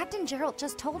 Captain Gerald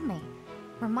just told me.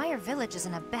 Remire Village is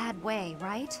in a bad way,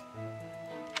 right?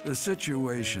 The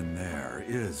situation there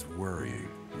is worrying,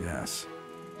 yes.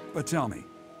 But tell me,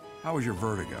 how was your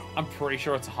vertigo? I'm pretty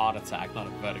sure it's a heart attack, not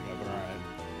a vertigo, but alright.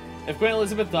 If Queen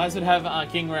Elizabeth dies, would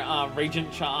have King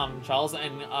Regent Charles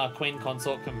and Queen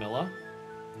Consort Camilla.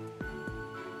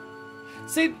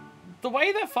 See, the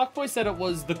way that fuckboy said it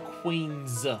was the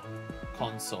Queen's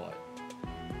Consort.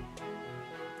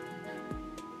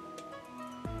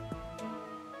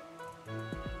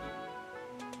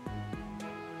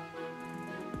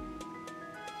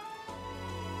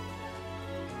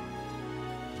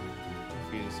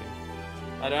 Confusing.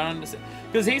 I don't understand.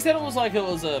 Because he said it was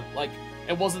a,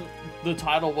 it wasn't, the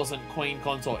title wasn't Queen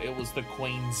Consort, it was the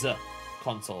Queen's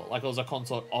consort. Like it was a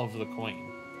consort of the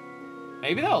queen.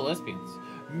 Maybe they were lesbians.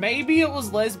 Maybe it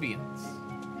was lesbians.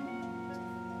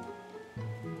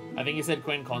 I think he said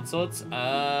queen consorts.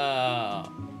 How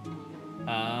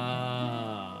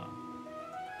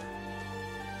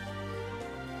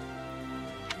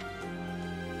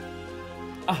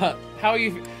are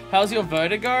you? How's your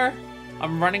vertigo?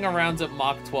 I'm running around at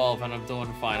Mark 12 and I'm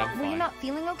doing fine. I'm Were you fine. not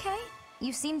feeling okay?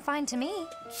 You seem fine to me.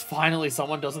 Finally,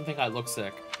 someone doesn't think I look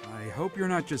sick. I hope you're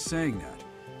not just saying that.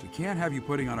 We can't have you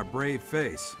putting on a brave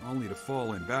face, only to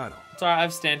fall in battle. Sorry, I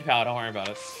have stand power. Don't worry about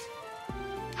it.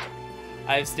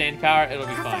 I have stand power. It'll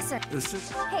be Professor.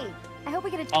 fine. Hey, I hope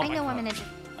we get a. Oh I my know God. I'm an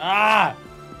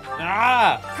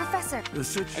Professor.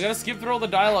 I gotta skip through all the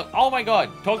dialogue. Oh my God.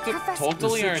 Talk to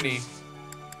Leone.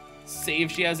 See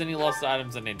if she has any lost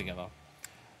items that need to go.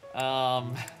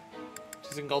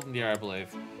 She's in Golden Deer, I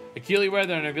believe. Peculiar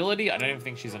the nobility. I don't even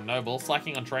think she's a noble.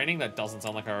 Slacking on training. That doesn't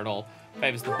sound like her at all.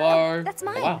 Favors the bow. That's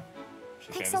mine. Oh, wow.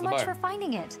 She Thanks favors so the much bow. for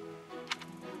finding it.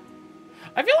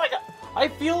 I feel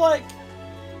like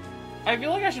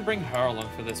I should bring her along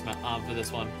for this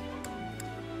one.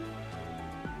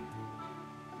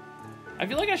 I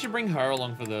feel like I should bring her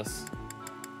along for this.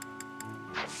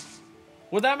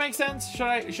 Would that make sense?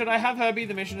 Should I have her be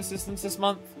the mission assistant this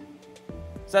month?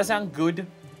 Does that sound good?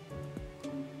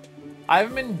 I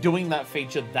haven't been doing that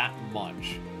feature that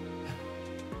much.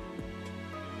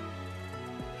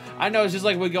 I know, it's just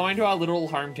like we're going to our literal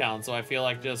hometown, so I feel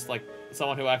like just like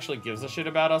someone who actually gives a shit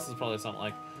about us is probably something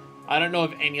like, I don't know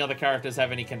if any other characters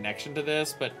have any connection to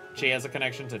this, but she has a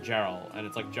connection to Gerald, and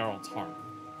it's like Gerald's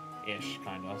home-ish,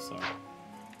 kind of, so.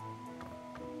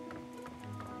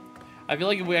 I feel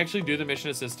like if we actually do the mission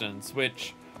assistance,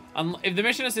 which, if the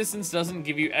mission assistance doesn't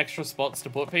give you extra spots to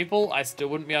put people, I still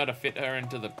wouldn't be able to fit her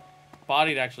into the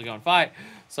party to actually go and fight,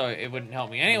 so it wouldn't help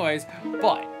me anyways,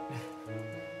 but,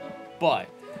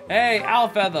 hey, Owl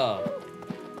Feather!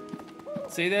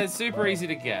 See, they're super easy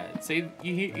to get. See,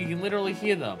 you can literally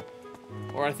hear them.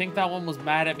 Or I think that one was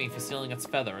mad at me for stealing its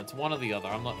feather. It's one or the other,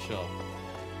 I'm not sure.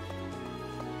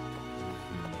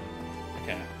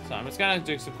 Okay, so I'm just gonna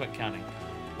do some quick counting.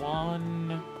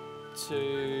 1,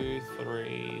 2,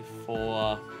 3,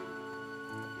 4.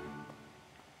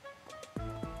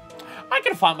 I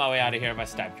could find my way out of here if I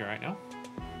stabbed you right now.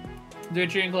 Do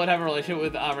you and Claude have a relationship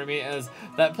with Remy as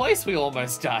that place we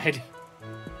almost died?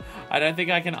 I don't think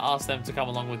I can ask them to come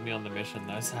along with me on the mission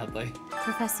though, sadly.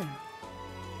 Professor,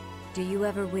 do you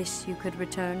ever wish you could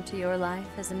return to your life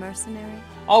as a mercenary?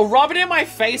 Oh, rub it in my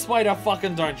face, why the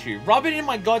fucking don't you? Rub it in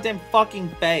my goddamn fucking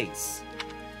face.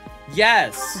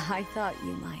 Yes. I thought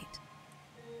you might.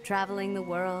 Traveling the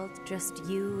world, just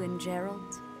you and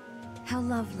Gerald. How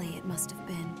lovely it must have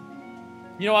been.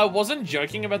 You know, I wasn't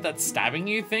joking about that stabbing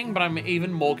you thing, but I'm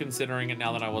even more considering it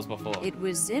now than I was before. It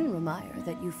was in Remire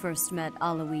that you first met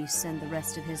Alois and the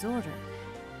rest of his order,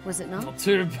 was it not? Not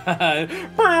too bad.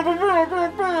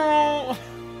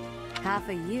 Half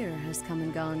a year has come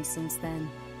and gone since then.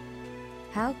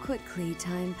 How quickly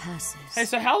time passes. Hey,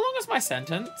 so how long is my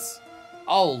sentence?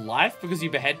 Oh, life? Because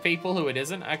you behead people who it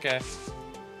isn't? Okay.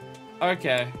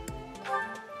 Okay.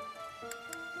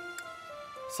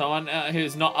 Someone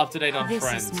who's not up to date on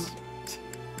trends.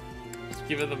 Just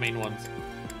give her the mean ones.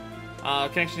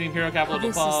 Connection to Imperial Capital of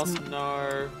the past?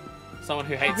 No. Someone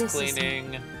who hates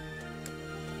cleaning.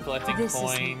 Collecting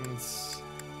coins.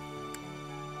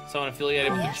 Someone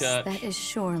affiliated with the church. That is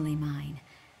surely mine.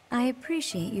 I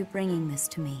appreciate you bringing this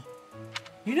to me.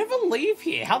 You never leave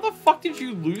here. How the fuck did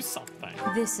you lose something?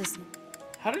 This is...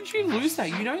 How did you lose that?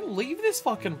 You don't leave this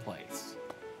fucking place.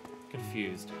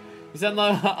 Confused. You said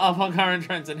among current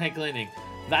trends and head cleaning.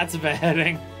 That's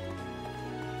beheading.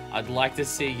 I'd like to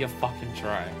see you fucking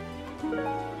try.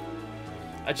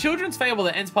 A children's fable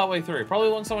that ends partway through. Probably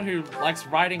along someone who likes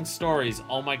writing stories.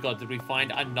 Oh my god, did we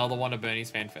find another one of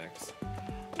Bernie's fanfics?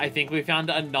 I think we found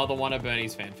another one of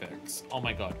Bernie's fanfics. Oh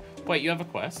my god. Wait, you have a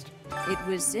quest? It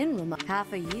was in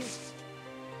half a year.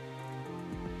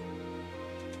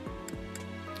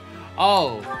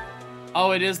 Oh.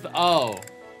 Oh, it is the... Oh.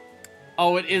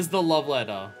 Oh, it is the love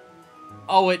letter.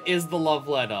 Oh, it is the love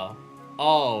letter.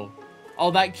 Oh.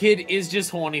 Oh, that kid is just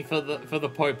horny for the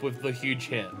Pope with the huge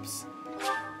hips.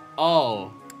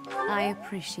 Oh. I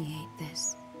appreciate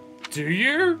this. Do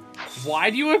you? Why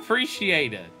do you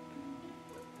appreciate it?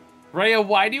 Rhea,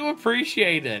 why do you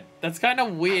appreciate it? That's kind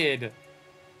of weird.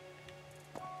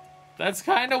 That's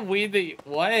kind of weird that you...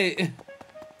 What?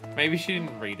 Maybe she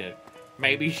didn't read it.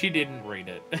 Maybe she didn't read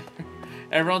it.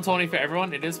 Everyone's horny for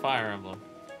everyone. It is Fire Emblem.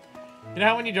 You know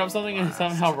how when you drop something and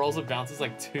somehow rolls and bounces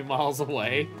like 2 miles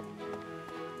away?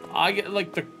 I get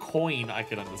like the coin I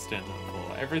could understand that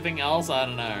for. Everything else, I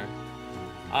don't know.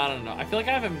 I don't know. I feel like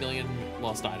I have a million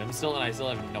lost items still, and I still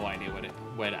have no idea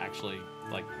where to actually,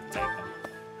 like, take them.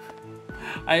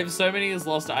 I have so many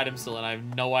lost items still, and I have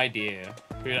no idea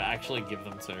who to actually give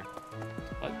them to.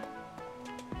 What?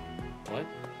 What?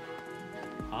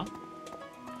 Huh?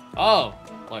 Oh!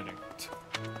 Loading.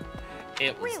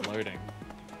 It was loading.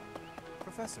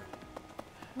 Professor.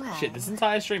 Well, Shit, this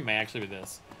entire stream may actually be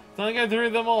this. Don't go through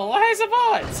them all. Hey,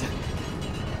 supports!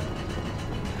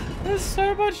 There's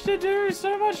so much to do,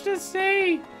 so much to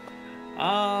see.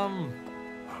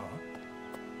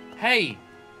 Hey,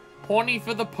 horny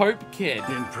for the Pope kid.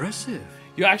 Impressive.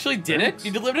 You actually did it?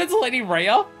 You delivered it to Lady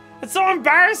Rhea? It's so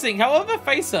embarrassing. However,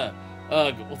 face her.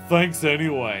 Well, thanks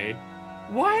anyway.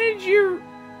 Why did you?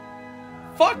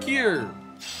 Fuck you.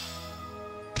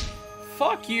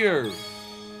 Fuck you.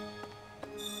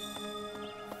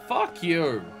 Fuck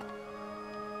you.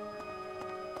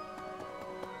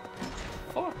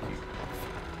 Fuck you.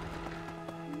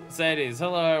 Say it is.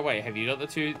 Hello. Wait, have you got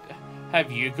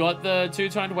the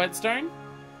two-toned whetstone?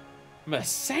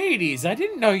 Mercedes, I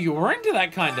didn't know you were into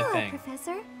that kind of hello, thing.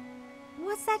 Professor.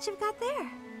 What's that you've got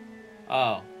there?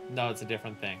 Oh, no, it's a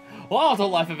different thing. Well, to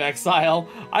Life of Exile.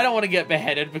 I don't want to get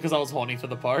beheaded because I was horny for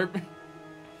the Pope.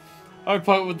 Oh,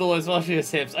 Pope with the most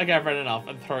luscious hips. Okay, I've read enough,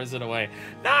 and throws it away.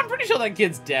 No, I'm pretty sure that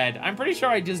kid's dead. I'm pretty sure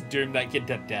I just doomed that kid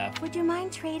to death. Would you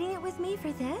mind trading it with me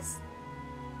for this?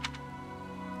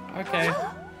 Okay.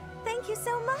 Thank you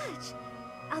so much.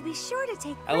 I'll be sure to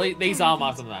take. At least these are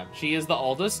marked on the map. She is the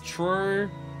oldest. True.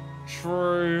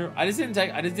 True. I just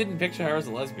didn't picture her as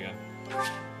a lesbian.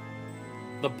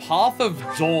 The Path of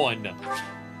Dawn.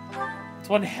 It's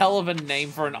one hell of a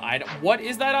name for an item. What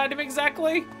is that item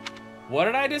exactly? What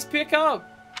did I just pick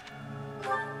up?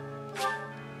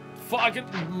 Fucking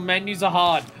menus are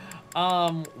hard.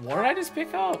 What did I just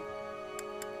pick up?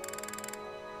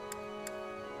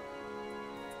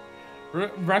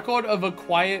 Record of a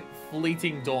quiet,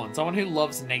 fleeting dawn. Someone who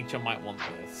loves nature might want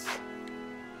this.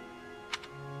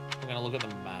 I'm gonna look at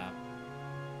the map.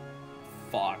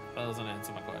 Fuck, that doesn't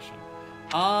answer my question.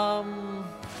 Oh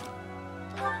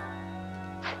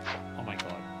my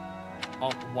god.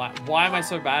 Oh, why am I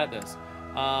so bad at this?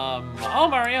 Oh,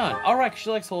 Marianne. Oh, right, she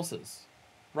likes horses.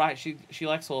 Right, she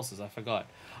likes horses. I forgot.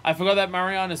 I forgot that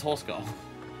Marianne is horse girl.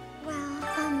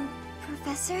 Well,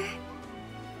 Professor,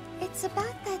 it's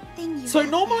about that thing you. So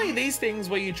normally these things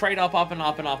where you trade up and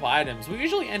up and up items, we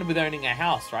usually end with owning a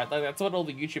house, right? Like that's what all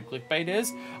the YouTube clickbait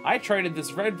is. I traded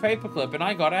this red paperclip and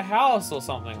I got a house or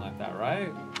something like that,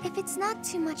 right? If it's not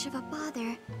too much of a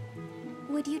bother,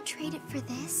 would you trade it for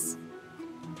this?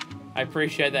 I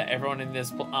appreciate that everyone in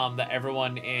this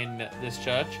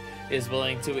church is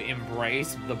willing to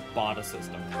embrace the barter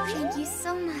system. Thank you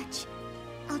so much.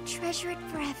 I'll treasure it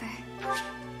forever.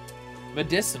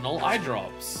 Medicinal eye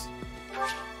drops.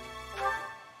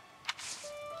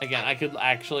 Again, I could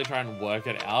actually try and work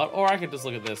it out, or I could just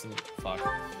look at this and fuck.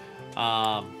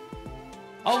 Oh,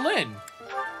 Lynn.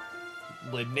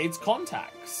 Lynn needs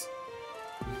contacts.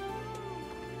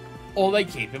 Or they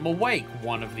keep him awake,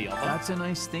 one of the other. That's a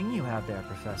nice thing you have there,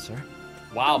 Professor.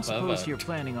 Wow, I suppose you're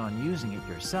planning on using it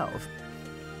yourself.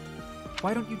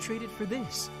 Why don't you trade it for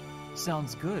this?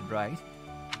 Sounds good, right?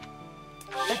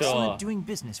 Sure. Excellent doing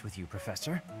business with you,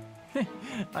 Professor.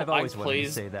 I've always wanted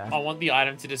to say that. I want the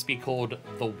item to just be called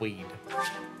the weed.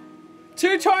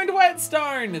 Two-toned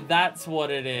whetstone! That's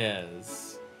what it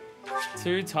is.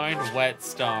 Two-toned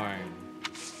whetstone.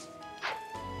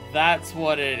 That's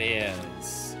what it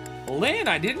is. Lynn,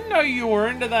 I didn't know you were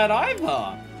into that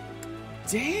either.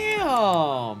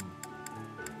 Damn.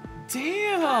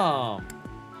 Damn.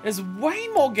 There's way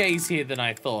more gays here than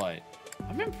I thought.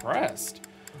 I'm impressed.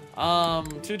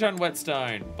 Two-tone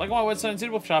whetstone. Black and white whetstone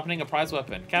suitable for sharpening a prized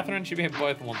weapon. Catherine and Chibi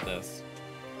both want this.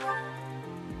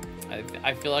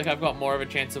 I feel like I've got more of a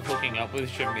chance of hooking up with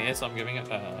Shamir, so I'm giving it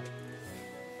to her.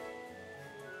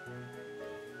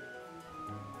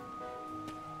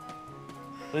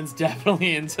 Lynn's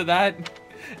definitely into that.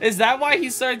 Is that why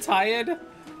he's so tired?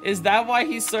 Is that why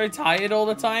he's so tired all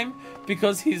the time?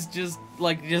 Because he's just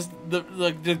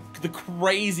the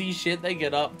crazy shit they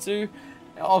get up to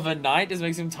of a night just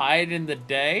makes him tired in the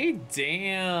day?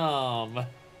 Damn.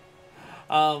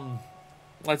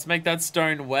 Let's make that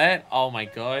stone wet. Oh my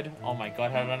god. Oh my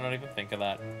god, how did I not even think of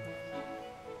that?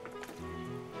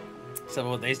 So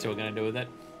what these two are gonna do with it.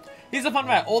 Here's the fun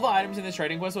fact. All the items in this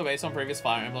trading quest were based on previous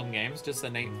Fire Emblem games. Just a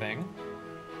neat thing.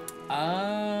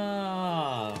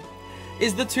 Ah.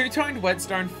 Is the two-toned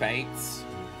whetstone Fates?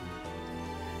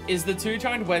 Is the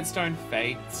two-toned whetstone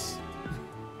Fates?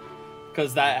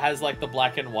 Because that has like the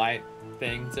black and white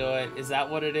thing to it. Is that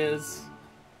what it is?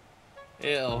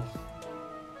 Ew.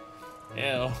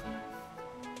 Ew.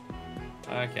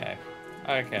 Okay.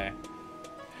 Okay.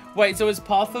 Wait, so is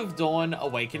Path of Dawn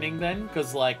awakening then?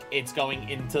 Because, like, it's going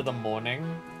into the morning.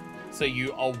 So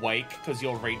you awake because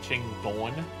you're reaching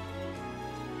dawn?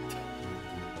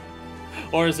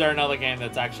 Or is there another game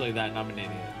that's actually that and I'm an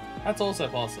idiot? That's also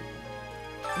possible.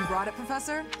 You brought it,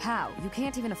 Professor? How? You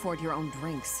can't even afford your own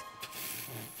drinks.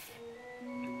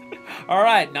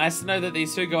 Alright, nice to know that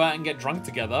these two go out and get drunk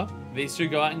together. These two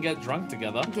go out and get drunk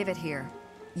together. Give it here.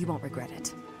 You won't regret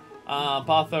it.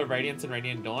 Path of Radiance and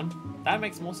Radiant Dawn. That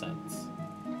makes more sense.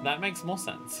 That makes more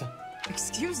sense.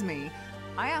 Excuse me.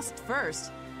 I asked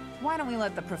first. Why don't we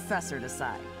let the professor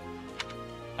decide?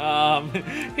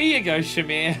 Here you go,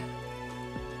 Shamir.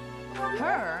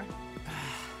 Her?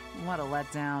 What a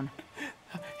letdown.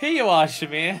 Here you are,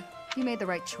 Shamir. You made the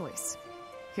right choice.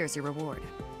 Here's your reward.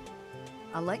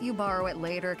 I'll let you borrow it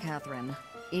later, Catherine,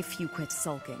 if you quit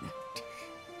sulking.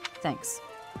 Thanks.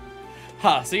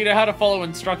 Ha, so you know how to follow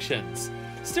instructions.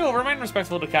 Still, remain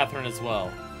respectful to Catherine as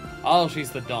well. Oh,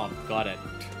 she's the Dom. Got it.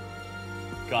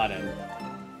 Got it.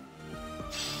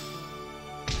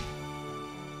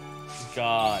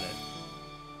 Got it.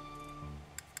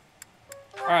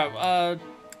 Alright,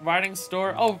 writing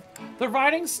story. Oh, the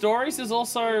writing stories is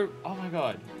also. Oh my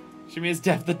god. Shamir's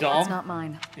Death the Dom. It's not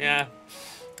mine. Yeah.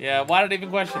 Yeah, why did I even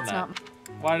question It's that? not.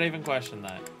 Why did I even question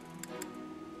that?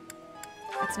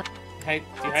 It's not. Do you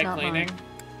It's hate not cleaning? mine.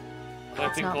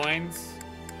 Collecting It's not- coins?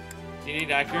 Do you need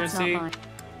It's not accuracy? mine.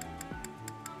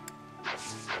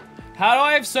 How do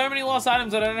I have so many lost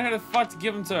items that I don't know who the fuck to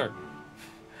give them to?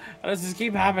 How does this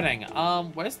keep happening?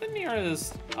 Where's the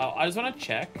nearest? Oh, I just want to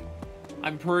check.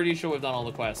 I'm pretty sure we've done all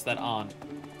the quests that aren't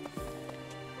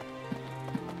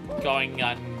going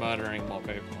out and murdering more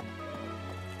people.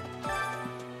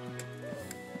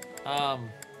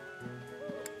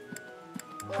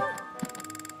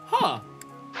 Huh.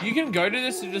 You can go to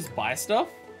this to just buy stuff?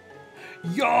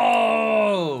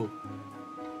 Yo!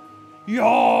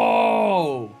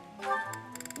 Yo!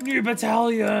 New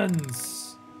battalions!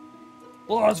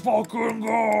 Let's fucking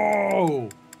go!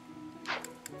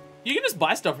 You can just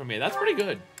buy stuff from here. That's pretty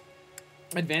good.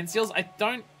 Advanced deals? I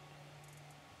don't...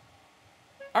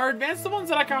 Are advanced the ones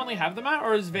that I currently have them at,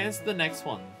 or is advanced the next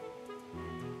one?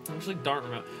 I actually don't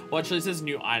remember. Well, actually it says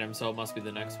new item, so it must be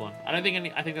the next one. I don't think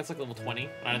any... I think that's like level 20.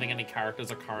 I don't think any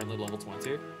characters are currently level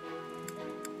 20.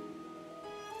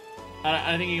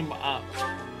 I think you can...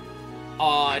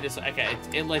 oh, I just... Okay,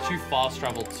 it lets you fast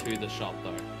travel to the shop,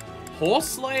 though. Horse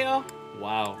Slayer?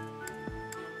 Wow.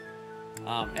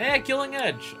 Killing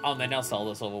Edge. Oh, they now sell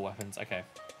the silver weapons. Okay.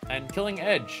 And Killing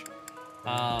Edge.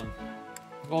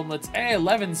 Gauntlets. Hey,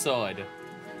 11 sword.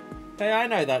 Hey, I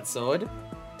know that sword.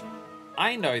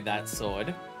 I know that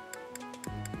sword.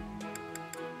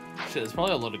 Shit, there's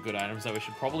probably a lot of good items that we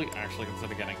should probably actually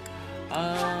consider getting.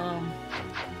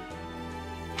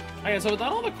 Okay, so we've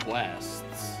done all the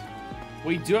quests.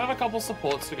 We do have a couple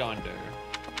supports to go and do.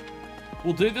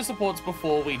 We'll do the supports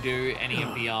before we do any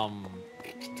of the,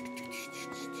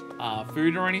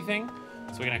 food or anything,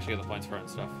 so we can actually get the points for it and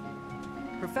stuff.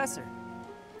 Professor.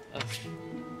 Ugh.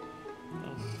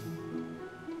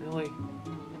 Really?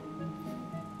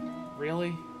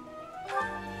 Really?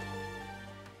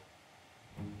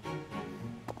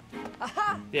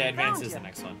 Aha! Yeah, advanced Found is ya. the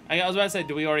next one. I was about to say,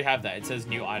 do we already have that? It says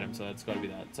new item, so it's got to be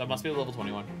that. So it must be level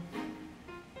 21.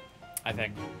 I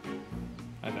think.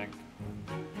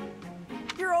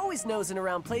 You're always nosing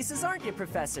around places, aren't you,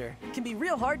 Professor? It can be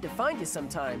real hard to find you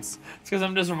sometimes. It's because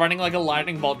I'm just running like a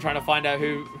lightning bolt trying to find out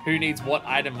who needs what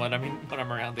item when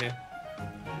I'm around here.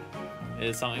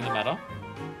 Is something the matter?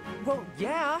 Well,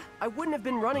 yeah. I wouldn't have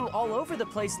been running all over the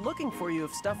place looking for you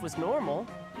if stuff was normal.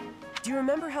 Do you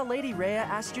remember how Lady Rhea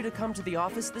asked you to come to the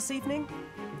office this evening?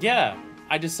 Yeah,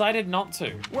 I decided not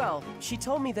to. Well, she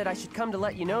told me that I should come to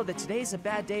let you know that today's a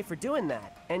bad day for doing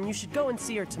that, and you should go and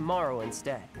see her tomorrow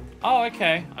instead. Oh,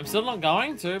 okay. I'm still not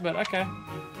going to, but okay.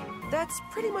 That's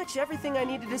pretty much everything I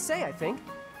needed to say, I think.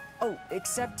 Oh,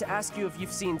 except to ask you if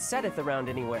you've seen Sedith around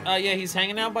anywhere. Yeah, he's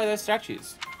hanging out by those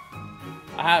statues.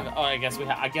 I have. Oh, I guess we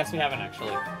haven't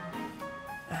actually.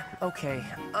 Okay,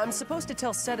 I'm supposed to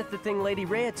tell Sedith the thing Lady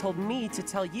Rhea told me to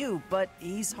tell you, but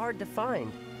he's hard to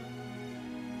find.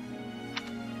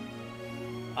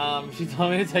 She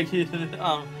told me to take you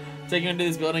to take you into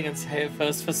this building and say it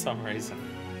first for some reason.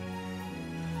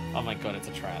 Oh my god, it's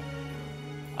a trap.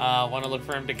 Want to look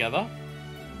for him together?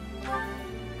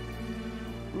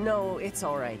 No, it's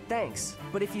alright, thanks.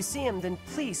 But if you see him, then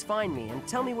please find me and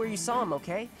tell me where you saw him,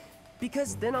 okay?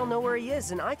 Because then I'll know where he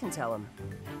is and I can tell him.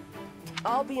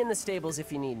 I'll be in the stables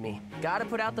if you need me. Gotta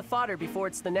put out the fodder before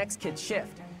it's the next kid's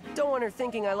shift. Don't want her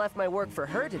thinking I left my work for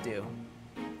her to do.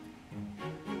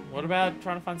 What about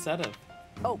trying to find Sedith?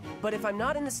 Oh, but if I'm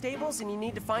not in the stables and you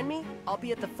need to find me, I'll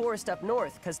be at the forest up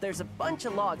north, because there's a bunch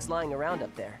of logs lying around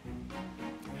up there.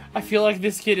 I feel like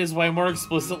this kid is way more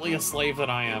explicitly a slave than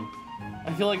I am.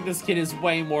 I feel like this kid is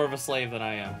way more of a slave than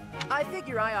I am. I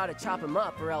figure I ought to chop him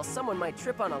up, or else someone might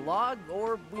trip on a log,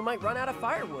 or we might run out of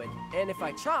firewood. And if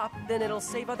I chop, then it'll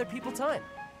save other people time.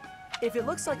 If it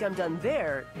looks like I'm done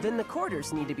there, then the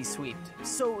quarters need to be swept.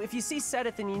 So if you see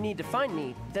Sedith and you need to find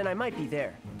me, then I might be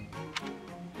there.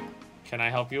 Can I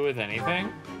help you with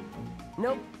anything?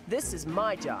 Nope, this is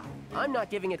my job. I'm not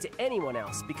giving it to anyone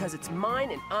else, because it's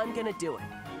mine and I'm gonna do it.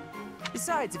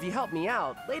 Besides, if you help me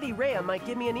out, Lady Rhea might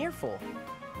give me an earful.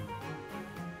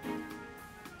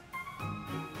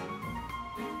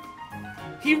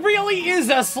 He really is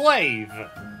a slave!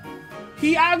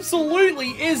 He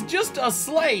absolutely is just a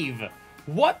slave!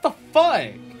 What the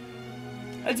fuck?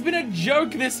 It's been a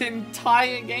joke this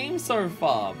entire game so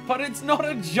far, but it's not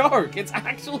a joke, it's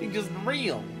actually just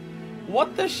real.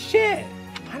 What the shit?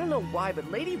 I don't know why, but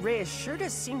Lady Rhea sure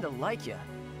does seem to like you.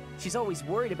 She's always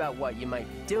worried about what you might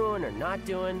be doing or not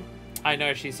doing. I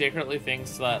know, she secretly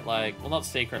thinks that, like, well, not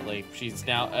secretly, she's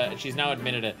now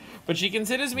admitted it, but she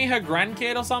considers me her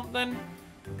grandkid or something,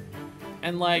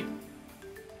 and like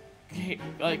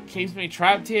keeps me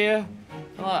trapped here.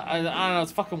 I don't know,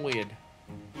 it's fucking weird.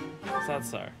 Is that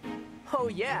so? Oh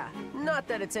yeah, not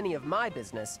that it's any of my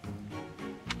business.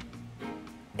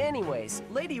 Anyways,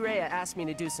 Lady Rhea asked me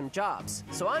to do some jobs,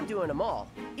 so I'm doing them all.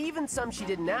 Even some she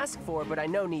didn't ask for, but I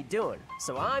know need doing,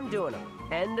 so I'm doing them.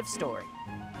 End of story.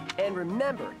 And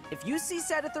remember, if you see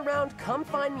Sedith around, come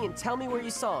find me and tell me where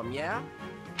you saw him, yeah?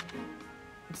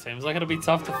 Seems like it'll be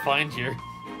tough to find you.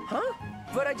 Huh?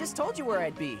 But I just told you where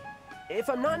I'd be. If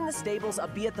I'm not in the stables, I'll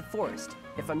be at the forest.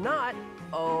 If I'm not,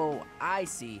 oh, I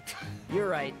see. You're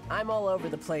right, I'm all over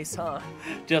the place, huh?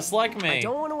 Just like me. I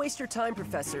don't want to waste your time,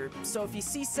 Professor, so if you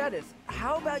see Sedith,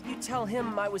 how about you tell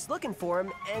him I was looking for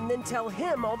him, and then tell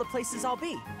him all the places I'll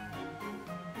be?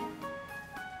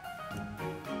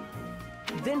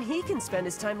 Then he can spend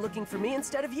his time looking for me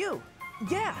instead of you.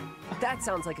 Yeah, that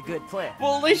sounds like a good plan.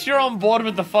 Well, at least you're on board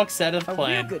with the fuck Sedith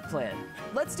plan. A real good plan.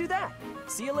 Let's do that.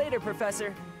 See you later,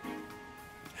 Professor.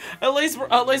 At least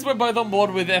we're both on board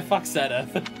with their fuck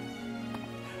Sedith.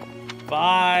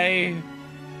 Bye.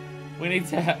 We need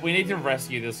to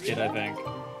rescue this kid, I think.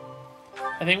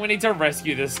 I think we need to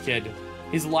rescue this kid.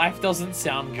 His life doesn't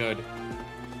sound good.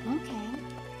 Okay.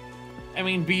 I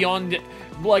mean, beyond,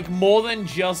 like, more than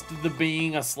just the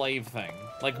being a slave thing.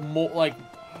 Like, more, like,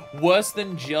 worse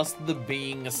than just the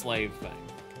being a slave thing.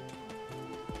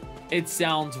 It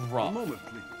sounds rough. A moment,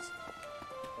 please.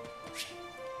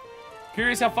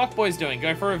 Curious how Fuckboy's doing.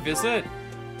 Go for a visit?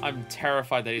 I'm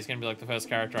terrified that he's gonna be like the first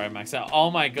character I max out.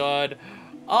 Oh my god.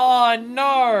 Oh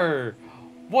no!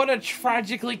 What a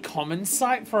tragically common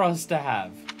sight for us to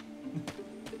have.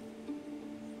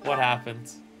 What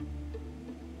happens?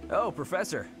 Oh,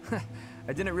 Professor.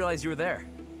 I didn't realize you were there.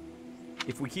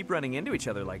 If we keep running into each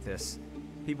other like this,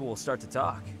 people will start to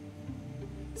talk.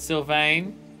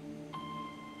 Sylvain,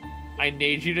 I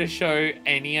need you to show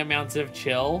any amount of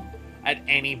chill at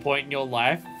any point in your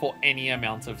life for any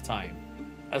amount of time.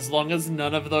 As long as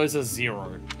none of those are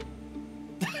 0.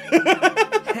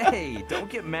 Hey, don't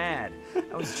get mad.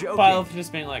 I was joking. Pile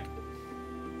just being like...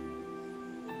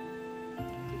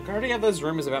 I already have those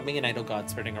rumors about me and Edelgard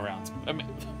spreading around. I mean,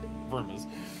 rumors.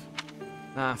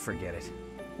 Ah, forget it.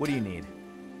 What do you need?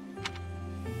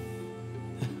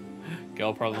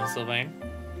 Girl problem, Sylvain?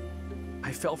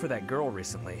 I fell for that girl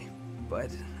recently, but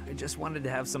I just wanted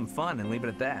to have some fun and leave it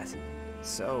at that.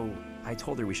 So, I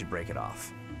told her we should break it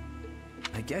off.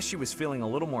 I guess she was feeling a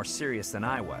little more serious than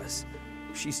I was.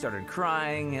 She started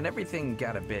crying, and everything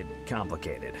got a bit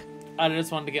complicated. I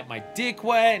just wanted to get my dick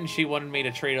wet, and she wanted me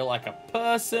to treat her like a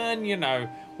person. You know,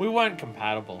 we weren't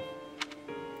compatible.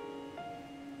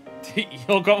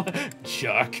 You're going...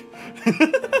 Jerk.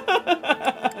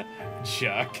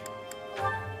 Jerk.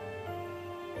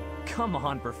 Come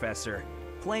on, Professor.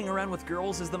 Playing around with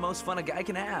girls is the most fun a guy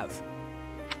can have.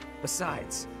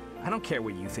 Besides, I don't care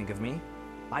what you think of me.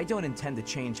 I don't intend to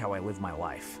change how I live my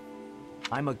life.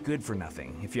 I'm a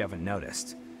good-for-nothing, if you haven't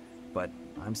noticed. But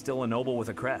I'm still a noble with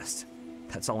a crest.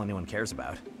 That's all anyone cares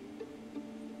about.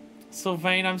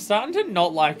 Sylvain, I'm starting to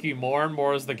not like you more and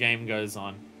more as the game goes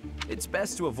on. It's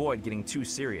best to avoid getting too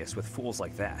serious with fools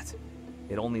like that.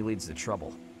 It only leads to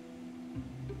trouble.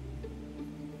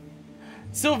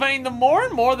 Sylvain, the more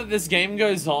and more that this game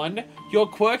goes on, your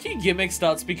quirky gimmick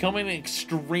starts becoming an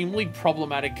extremely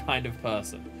problematic kind of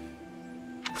person.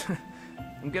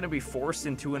 I'm gonna be forced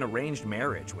into an arranged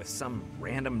marriage with some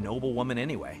random noble woman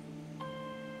anyway.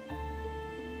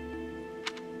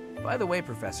 By the way,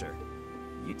 Professor,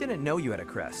 You didn't know you had a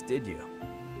crest, did you?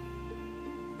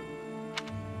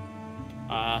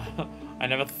 I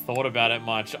never thought about it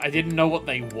much. I didn't know what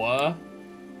they were.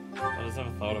 I just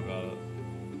never thought about it.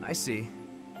 I see.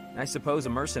 I suppose a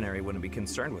mercenary wouldn't be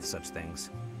concerned with such things.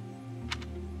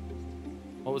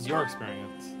 What was your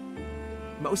experience?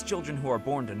 Most children who are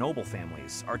born to noble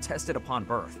families are tested upon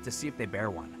birth to see if they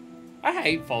bear one. I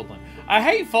hate Faldlin. I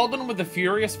hate Faldlin with a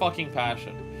furious fucking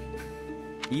passion.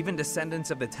 Even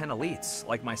descendants of the 10 elites,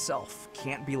 like myself,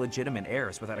 can't be legitimate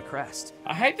heirs without a crest.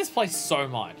 I hate this place so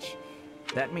much.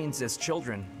 That means as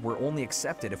children, we're only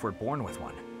accepted if we're born with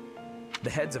one. The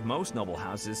heads of most noble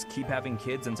houses keep having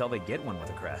kids until they get one with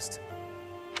a crest.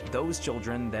 Those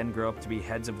children then grow up to be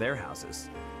heads of their houses,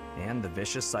 and the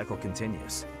vicious cycle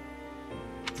continues.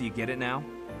 Do you get it now?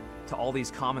 To all these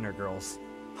commoner girls,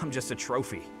 I'm just a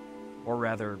trophy. Or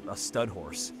rather, a stud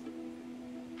horse.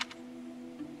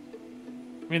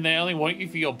 I mean, they only want you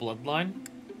for your bloodline?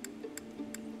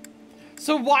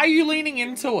 So why are you leaning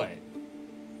into it?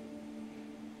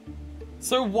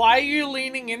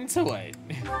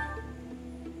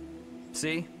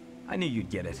 See? I knew you'd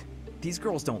get it. These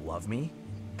girls don't love me.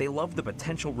 They love the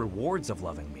potential rewards of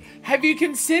loving me. Have you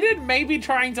considered maybe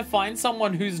trying to find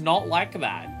someone who's not like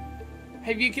that?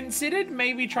 Have you considered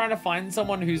maybe trying to find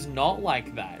someone who's not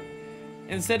like that?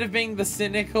 Instead of being the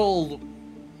cynical,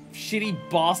 shitty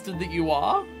bastard that you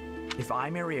are? If I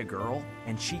marry a girl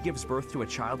and she gives birth to a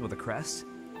child with a crest,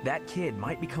 that kid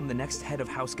might become the next head of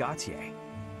House Gautier.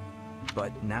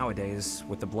 But nowadays,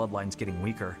 with the bloodlines getting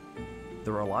weaker,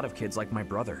 there are a lot of kids like my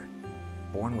brother,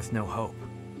 born with no hope.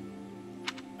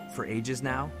 For ages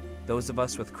now, those of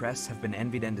us with crests have been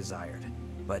envied and desired,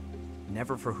 but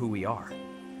never for who we are.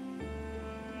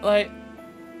 Like,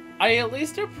 I at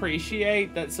least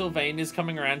appreciate that Sylvain is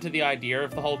coming around to the idea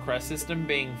of the whole crest system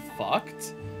being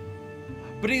fucked.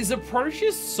 But his approach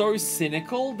is so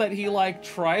cynical that he, like,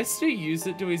 tries to use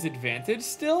it to his advantage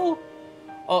still.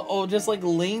 Or just, like,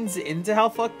 leans into how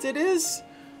fucked it is.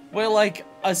 Where, like,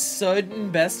 a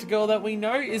certain best girl that we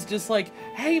know is just like,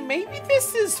 hey, maybe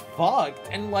this is fucked.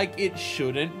 And, like, it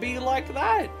shouldn't be like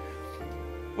that.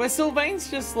 Where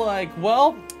Sylvain's just like,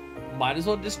 well, might as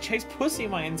well just chase pussy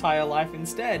my entire life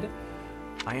instead.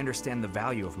 I understand the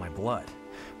value of my blood.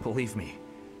 Believe me,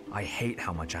 I hate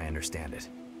how much I understand it.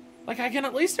 Like, I can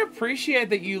at least appreciate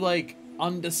that you, like,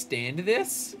 understand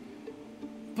this.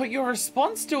 But your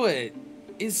response to it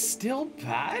is still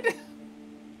bad.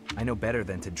 I know better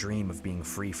than to dream of being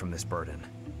free from this burden.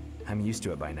 I'm used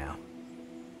to it by now.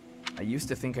 I used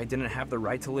to think I didn't have the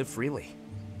right to live freely.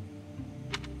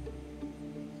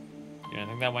 You don't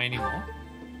think that way anymore?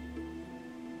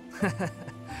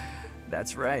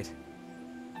 That's right.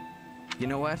 You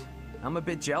know what? I'm a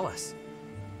bit jealous.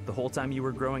 The whole time you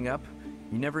were growing up,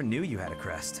 you never knew you had a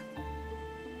crest.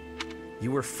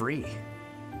 You were free.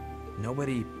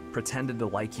 Nobody pretended to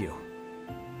like you.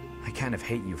 I kind of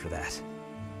hate you for that.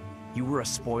 You were a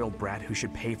spoiled brat who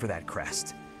should pay for that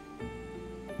crest.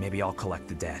 Maybe I'll collect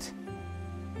the debt.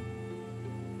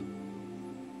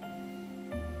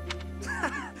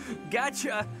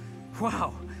 Gotcha!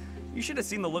 Wow, you should have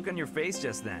seen the look on your face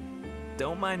just then.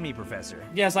 Don't mind me, Professor.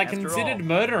 Yes, I After considered all,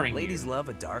 murdering ladies you. love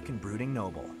a dark and brooding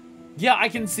noble. Yeah, I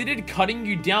considered cutting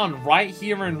you down right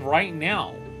here and right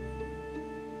now.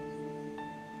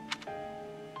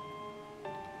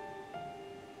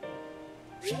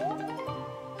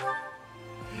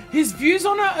 His views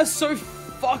on it are so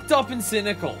fucked up and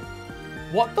cynical.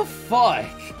 What the fuck?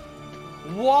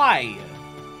 Why?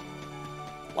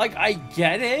 Like, I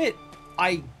get it,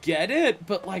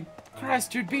 but like,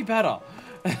 Christ, dude, be better.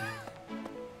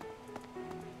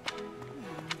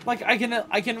 Like,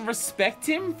 I can respect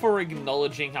him for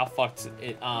acknowledging how fucked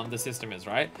the system is,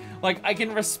 right? Like, I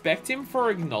can respect him for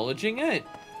acknowledging it,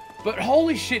 but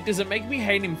holy shit, does it make me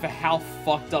hate him for how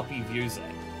fucked up he views it.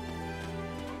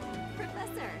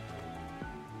 Professor.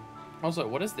 Also,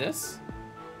 what is this?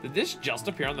 Did this just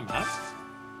appear on the map?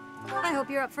 I hope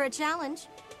you're up for a challenge.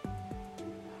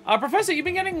 Professor, you've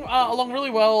been getting along really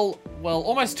well,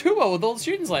 almost too well with all the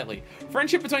students lately.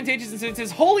 Friendship between teachers and students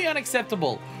is wholly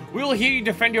unacceptable. We will hear you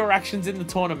defend your actions in the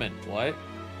tournament. What?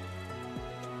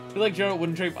 I feel like Gerald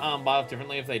wouldn't treat Byleth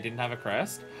differently if they didn't have a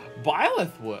crest.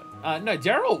 Byleth would. No,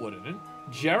 Gerald wouldn't.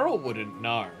 Gerald wouldn't,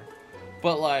 no.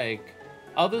 But, like,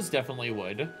 others definitely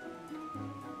would.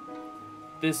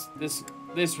 This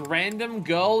random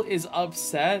girl is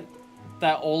upset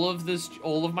that all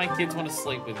of my kids want to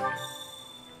sleep with me.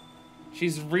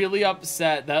 She's really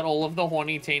upset that all of the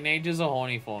horny teenagers are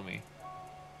horny for me.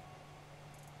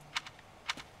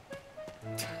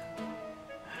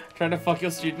 Trying to fuck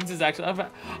your students is actually...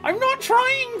 I'm not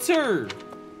trying to!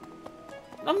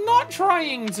 I'm not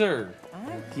trying to.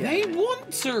 They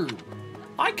want to.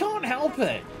 I can't help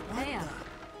it.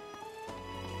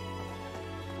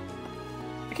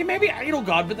 Okay, maybe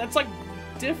Edelgard, but that's like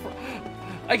different.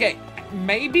 Okay,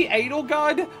 maybe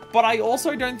Edelgard, but I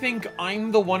also don't think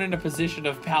I'm the one in a position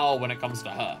of power when it comes to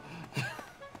her.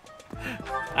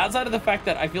 Outside of the fact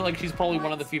that I feel like she's probably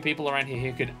one of the few people around here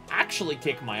who could actually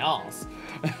kick my ass.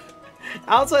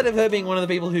 Outside of her being one of the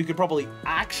people who could probably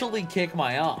actually kick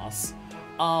my ass,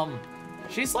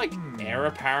 she's like heir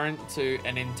apparent to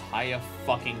an entire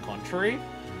fucking country.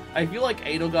 I feel like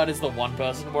Edelgard is the one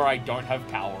person where I don't have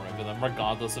power over them,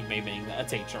 regardless of me being a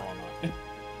teacher or not.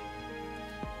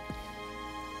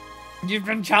 You've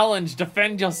been challenged.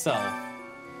 Defend yourself.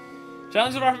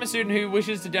 Challenge is from a student who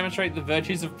wishes to demonstrate the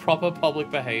virtues of proper public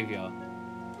behavior.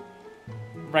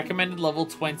 Recommended level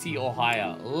 20 or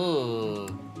higher. Ooh.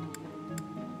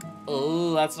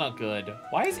 Ooh, that's not good.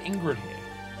 Why is Ingrid here?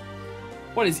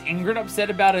 What, is Ingrid upset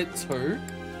about it too?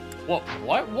 What?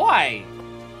 Why?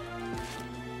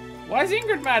 Why is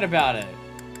Ingrid mad about it?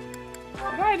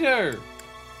 What did I do?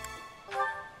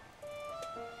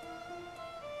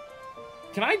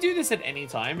 Can I do this at any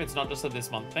time? It's not just a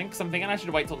this month thing? Because I'm thinking I should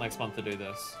wait till next month to do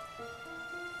this.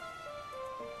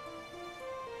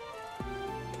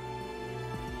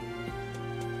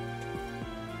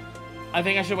 I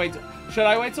think I should wait. Should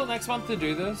I wait till next month to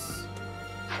do this?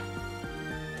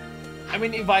 I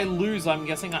mean, if I lose, I'm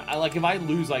guessing like if I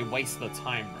lose, I waste the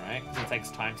time, right? Because it takes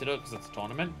time to do it because it's a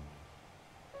tournament.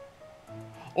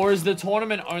 Or is the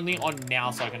tournament only on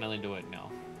now, so I can only do it now?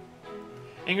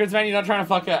 Ingrid's man, you're not trying to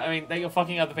fuck her. I mean, that you're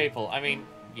fucking other people. I mean,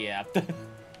 yeah.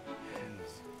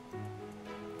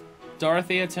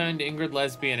 Dorothea turned Ingrid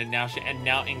lesbian, and now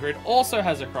Ingrid also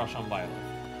has a crush on Violet.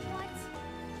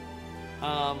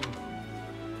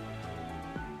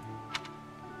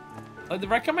 The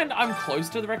recommend, I'm close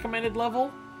to the recommended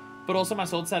level, but also my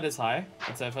sword stat is high.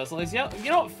 Let's say first least. Yeah,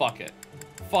 you know what? Fuck it.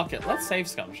 Fuck it. Let's save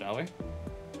scum, shall we?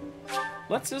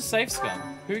 Let's just save scum.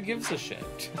 Who gives a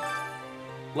shit?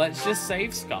 Let's just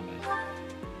save scum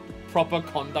it. Proper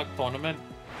conduct tournament.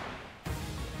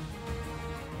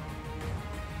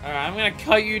 Alright, I'm gonna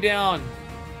cut you down.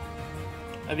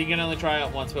 I think you can only try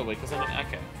it once per week or something.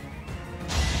 Okay.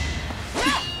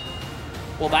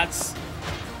 Well, that's...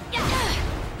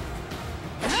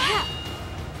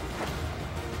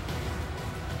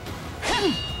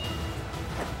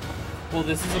 Well,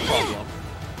 this is a problem.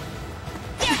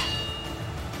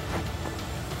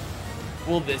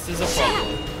 Well, this is a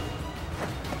problem.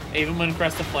 Even when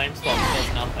Crest of Flame stops,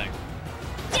 does nothing.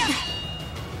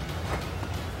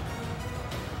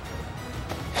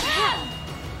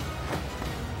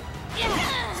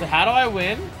 So how do I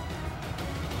win?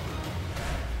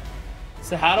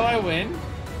 So how do I win?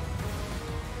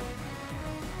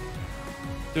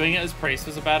 Doing it as priest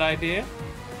was a bad idea?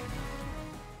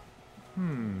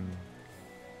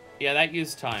 Yeah, that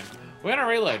used time. We're gonna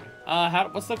reload.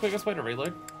 What's the quickest way to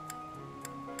reload?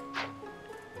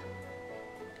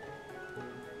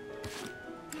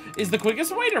 Is the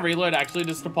quickest way to reload actually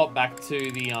just to pop back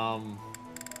to the,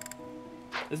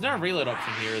 There's no reload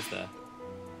option here, is there?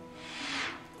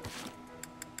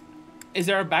 Is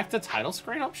there a back to title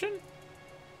screen option?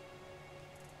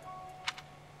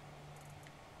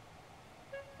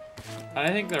 I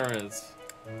don't think there is.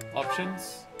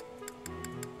 Options?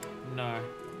 No.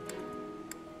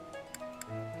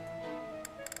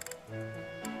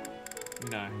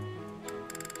 No.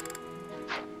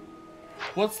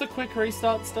 What's the quick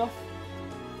restart stuff?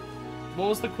 What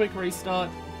was the quick restart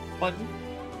button?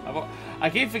 I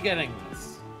keep forgetting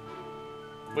this.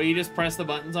 Where you just press the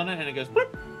buttons on it and it goes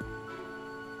bloop.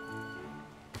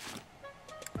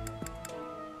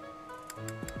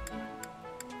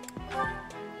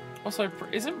 Also,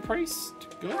 isn't priest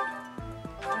good?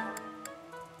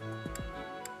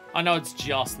 I know it's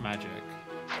just magic.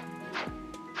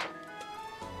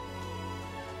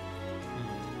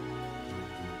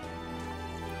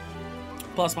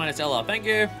 Plus minus LR, thank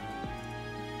you.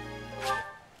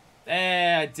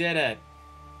 There, I did it.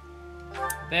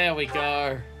 There we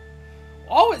go.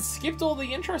 Oh, it skipped all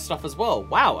the intro stuff as well.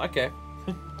 Wow, okay.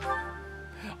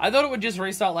 I thought it would just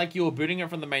restart like you were booting it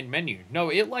from the main menu. No,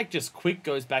 it like just quick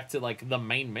goes back to like the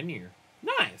main menu.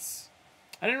 Nice.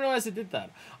 I didn't realize it did that.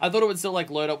 I thought it would still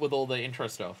like load up with all the intro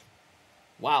stuff.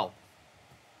 Wow.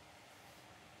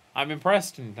 I'm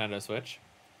impressed, Nintendo Switch.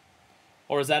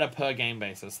 Or is that a per game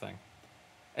basis thing?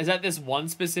 Is that this one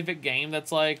specific game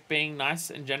that's like being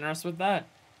nice and generous with that?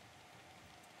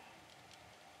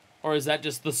 Or is that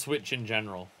just the Switch in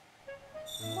general?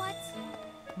 What?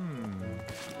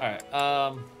 Alright,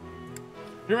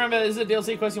 remember, this is a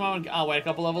DLC quest. You might want to wait a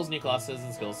couple levels, new classes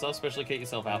and skills stuff, especially get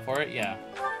yourself out for it. Yeah.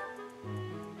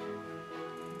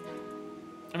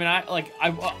 I mean,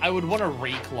 I would want to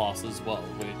reclass as well,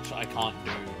 which I can't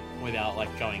do without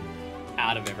like going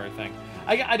out of everything.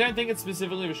 I don't think it's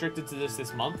specifically restricted to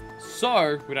this month,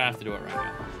 so we don't have to do it right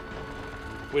now.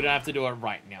 We don't have to do it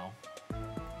right now.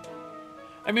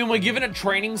 I mean, we're given a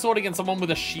training sword against someone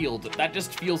with a shield. That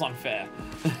just feels unfair.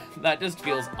 That just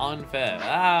feels unfair.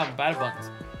 Ah, bad buttons.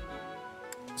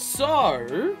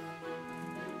 So,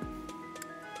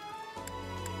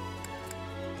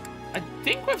 I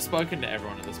think we've spoken to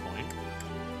everyone at this point.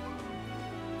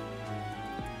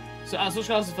 So, switch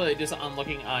classes for just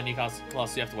unlocking new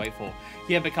classes you have to wait for.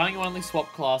 Yeah, but can't you only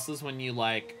swap classes when you,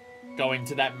 like, go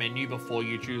into that menu before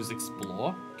you choose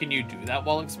Explore? Can you do that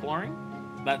while exploring?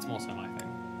 That's more so my thing.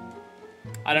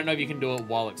 I don't know if you can do it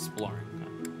while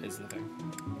exploring, is the thing.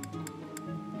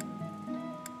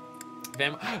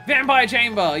 Vampire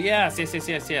Chamber! Yes, yes, yes,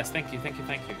 yes, yes. Thank you, thank you,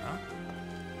 thank you. Huh?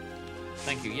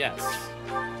 Thank you, yes.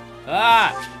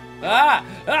 Ah! Ah!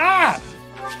 Ah!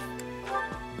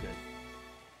 Okay.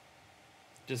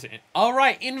 Just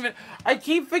alright, I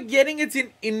keep forgetting it's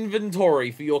in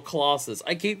inventory for your classes.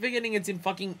 I keep forgetting it's in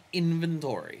fucking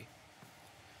inventory.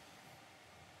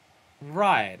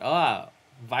 Right,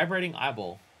 vibrating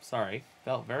eyeball. Sorry,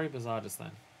 felt very bizarre just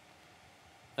then.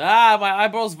 Ah, my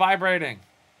eyeball's vibrating.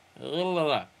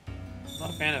 Not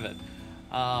a fan of it.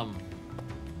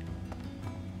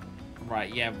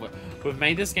 Right, yeah, we've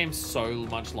made this game so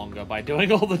much longer by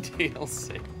doing all the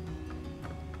DLC.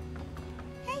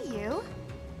 Hey, you.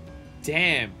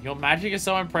 Damn, your magic is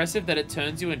so impressive that it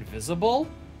turns you invisible?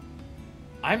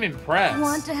 I'm impressed.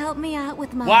 Want to help me out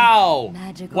with my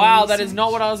magical Wow, research? that is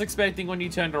not what I was expecting when you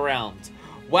turned around.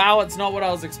 Wow, it's not what I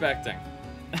was expecting.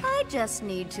 I just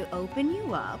need to open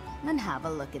you up and have a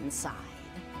look inside.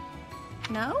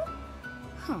 No?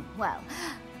 Well,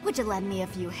 would you lend me a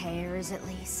few hairs at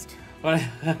least?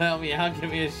 Help me out, give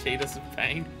me a shade of some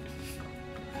pain.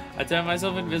 I turned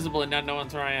myself invisible and now no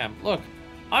one's where I am. Look,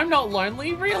 I'm not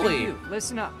lonely, really. Hey, you,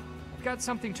 listen up. I've got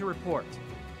something to report.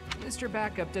 Mr.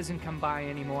 Backup doesn't come by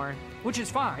anymore, which is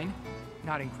fine.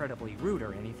 Not incredibly rude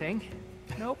or anything.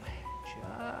 Nope,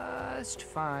 just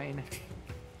fine.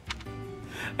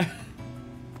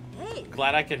 Hey.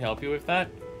 Glad I could help you with that.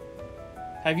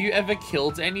 Have you ever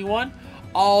killed anyone?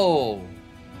 Oh.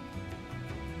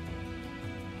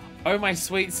 Oh, my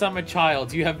sweet summer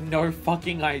child, you have no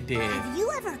fucking idea. Have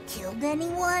you ever killed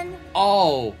anyone?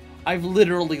 Oh, I've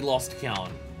literally lost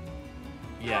count.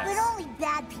 Yes. But only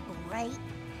bad people, right?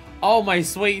 Oh, my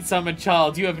sweet summer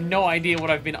child, you have no idea what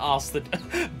I've been asked to do.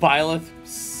 Byleth,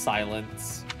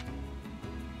 silence.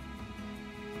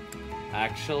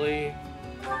 Actually...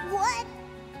 What?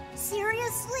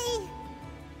 Seriously?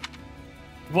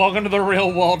 Welcome to the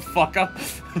real world, fucker.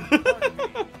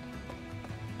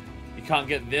 You can't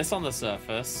get this on the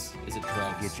surface. Is it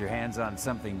drugs? Get your hands on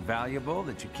something valuable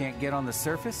that you can't get on the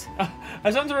surface? I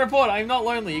have something to report. I'm not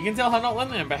lonely. You can tell how not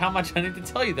lonely I am by how much I need to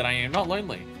tell you that I am not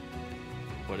lonely.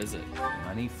 What is it?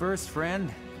 Money first,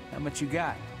 friend. How much you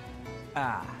got?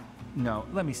 Ah, no,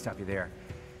 let me stop you there.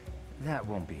 That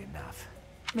won't be enough.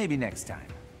 Maybe next time.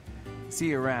 See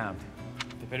you around.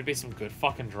 There better be some good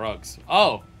fucking drugs.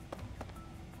 Oh.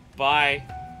 Bye.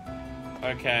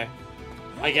 Okay.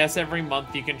 I guess every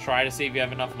month you can try to see if you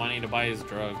have enough money to buy his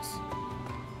drugs.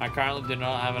 I currently do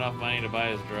not have enough money to buy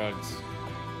his drugs.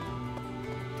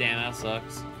 Damn, that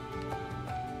sucks.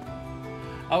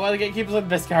 Oh, well, the Gatekeepers are the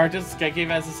best characters.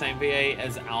 Gatekeeper has the same VA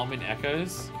as Almin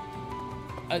Echoes.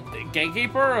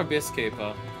 Gatekeeper or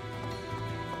Abysskeeper?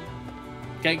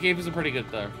 Gatekeepers are pretty good,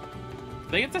 though.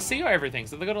 They get to see everything,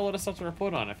 so they got a lot of stuff to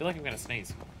report on. I feel like I'm gonna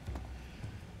sneeze.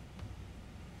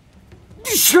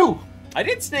 Shoo! I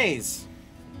did sneeze!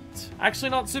 It's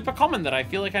actually not super common that I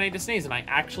feel like I need to sneeze, and I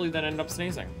actually then end up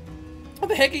sneezing. What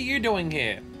the heck are you doing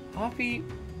here? Harpy...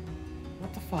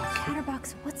 What the fuck?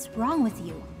 Chatterbox, what's wrong with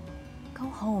you? Go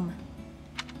home.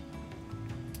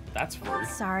 That's rude.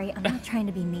 Sorry, I'm not trying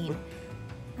to be mean.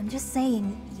 I'm just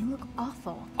saying, you look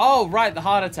awful. Oh, right, the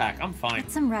heart attack. I'm fine.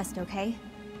 Get some rest, okay?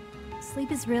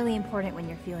 Sleep is really important when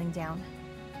you're feeling down.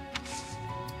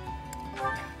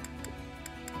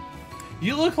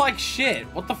 You look like shit.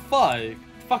 What the fuck? What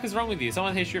the fuck is wrong with you?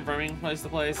 Someone history of roaming place to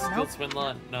place? Nope. Skilled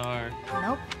swindler? No.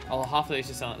 Nope. Oh, half of these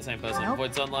just sound like the same person. Nope.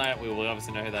 Avoid sunlight? We will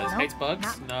obviously know who that is. Nope. Hates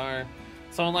bugs? Not- No.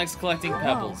 Someone likes collecting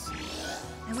pebbles.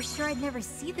 I wish sure I'd never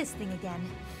see this thing again.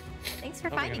 Thanks for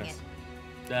Oh my finding it. goodness.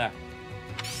 There.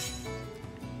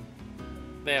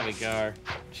 There we go.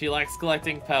 She likes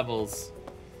collecting pebbles.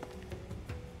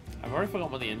 I've already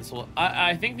forgotten what the influencer...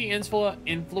 I think the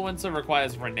influencer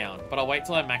requires renown, but I'll wait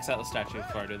till I max out the statue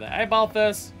before I do that. Hey,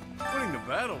 Balthus! Winning the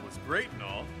battle was great and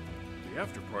all. The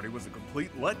after party was a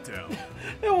complete letdown.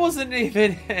 There wasn't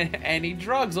even any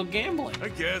drugs or gambling. I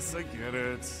guess, I get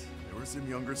it. There were some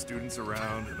younger students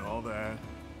around and all that.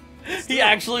 He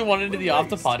actually wanted the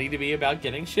after party to be about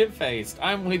getting shit-faced.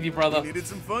 I'm with you, brother. We needed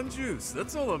some fun juice,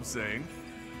 that's all I'm saying.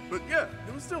 But yeah,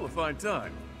 it was still a fine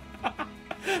time.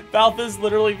 Balthus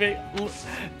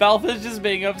just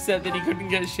being upset that he couldn't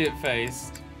get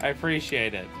shit-faced. I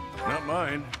appreciate it. Not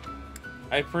mine.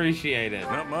 I appreciate it.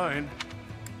 Not mine.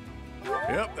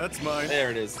 Yep, that's mine.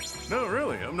 There it is. No,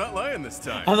 really, I'm not lying this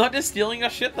time. I'm not just stealing your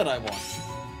shit that I want.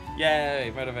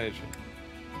 Yay, motivation.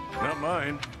 Not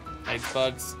mine. Hates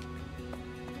bugs.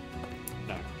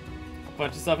 No. A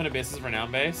bunch of stuff in Abyss is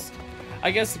renown-based.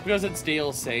 I guess because it's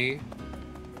DLC,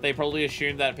 they probably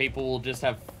assume that people will just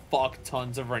have fuck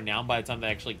tons of renown by the time they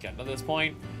actually get to this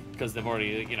point, because they've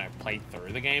already, you know, played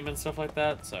through the game and stuff like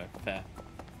that, so fair.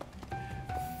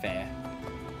 Fair.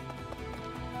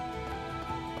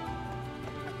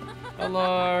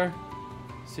 Hello.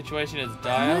 Situation is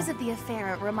dire. News of the affair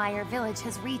at Remire Village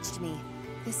has reached me.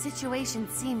 The situation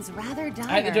seems rather dire.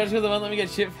 I had the judge who won't let me get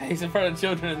shit-faced in front of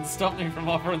children and stop me from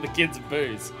offering the kids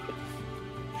booze.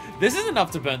 This is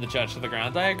enough to burn the church to the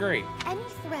ground, I agree. Any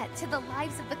threat to the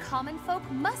lives of the common folk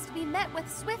must be met with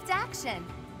swift action.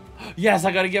 Yes,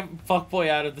 I gotta get fuckboy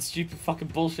out of the stupid fucking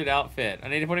bullshit outfit. I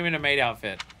need to put him in a maid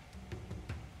outfit.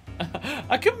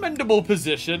 A commendable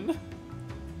position.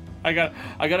 I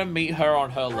gotta meet her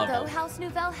on her level. Though House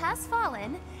Nouvelle has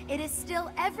fallen, it is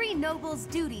still every noble's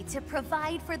duty to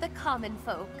provide for the common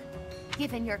folk.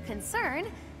 Given your concern,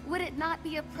 would it not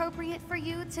be appropriate for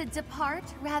you to depart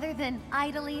rather than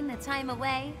idling the time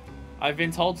away? I've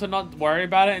been told to not worry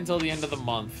about it until the end of the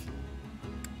month.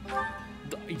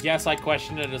 Yes, I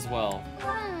question it as well.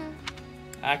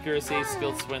 Accuracy,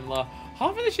 skilled swindler.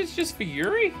 Half of this shit's just for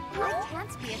Yuri? I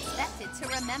can't be expected to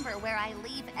remember where I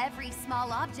leave every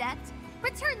small object.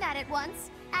 Return that at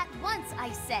once. At once,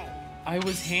 I say. I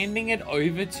was handing it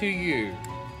over to you.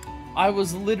 I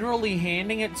was literally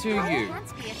handing it to you. I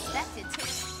can't be expected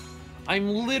to... I'm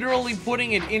literally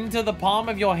putting it into the palm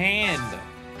of your hand.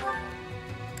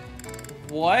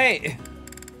 What?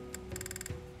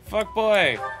 Fuck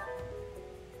boy.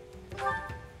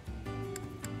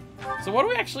 So what do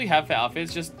we actually have for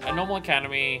outfits? Just a normal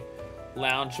academy,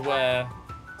 loungewear,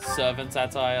 servant's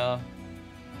attire.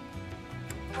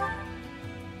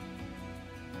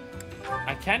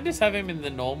 I can just have him in the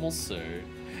normal suit.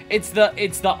 It's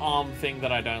the arm thing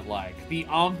that I don't like. The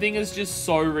arm thing is just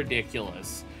so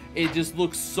ridiculous. It just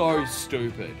looks so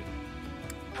stupid.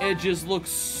 It just looks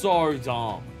so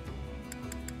dumb.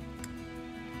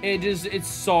 It's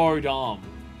so dumb.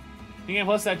 You can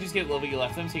plus statues get level you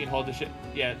left them, so you can hold the shit.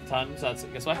 Yeah, tons. So that's,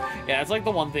 guess what? Yeah, it's like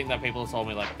the one thing that people have told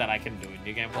me like that I can do in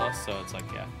New Game Plus. So it's like,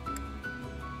 yeah.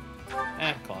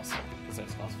 Class. Because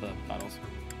there's class for battles.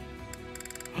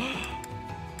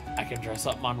 I can dress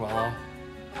up Manuela.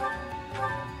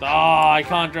 Oh, I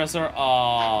can't dress her.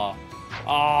 Oh,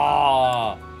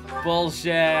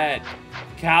 bullshit.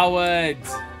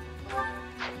 Cowards.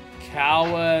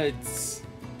 Cowards.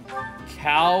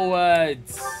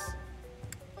 Cowards.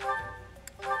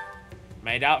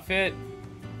 Maid outfit.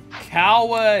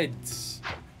 Cowards.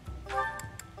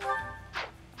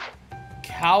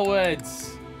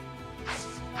 Cowards.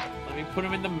 Let me put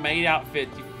him in the maid outfit,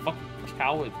 you fucking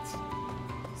cowards.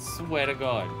 Swear to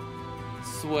God.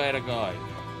 Swear to God.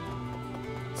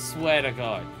 Swear to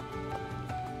God.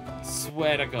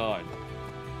 Swear to God.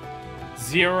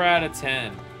 0 out of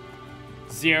 10.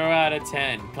 0 out of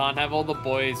 10. Can't have all the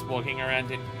boys walking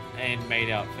around in maid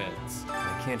outfits.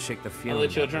 I can't shake the feeling. Are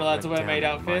the children allowed to wear maid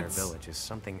Remire outfits? Village is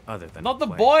something other than Not the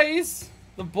play. boys.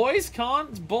 The boys can't.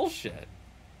 It's bullshit.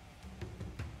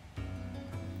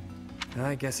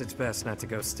 I guess it's best not to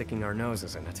go sticking our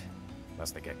noses in it,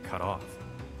 lest they get cut off.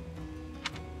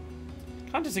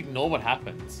 Can't just ignore what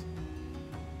happens.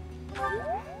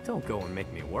 Don't go and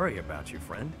make me worry about you,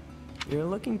 friend. You're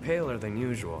looking paler than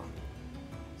usual.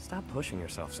 Stop pushing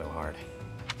yourself so hard.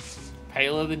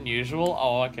 Paler than usual?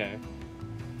 Oh, okay.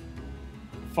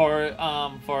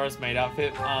 Forest maid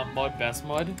outfit mod, best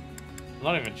mod. I'm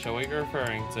not even sure what you're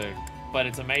referring to, but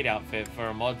it's a maid outfit for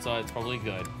a mod, so it's probably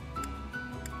good.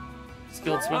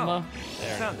 Skilled swindler?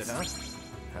 There Found it is. it,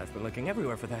 huh? I've been looking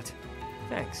everywhere for that.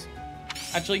 Thanks.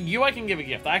 Actually, you I can give a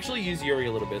gift. I actually use Yuri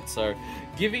a little bit, so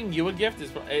giving you a gift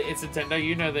is... It's Nintendo,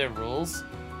 you know their rules.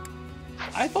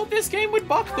 I thought this game would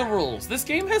buck the rules. This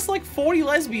game has like 40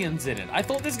 lesbians in it. I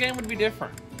thought this game would be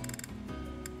different.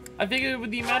 I figured with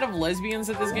the amount of lesbians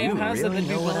that this game has, really that they'd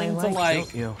be know what I willing to like, like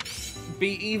don't you?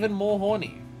 be even more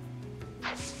horny.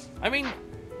 I mean,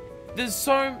 there's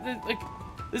so like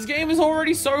this game is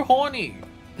already so horny.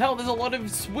 Hell, there's a lot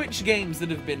of Switch games that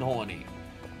have been horny.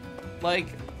 Like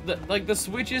the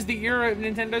Switch is the era of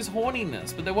Nintendo's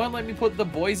horniness, but they won't let me put the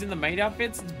boys in the maid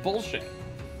outfits. It's bullshit.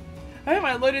 Hey,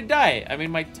 my loaded die. I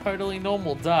mean, my totally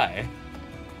normal die.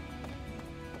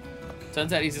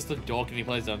 Turns out he's just a dork and he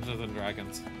plays Dungeons and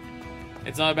Dragons.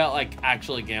 It's not about like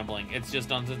actually gambling. It's just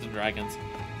Dungeons and Dragons.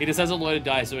 He just has a loaded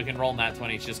die so he can roll nat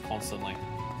 20s just constantly.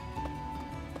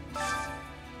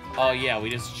 Oh yeah, we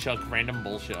just chuck random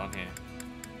bullshit on here.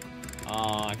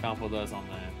 Oh, I can't put those on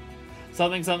there.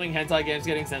 Something hentai games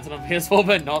getting censored on PS4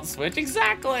 but not Switch.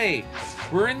 Exactly!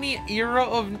 We're in the era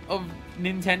of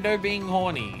Nintendo being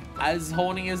horny. As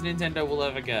horny as Nintendo will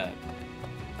ever get.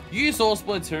 You saw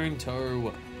Splatoon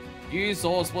 2. You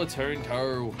saw Splatoon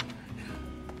 2.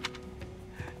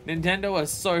 Nintendo are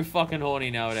so fucking horny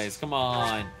nowadays. Come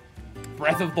on.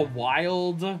 Breath of the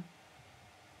Wild. They're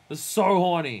so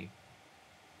horny.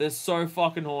 They're so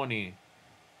fucking horny.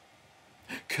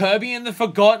 Kirby and the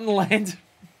Forgotten Land.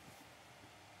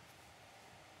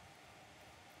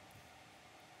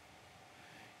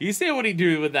 You see what he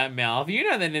do with that mouth. You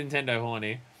know they're Nintendo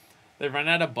horny. They run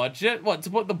out of budget? What,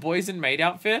 to put the boys in maid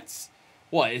outfits?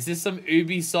 What, is this some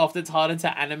Ubisoft it's harder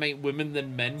to animate women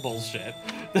than men bullshit?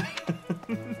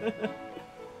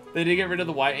 They did get rid of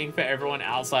the white ink for everyone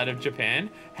outside of Japan.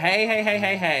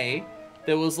 Hey.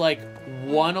 There was like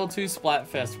 1 or 2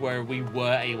 Splatfests where we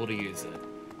were able to use it.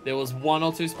 There was 1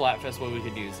 or 2 Splatfests where we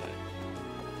could use it.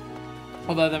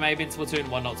 Although there may have been Splatoon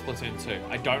 1, not Splatoon 2.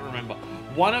 I don't remember.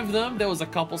 One of them, there was a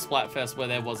couple Splatfests where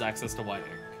there was access to white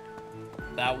ink.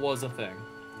 That was a thing.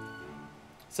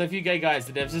 So if you gay guys,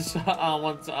 the devs just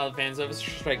want fan service,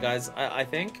 straight guys, I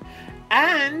think.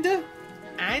 And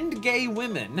gay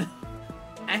women.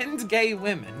 And gay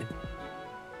women.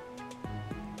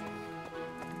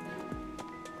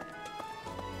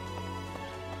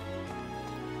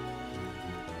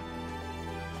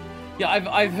 Yeah,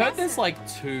 I've heard there's like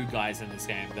 2 guys in this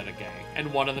game that are gay,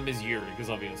 and one of them is Yuri, because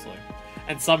obviously,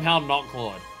 and somehow not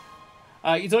Claude.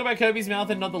 You talk about Kirby's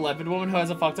mouth and not the leopard woman who has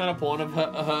a fuck ton of porn of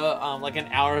her like an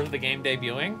hour of the game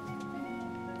debuting.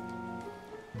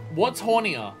 What's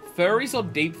hornier, furries or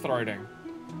deep throating?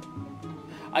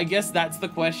 I guess that's the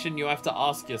question you have to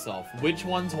ask yourself. Which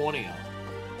one's hornier?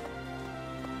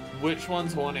 Which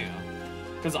one's hornier?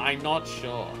 Because I'm not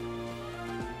sure.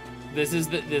 This is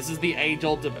the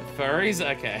age-old debate. Furries?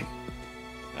 Okay.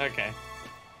 Okay.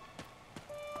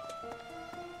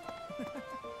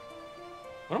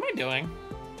 What am I doing?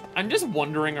 I'm just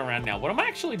wandering around now. What am I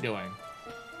actually doing?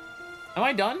 Am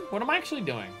I done? What am I actually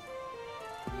doing?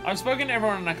 I've spoken to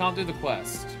everyone and I can't do the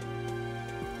quest.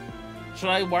 Should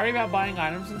I worry about buying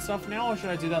items and stuff now, or should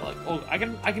I do that like... Oh, I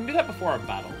can do that before a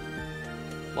battle.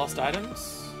 Lost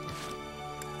items.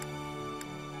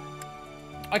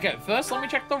 Okay, first let me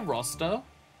check the roster.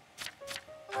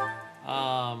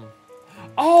 Oh,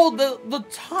 the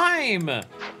time!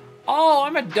 Oh,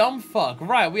 I'm a dumb fuck.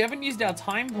 Right, we haven't used our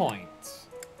time points.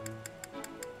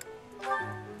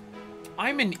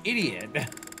 I'm an idiot.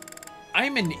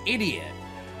 I'm an idiot.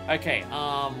 Okay,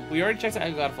 we already checked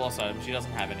out God for lost items. She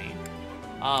doesn't have any.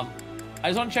 I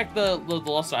just want to check the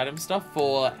lost item stuff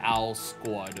for our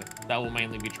squad. That will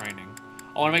mainly be training.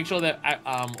 I want to make sure that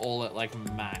all at like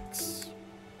max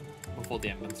before the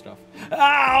Emblem stuff.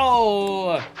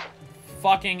 Ow!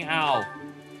 Fucking ow.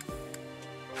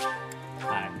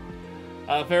 Hi.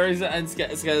 Fairies and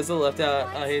skaters are left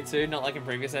out here too, not like in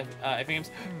previous F games.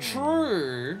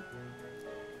 True.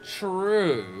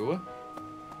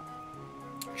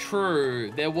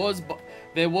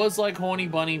 There was like horny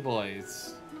bunny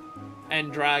boys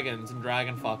and dragons and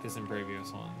dragon fuckers in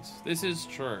previous ones. This is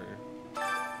true.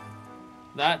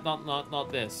 That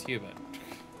not this, Hubert.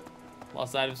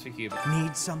 Lost items for Hubert.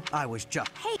 Need some? I was just.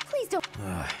 Hey, please don't.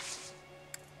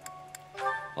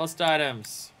 Lost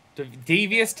items.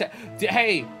 Devious.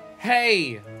 Hey,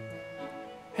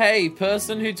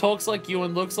 person who talks like you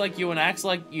and looks like you and acts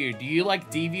like you. Do you like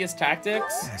devious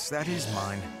tactics? Yes, that is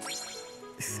mine.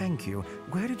 Thank you.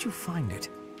 Where did you find it?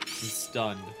 I'm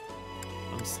stunned.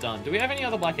 I'm stunned. Do we have any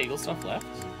other Black Eagle stuff left?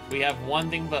 We have one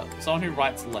thing, but someone who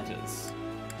writes letters.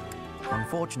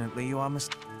 Unfortunately, you are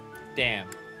Damn.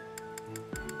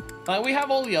 Like, we have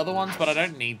all the other ones, but I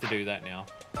don't need to do that now.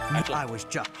 Actually, I was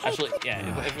just. Actually,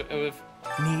 yeah. If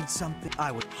need something,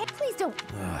 I would. Hey, please don't.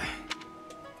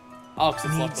 Oh, because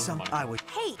it's need locked on some. the I would.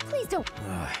 Hey, please don't.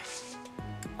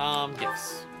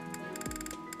 Yes.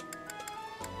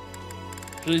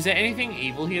 So is there anything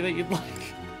evil here that you'd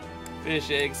like?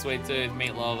 Fish egg, sweet tooth,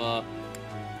 meat lover,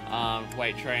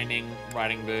 weight training,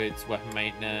 riding boots, weapon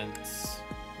maintenance,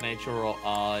 nature or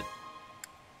art.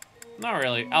 Not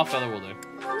really. Our feather will do.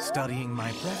 Studying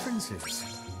my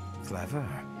preferences. Clever.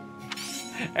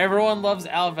 Everyone loves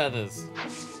owl feathers.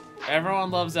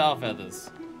 Everyone loves owl feathers.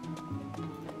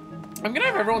 I'm gonna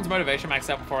have everyone's motivation maxed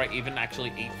out before I even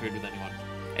actually eat food with anyone.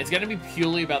 It's gonna be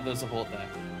purely about the support there.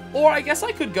 Or I guess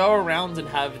I could go around and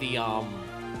have the,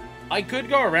 I could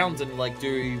go around and, like,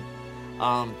 do,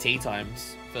 tea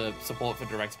times for support for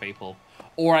direct people.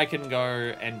 Or I can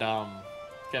go and,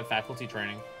 get faculty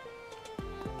training.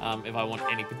 If I want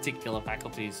any particular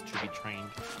faculties to be trained.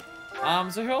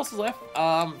 So who else is left?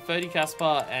 Ferdy,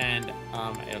 Caspar, and,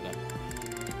 Edelgard.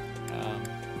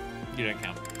 You don't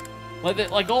count.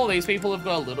 Like, all these people have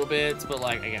got a little bit, but,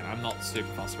 like, again, I'm not super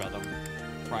fussed about them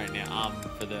right now,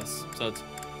 for this. So it's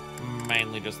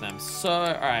mainly just them. So,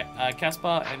 alright,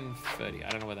 Caspar and Ferdy. I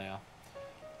don't know where they are.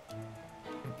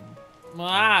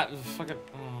 Ah, fucking...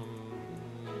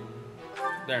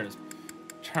 there it is.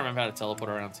 Trying to remember how to teleport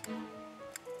around.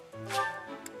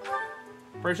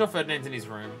 Pretty sure Ferdinand's in his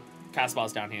room.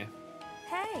 Caspar's down here.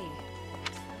 Hey.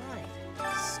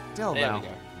 Still, there though. we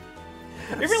go.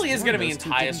 It really is going to be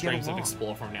entire streams of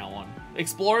Explore from now on.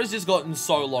 Explore has just gotten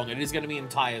so long. It is going to be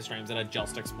entire streams that are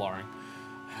just exploring.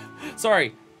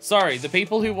 Sorry, the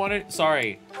people who wanted...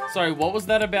 Sorry, what was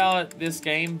that about this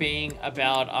game being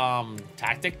about,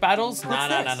 tactic battles? Nah.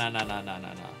 I don't know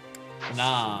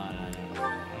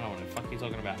what the fuck are you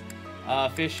talking about.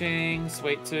 Fishing,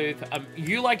 sweet tooth.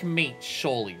 You like meat,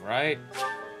 surely, right?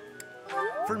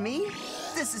 For me?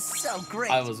 This is so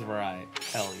great. I was right.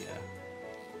 Hell yeah.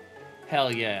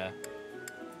 Hell yeah.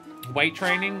 Weight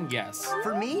training? Yes.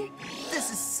 For me?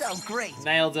 This is so great.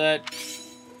 Nailed it.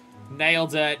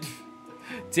 Nailed it.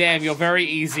 Damn, you're very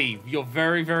easy. You're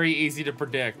very, very easy to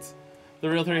predict. The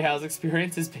real Three Houses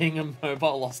experience is being a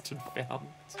mobile lost and found.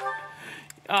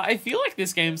 I feel like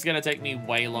this game's gonna take me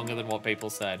way longer than what people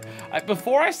said.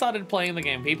 Before I started playing the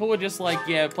game, people were just like,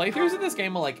 yeah, playthroughs of this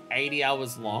game are like 80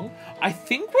 hours long. I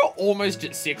think we're almost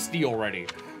at 60 already.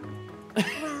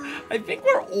 I think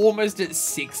we're almost at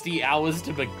 60 hours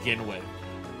to begin with.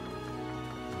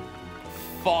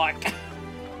 Fuck.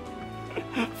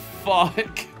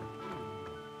 Fuck.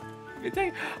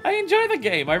 I enjoy the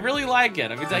game. I really like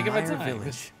it. I've been taking my time.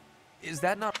 Village. Is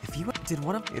that not... If you did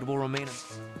one of... It will remain...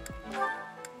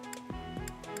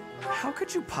 How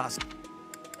could you possibly...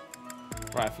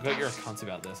 Right, I forgot you're a cunt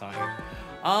about this, aren't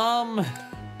you?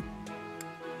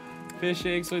 Fish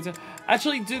eggs, sweet...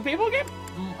 Actually, do people get...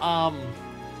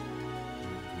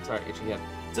 Sorry, itchy head.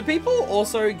 Do people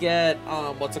also get,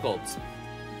 what's it called?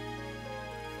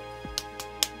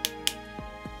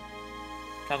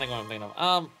 Can't think of what I'm thinking of.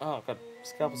 Oh god,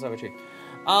 scalp is so itchy.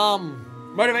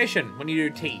 Motivation when you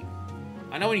do tea.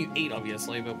 I know when you eat,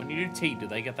 obviously, but when you do tea, do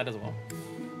they get that as well?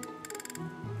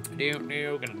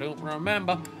 Don't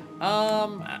remember.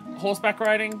 Horseback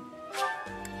riding.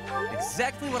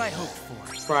 Exactly what I hoped for.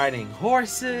 Riding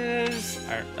horses.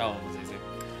 Oh, it was easy.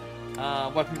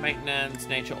 Weapon maintenance,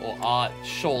 nature, or art.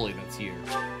 Surely that's you.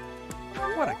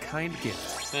 What a kind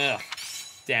gift. Ugh.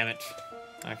 Damn it.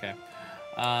 Okay.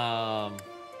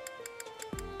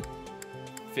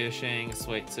 Fishing,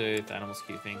 sweet tooth, animals,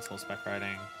 cute things, horseback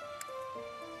riding.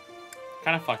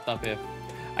 Kind of fucked up here.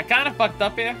 I don't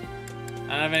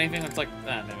have anything that's like,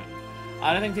 damn it.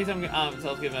 I don't think tea time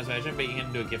tells good motivation, but you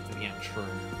can do a gift at the end. True.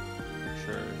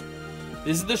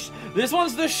 This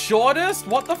one's the shortest?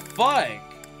 What the fuck?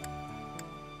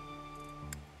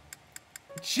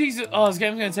 Jesus. Oh, this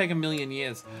game's gonna take a million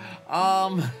years.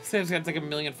 This game's gonna take a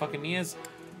million fucking years.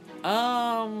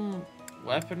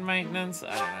 Weapon maintenance?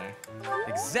 I don't know.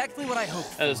 Exactly what I hoped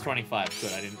for. It was 25.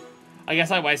 Good, I didn't. I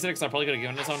guess I wasted it because I probably could have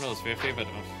given it to someone who was 50, but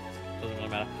it doesn't really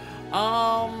matter.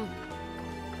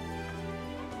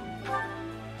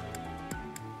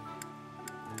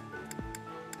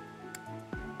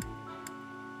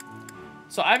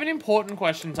 So I have an important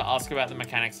question to ask about the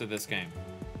mechanics of this game.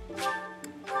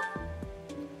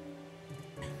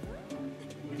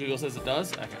 Google says it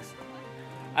does? Okay.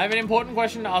 I have an important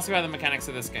question to ask about the mechanics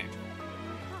of this game.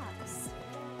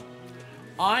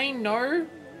 I know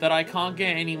that I can't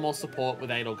get any more support with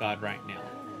Edelgard right now.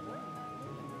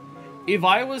 If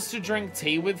I was to drink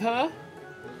tea with her,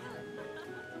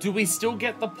 do we still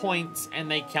get the points and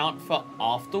they count for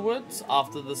afterwards,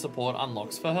 after the support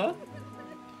unlocks for her?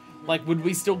 Like, would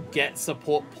we still get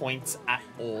support points at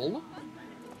all?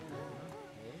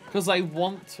 Because I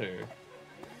want to.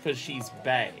 Because she's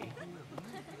Bae.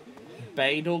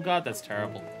 Edelgard? That's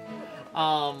terrible.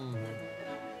 I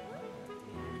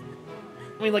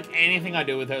mean, like, anything I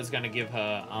do with her is going to give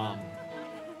her,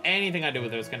 anything I do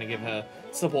with her is going to give her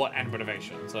support and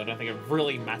motivation. So I don't think it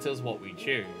really matters what we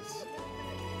choose.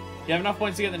 You have enough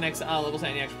points to get the next level, so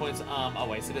any extra points are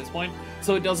wasted at this point.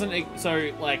 So it doesn't,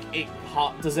 so like,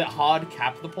 does it hard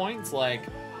cap the points? Like,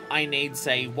 I need,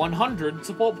 say, 100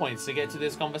 support points to get to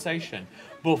this conversation.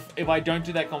 But if I don't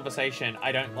do that conversation,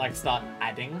 I don't, like, start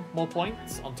adding more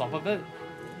points on top of it.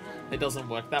 It doesn't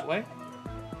work that way.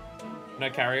 No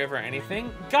carryover or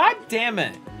anything. God damn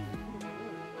it!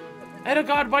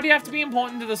 Edelgard, why do you have to be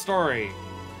important to the story?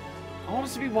 I want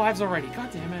us to be wives already.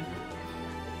 God damn it.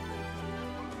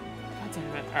 God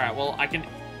damn it. Alright, well, I can...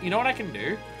 You know what I can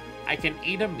do? I can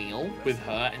eat a meal with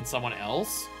her and someone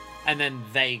else, and then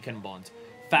they can bond.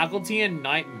 Faculty and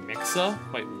Knight Mixer?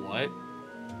 Wait, what?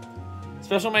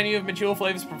 Special menu of mature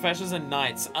flavors, professors, and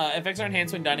knights. Effects are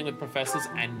enhanced when dining with professors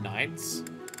and knights.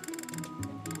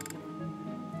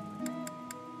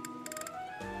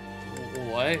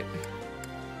 What?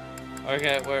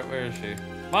 Okay, where is she?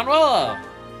 Manuela!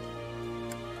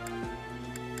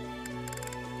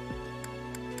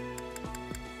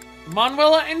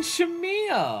 Manuela and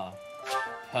Shamia!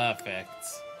 Perfect.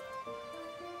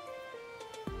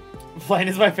 Blaine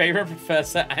is my favorite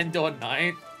professor and or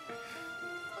knight.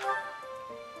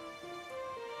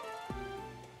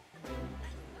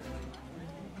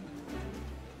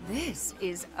 This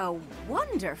is a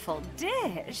wonderful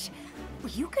dish.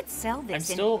 You could sell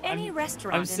this in any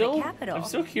restaurant in the capital. I'm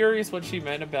still curious what she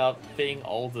meant about being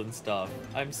old and stuff.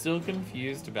 I'm still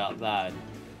confused about that.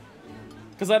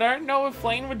 Because I don't know if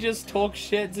Flane would just talk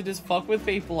shit to just fuck with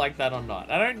people like that or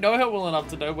not. I don't know her well enough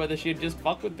to know whether she'd just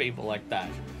fuck with people like that.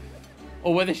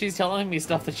 Or whether she's telling me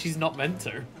stuff that she's not meant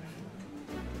to.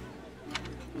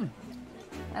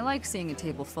 I like seeing a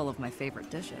table full of my favorite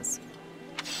dishes.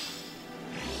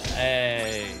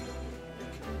 Hey.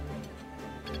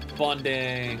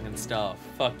 Bonding and stuff.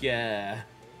 Fuck yeah.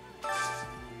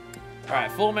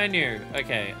 Alright, full menu.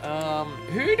 Okay,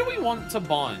 who do we want to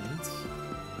bond?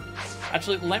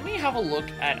 Actually, let me have a look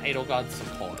at Edelgard's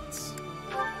supports.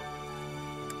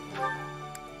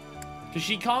 Because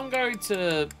she can't go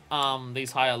to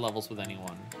these higher levels with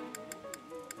anyone.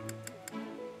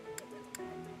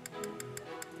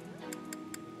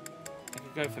 I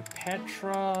could go for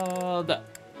Petra.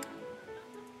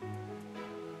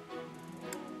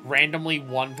 Randomly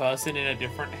one person in a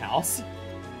different house.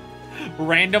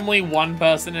 Randomly one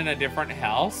person in a different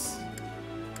house.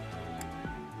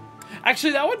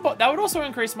 Actually, that would also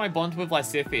increase my bond with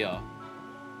Lysithea.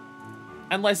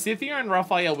 And Lysithea and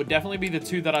Raphael would definitely be the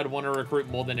two that I'd want to recruit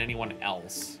more than anyone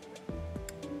else.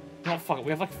 No, fuck it.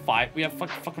 We have like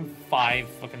fucking five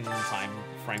fucking time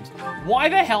frames. Why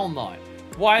the hell not?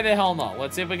 Why the hell not?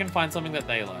 Let's see if we can find something that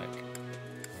they like.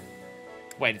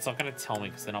 Wait, it's not going to tell me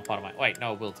because they're not part of my... Wait,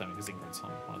 no, it will tell me because Ingrid's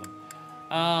not one of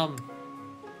them.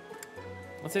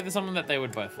 Let's see if there's something that they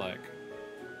would both like.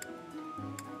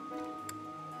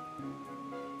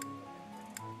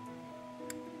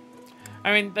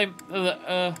 I mean, they...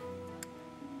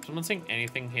 someone saying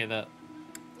anything here that...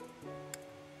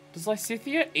 Does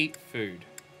Lysithea eat food?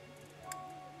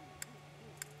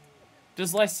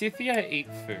 Does Lysithea eat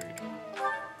food?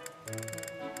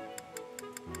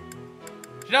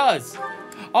 She does!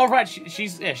 Oh, right, she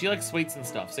likes sweets and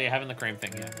stuff, so you're having the cream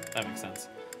thing here. That makes sense.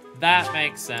 That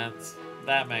makes sense.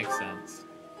 That makes sense.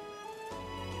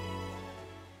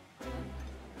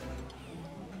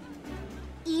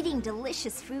 Eating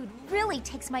delicious food really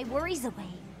takes my worries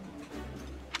away.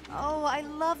 Oh, I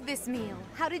love this meal.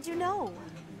 How did you know?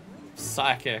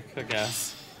 Psychic, I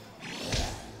guess.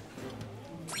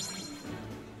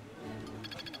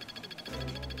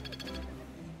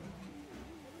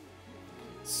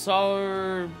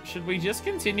 So, should we just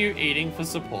continue eating for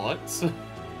supports?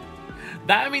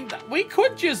 I mean, we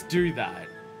could just do that.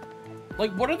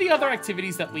 Like, what are the other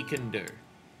activities that we can do?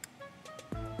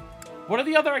 What are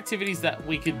the other activities that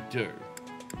we could do?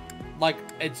 Like,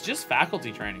 it's just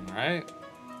faculty training, right?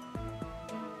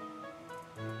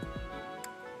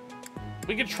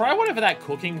 We could try whatever that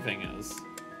cooking thing is.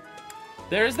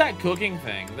 There is that cooking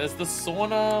thing. There's the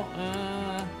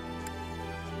sauna.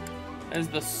 There's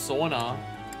the sauna.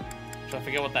 Which I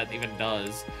forget what that even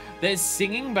does. There's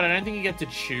singing, but I don't think you get to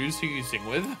choose who you sing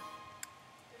with.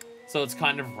 So it's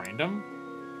kind of random.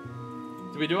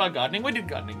 Did we do our gardening? We did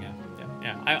gardening, yeah.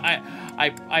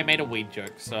 I made a weed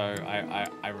joke, so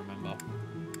I remember.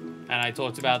 And I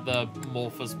talked about the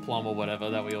Morphous plum or whatever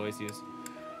that we always use.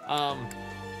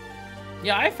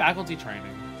 Yeah, I have faculty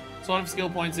training. Sort of skill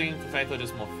points singing for faith or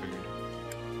just more food.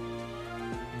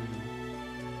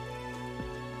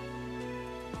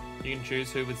 You can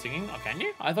choose who with singing? Oh, can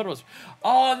you? I thought it was...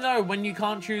 Oh, no, when you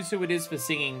can't choose who it is for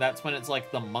singing, that's when it's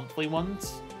like the monthly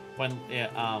ones. When,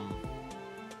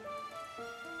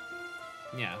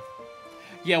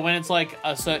 yeah, when it's like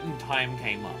a certain time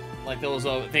came up. Like there was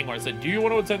a thing where it said, do you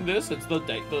want to attend this? It's the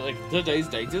date, like today's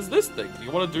date is this thing. Do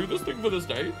you want to do this thing for this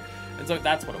day? And so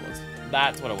that's what it was.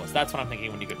 That's what it was. That's what I'm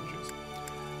thinking when you couldn't choose.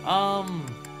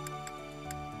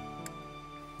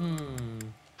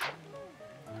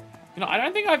 You know, I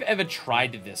don't think I've ever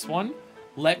tried this one.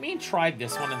 Let me try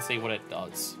this one and see what it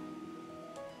does.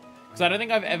 Because I don't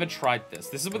think I've ever tried this.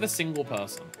 This is with a single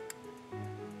person.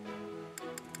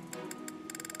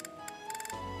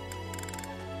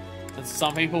 And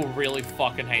some people really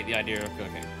fucking hate the idea of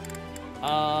cooking.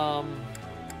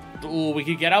 Ooh, we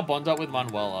could get our bond up with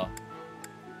Manuela.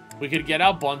 We could get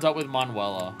our bond up with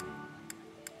Manuela.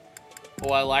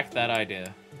 Oh, I like that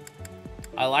idea.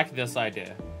 I like this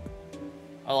idea.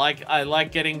 I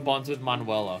like getting bonds with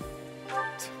Manuela.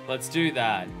 Let's do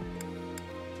that.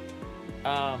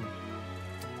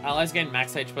 Allies gain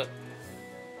max H, but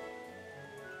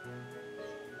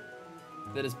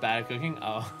that is bad at cooking.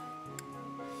 Oh.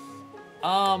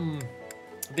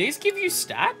 These give you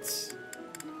stats?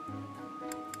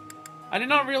 I did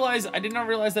not realize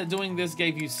that doing this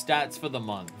gave you stats for the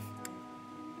month.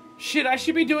 Shit, I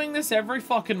should be doing this every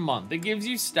fucking month. It gives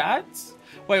you stats?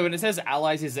 Wait, when it says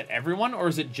allies, is it everyone or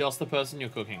is it just the person you're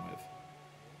cooking with?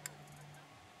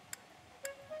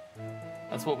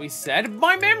 That's what we said.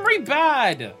 My memory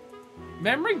bad!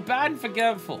 Memory bad and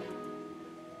forgetful.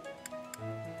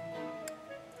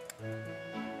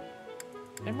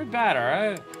 Memory bad,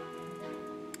 alright?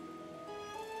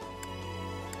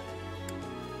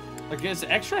 I guess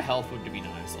extra health would be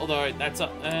nice. Although, that's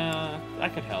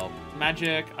that could help.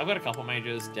 Magic. I've got a couple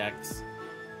mages. Dex.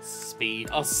 Speed.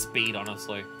 Oh, speed,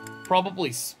 honestly.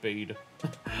 Probably speed.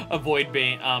 Avoid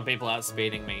being people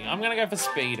outspeeding me. I'm gonna go for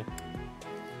speed.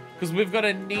 Because we've got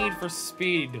a need for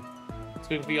speed. It's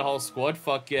going to be a whole squad.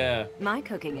 Fuck yeah. My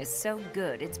cooking is so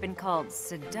good, it's been called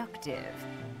seductive.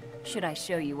 Should I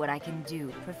show you what I can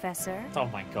do, Professor? Oh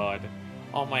my god.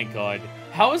 Oh my god.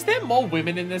 How is there more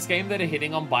women in this game that are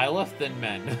hitting on Byleth than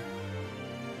men?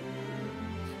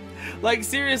 Like,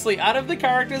 seriously, out of the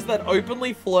characters that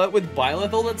openly flirt with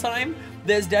Byleth all the time,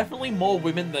 there's definitely more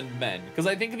women than men. Because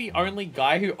I think the only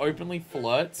guy who openly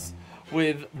flirts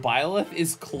with Byleth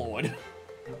is Claude.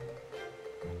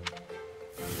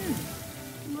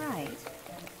 Right.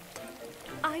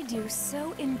 I do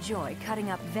so enjoy cutting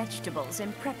up vegetables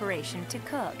in preparation to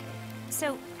cook.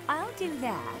 So I'll do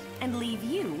that and leave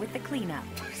you with the cleanup.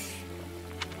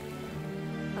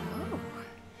 Oh.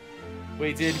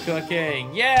 We did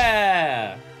cooking.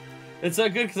 Yeah! It's so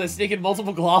good because I sneak in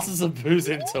multiple glasses of booze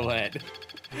into it.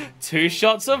 2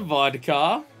 shots of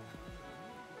vodka.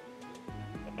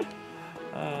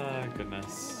 Oh,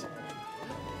 goodness.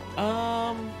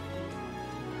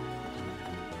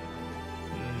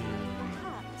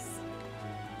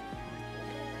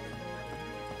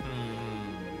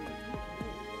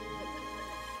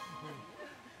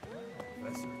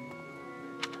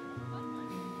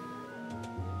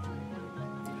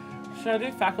 Should I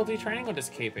do faculty training or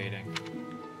just keep eating?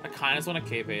 I kind of just want to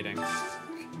keep eating.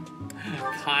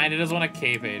 Kind of just want to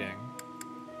keep eating.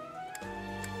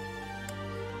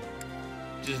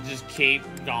 Just keep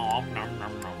going. Nom,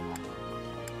 nom, nom.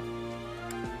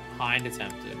 Kind of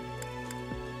tempted.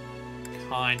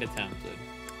 Kind of tempted.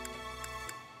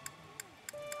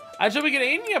 Actually, we could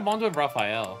even get bond with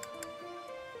Raphael.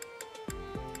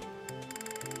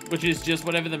 Which is just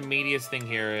whatever the meatiest thing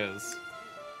here is.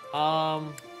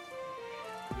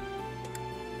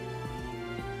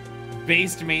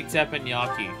 Based meat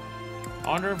teppanyaki. I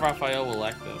wonder if Raphael will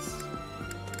like this.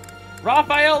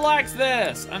 Raphael likes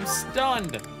this! I'm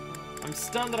stunned! I'm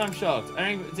stunned that I'm shocked.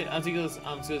 Any articles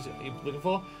you're looking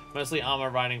for? Mostly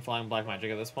armor, riding, flying, black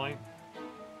magic at this point.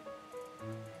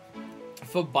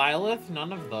 For Byleth,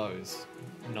 none of those.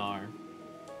 No.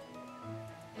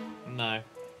 No.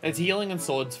 It's healing and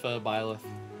swords for Byleth.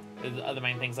 Are the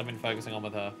main things I've been focusing on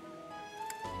with her.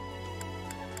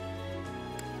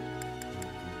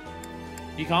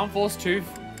 You can't force 2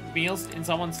 meals in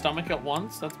someone's stomach at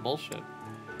once? That's bullshit.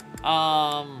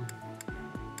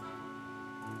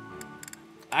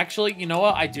 Actually, you know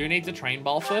what? I do need to train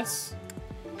Balthus.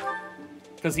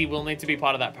 Because he will need to be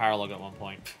part of that paralog at one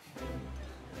point.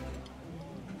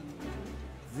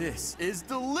 This is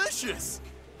delicious!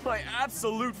 My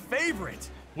absolute favorite!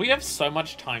 We have so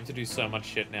much time to do so much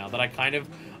shit now that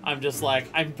I'm just like,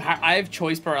 I have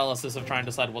choice paralysis of trying to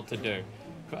decide what to do.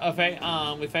 With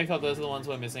Faith Health, those are the ones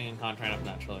we're missing and can't train up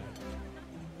naturally.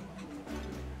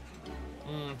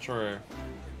 True.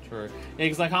 True. Yeah,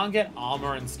 because I can't get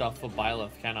armor and stuff for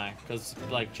Byleth, can I? Because,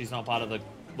 like, she's not part of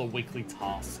the weekly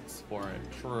tasks for it.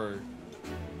 True.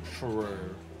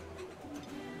 True.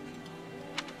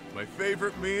 My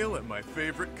favorite meal at my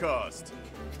favorite cost.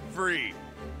 Free.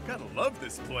 Gotta love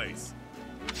this place.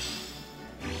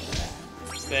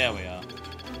 There we are.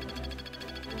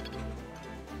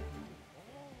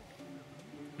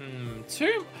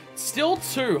 Two. Still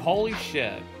two. Holy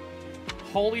shit.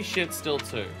 Holy shit, still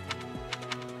two.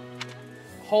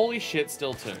 Holy shit,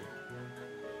 still two.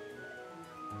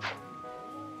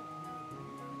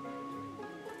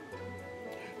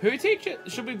 Who teaches?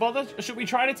 Should we bother? Should we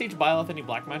try to teach Byleth any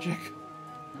black magic?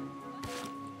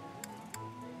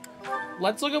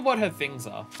 Let's look at what her things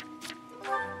are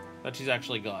that she's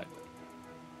actually got.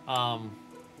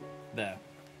 There.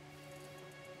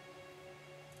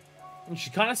 She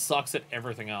kind of sucks at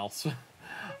everything else.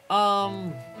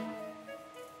 I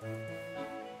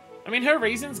mean, her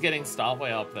reason's getting start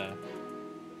way up there.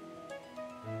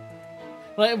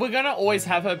 Like, we're gonna always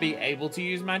have her be able to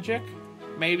use magic.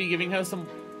 Maybe giving her some...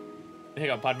 Hang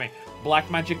on, pardon me.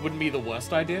 Black magic wouldn't be the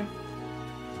worst idea.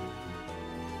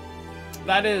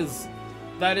 That is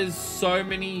so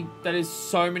many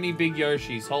big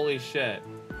Yoshis. Holy shit.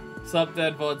 Sup,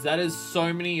 dead vods. That is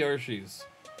so many Yoshis.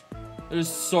 There's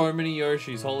so many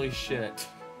Yoshis. Holy shit.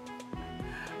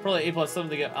 Probably A+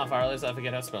 something to get fire list. I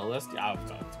forget her spell list. Yeah, I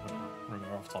don't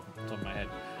remember off the top of my head.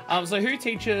 So who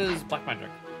teaches black magic?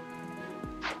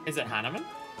 Is it Hanneman?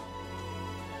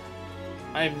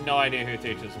 I have no idea who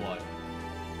teaches what.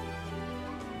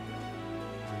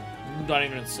 Don't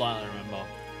even slightly remember.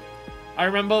 I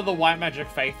remember the white magic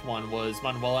faith one was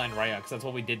Manuela and Rhea, because that's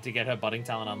what we did to get her budding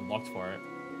talent unlocked for it.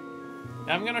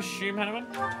 Now I'm gonna assume Hanneman.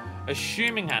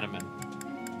 Assuming Hanneman.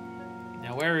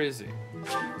 Now where is he?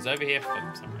 He's over here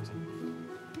for some reason.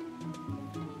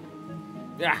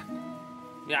 Yeah.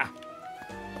 Yeah.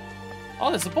 Oh,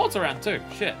 there's supports around too.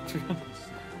 Shit.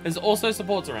 There's also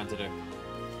supports around to do.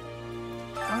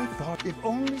 I thought if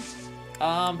only...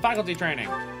 Faculty training.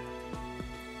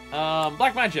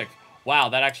 Black magic. Wow,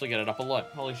 that actually get it up a lot.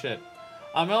 Holy shit.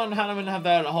 Mel and Hanneman have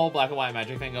that whole black and white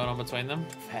magic thing going on between them.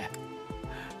 Fair.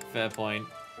 Fair point.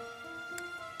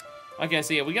 Okay,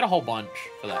 so yeah, we get a whole bunch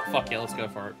for that. Fuck yeah, let's go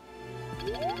for it.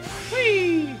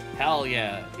 Whee! Hell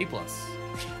yeah. E+.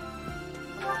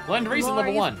 Learned reason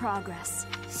level 1. Progress.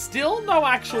 Still no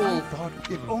actual... I thought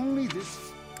if only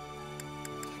this...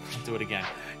 Do it again.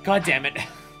 God damn it.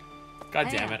 God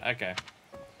damn it. Okay.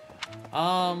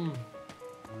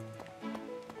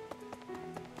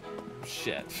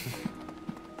 Shit.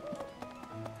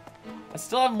 I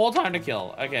still have more time to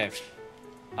kill. Okay.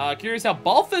 Curious how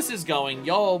Balthus is going.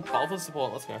 Yo, Balthus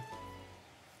support. Let's go.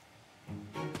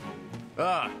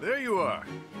 Ah, there you are.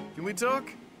 Can we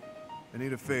talk? I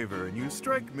need a favor, and you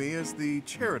strike me as the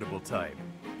charitable type.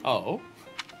 Oh.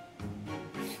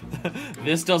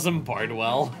 This doesn't bode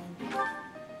well.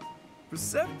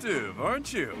 Receptive,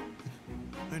 aren't you?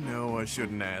 I know I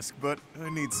shouldn't ask, but I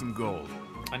need some gold.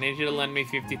 I need you to lend me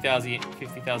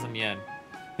 50,000 yen.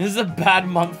 This is a bad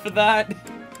month for that.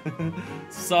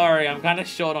 Sorry, I'm kind of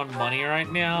short on money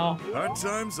right now. Hard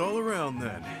times all around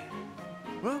then.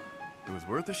 Well, it was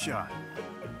worth a shot.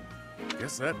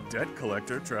 Guess that debt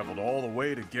collector traveled all the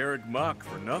way to Garreg Mach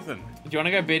for nothing. Do you want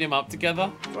to go beat him up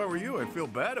together? If I were you, I'd feel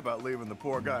bad about leaving the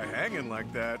poor guy hanging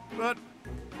like that, but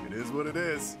it is what it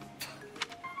is.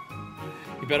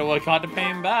 You better work hard to pay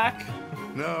him back.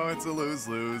 No, it's a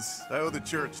lose-lose. I owe the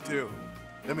church, too.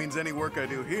 That means any work I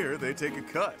do here, they take a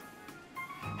cut.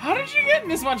 How did you get in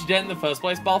this much debt in the first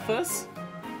place, Balthus?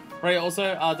 Ray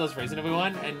also does reason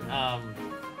everyone, and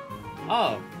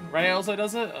oh, Ray also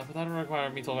does it? Oh, but that doesn't require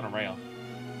me talking to Ray.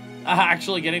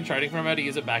 Actually getting trading from her to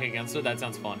use it back against her, that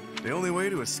sounds fun. The only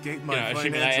way to escape my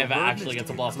assuming I ever actually get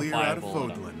to blast the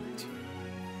fireball.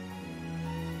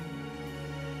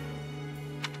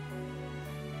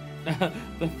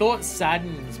 The thought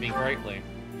saddens me greatly.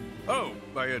 Oh,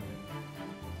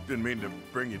 didn't mean to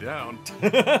bring you down.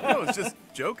 I was just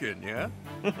joking, yeah?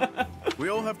 We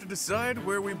all have to decide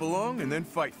where we belong and then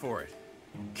fight for it.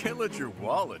 Can't let your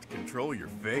wallet control your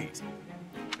fate.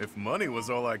 If money was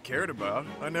all I cared about,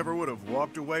 I never would have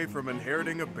walked away from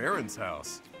inheriting a baron's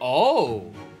house.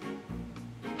 Oh.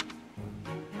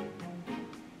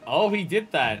 Oh, he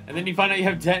did that. And then you find out you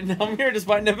have debt in Elmira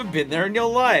despite never been there in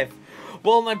your life.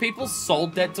 Well, my people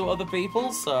sold debt to other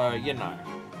people, so, you know.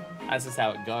 That's just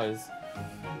how it goes.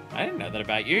 I didn't know that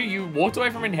about you. You walked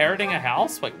away from inheriting a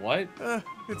house? Wait, what?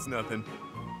 It's nothing.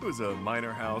 It was a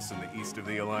minor house in the east of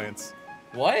the Alliance.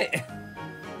 What?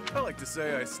 I like to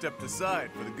say I stepped aside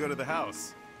for the good of the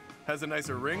house. Has a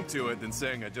nicer ring to it than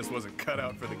saying I just wasn't cut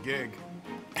out for the gig.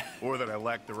 Or that I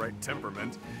lacked the right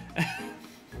temperament.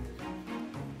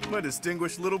 My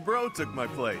distinguished little bro took my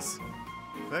place.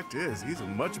 Fact is, he's a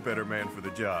much better man for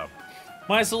the job.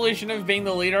 My solution of being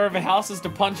the leader of a house is to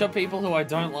punch up people who I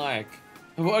don't like.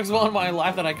 It works well in my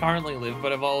life that I currently live,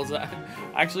 but if I was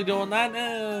actually doing that,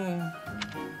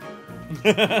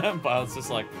 but it's just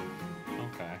like,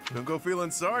 okay. Don't go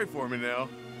feeling sorry for me now.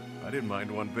 I didn't mind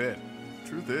one bit.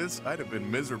 Truth is, I'd have been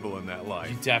miserable in that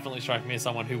life. You definitely strike me as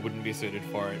someone who wouldn't be suited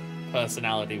for it,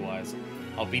 personality-wise.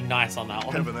 I'll be nice on that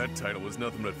one. Having that title was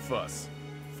nothing but fuss.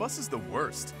 Fuss is the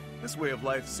worst. This way of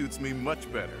life suits me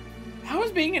much better. How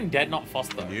is being in debt not fuss,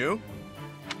 though? You?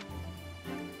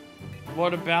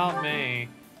 What about me?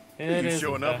 You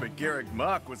showing up at Garrick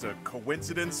Mach was a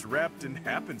coincidence wrapped in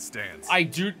happenstance.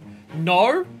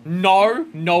 No,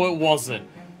 it wasn't.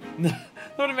 That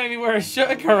would have made me wear a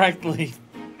shirt correctly.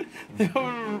 They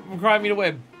would require me to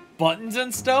wear buttons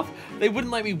and stuff. They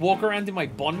wouldn't let me walk around in my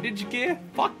bondage gear.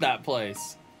 Fuck that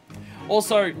place.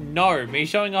 Also, no, me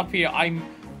showing up here,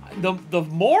 the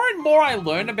more and more I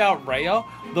learn about Rhea,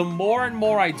 the more and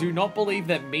more I do not believe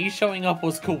that me showing up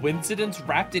was coincidence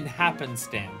wrapped in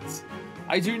happenstance.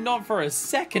 I do not for a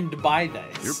second buy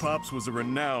this. Your pops was a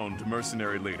renowned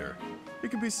mercenary leader.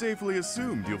 It can be safely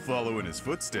assumed you'll follow in his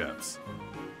footsteps.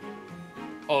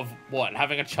 Of what?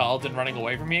 Having a child and running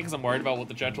away from me because I'm worried about what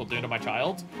the church will do to my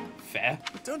child? Fair.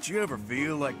 But don't you ever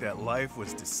feel like that life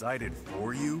was decided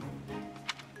for you?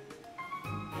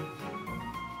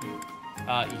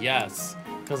 Yes.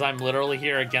 Because I'm literally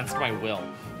here against my will.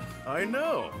 I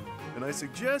know. And I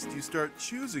suggest you start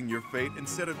choosing your fate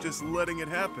instead of just letting it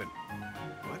happen.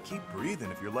 Why keep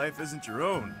breathing if your life isn't your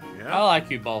own, yeah? I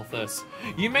like you, Balthus.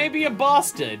 You may be a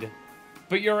bastard,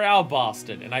 but you're our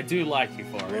bastard, and I do like you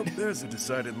for Well, it. there's a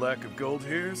decided lack of gold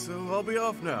here, so I'll be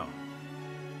off now.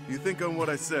 You think on what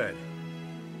I said.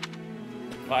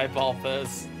 Bye,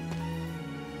 Balthus.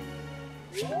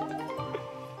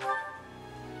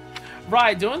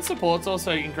 Right, doing supports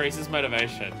also increases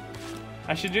motivation.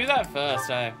 I should do that first,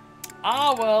 eh?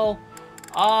 Ah, well.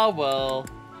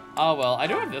 I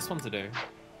do have this one to do.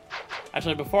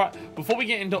 Actually, before we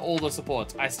get into all the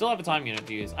supports, I still have a time unit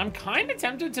to use. I'm kind of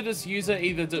tempted to just use it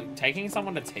either taking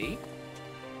someone to tea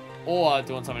or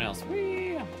doing something else.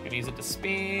 Whee! I'm gonna use it to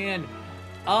spin.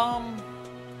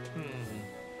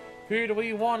 Who do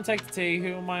we want to take the tea?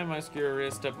 Who am I most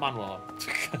curious to? Manuela.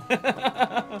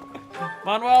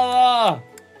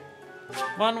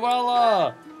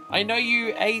 Manuela! I know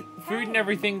you ate food and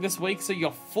everything this week, so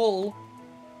you're full.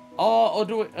 Oh,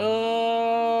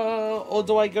 or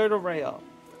do I go to Rhea?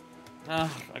 I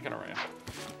go to Rhea.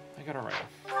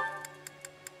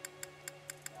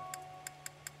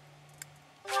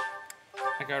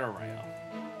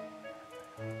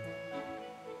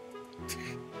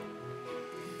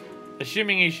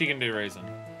 Assuming she can do reason.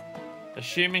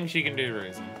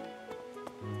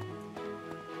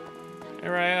 Hey,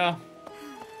 Rhea.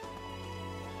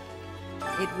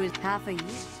 It was half a year.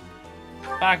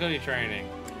 Faculty training.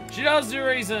 She does do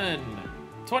reason.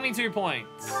 22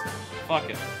 points. Fuck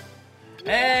it.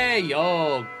 Hey,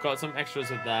 yo. Got some extras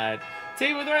with that.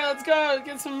 Tea with Rhea, let's go.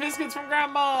 Get some biscuits from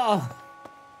Grandma.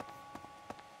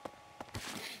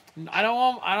 I don't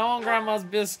want Grandma's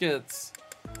biscuits.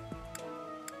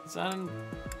 It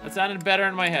sounded better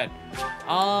in my head.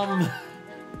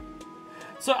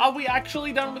 So are we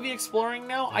actually done with the exploring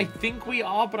now? I think we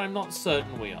are, but I'm not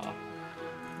certain we are.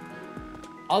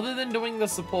 Other than doing the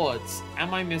supports,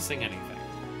 am I missing anything?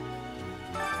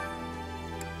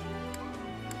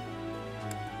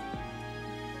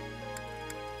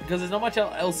 Because there's not much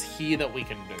else here that we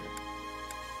can do.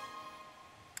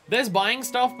 There's buying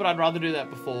stuff, but I'd rather do that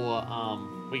before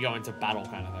we go into battle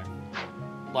kind of thing.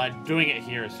 Like, doing it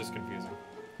here is just confusing.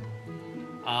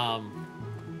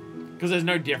 Because there's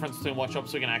no difference between what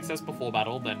shops we can access before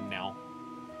battle than now.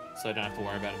 So I don't have to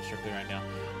worry about it strictly right now.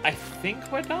 I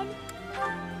think we're done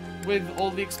with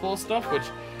all the explore stuff, which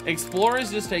explore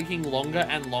is just taking longer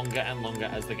and longer and longer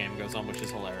as the game goes on, which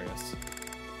is hilarious.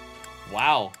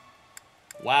 Wow.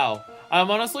 Wow. I'm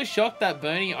honestly shocked that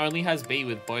Bernie only has B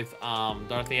with both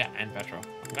Dorothea and Petra.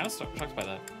 I'm kind of shocked by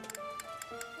that.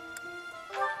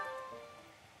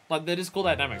 Like, they're just cool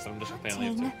dynamics, and I'm just shocked they only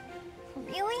have two.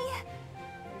 Really?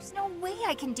 There's no way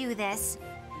I can do this.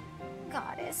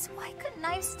 Goddess, why couldn't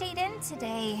I have stayed in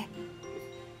today?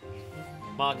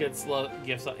 Markets,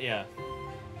 gifts, yeah.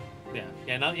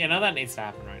 None of that needs to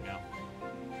happen right now.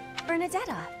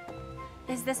 Bernadetta,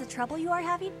 is this a trouble you are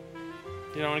having?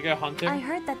 You don't want to go hunting? I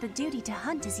heard that the duty to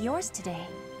hunt is yours today.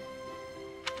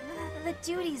 The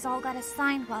duties all got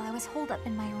assigned while I was holed up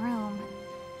in my room.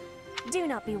 Do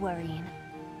not be worrying.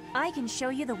 I can show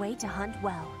you the way to hunt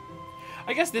well.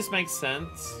 I guess this makes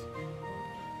sense.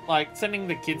 Like, sending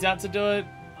the kids out to do it,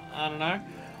 I don't know.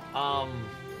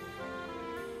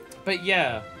 But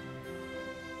yeah,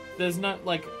 there's no,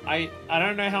 like, I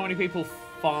don't know how many people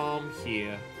farm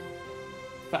here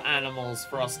for animals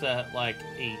for us to, like,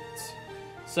 eat.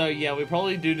 So yeah, we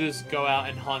probably do just go out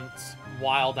and hunt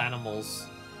wild animals.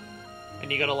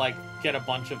 And you gotta, like, get a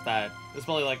bunch of that. It's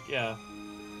probably, like, yeah.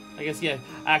 I guess, yeah,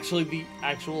 actually,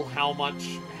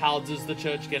 how does the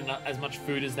church get as much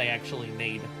food as they actually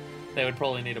need? They would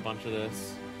probably need a bunch of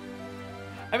this.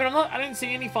 I mean, I don't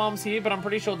see any farms here, but I'm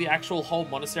pretty sure the actual whole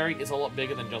monastery is a lot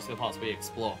bigger than just the parts we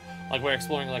explore. Like, we're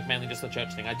exploring, like, mainly just the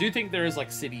church thing. I do think there is,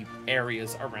 like, city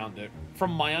areas around it.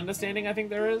 From my understanding, I think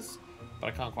there is, but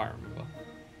I can't quite remember.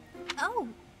 Oh,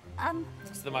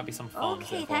 So there might be some farms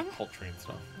there for, like, poultry and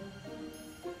stuff.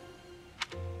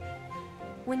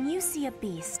 When you see a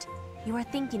beast, you are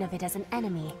thinking of it as an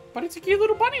enemy. But it's a cute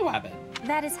little bunny rabbit.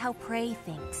 That is how prey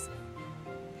thinks.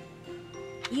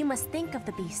 You must think of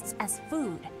the beasts as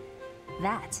food.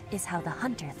 That is how the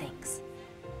hunter thinks.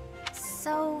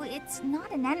 so it's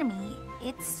not an enemy,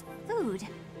 it's food.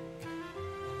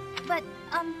 But,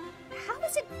 how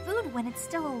is it food when it's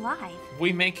still alive?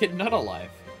 We make it not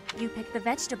alive. You pick the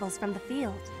vegetables from the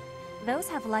field. Those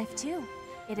have life too.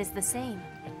 It is the same.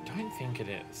 I don't think it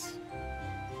is.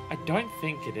 I don't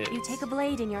think it is. You take a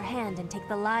blade in your hand and take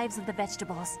the lives of the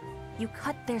vegetables. You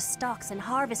cut their stalks and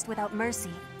harvest without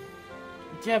mercy.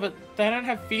 Yeah, but they don't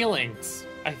have feelings,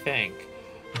 I think.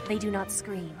 They do not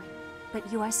scream, but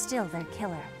you are still their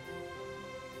killer.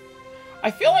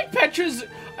 I feel like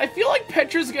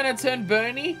Petra's gonna turn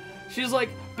Bernie. She's like,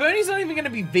 Bernie's not even gonna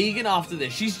be vegan after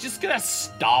this. She's just gonna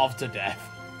starve to death.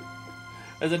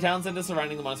 There's a town center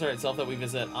surrounding the monastery itself that we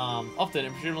visit often,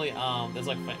 and presumably there's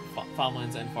like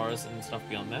farmlands and forests and stuff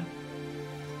beyond there.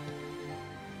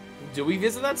 Do we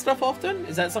visit that stuff often?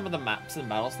 Is that some of the maps and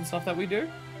battles and stuff that we do?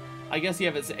 I guess, yeah,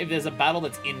 if there's a battle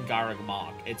that's in Garag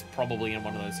Mark, it's probably in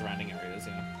one of those surrounding areas,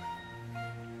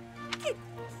 yeah.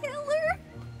 Killer?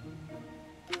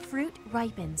 Fruit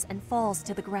ripens and falls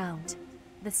to the ground.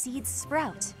 The seeds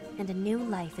sprout, and a new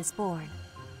life is born.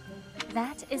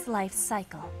 That is life's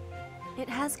cycle. It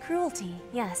has cruelty,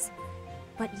 yes,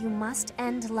 but you must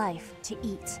end life to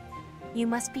eat. You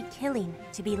must be killing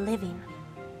to be living.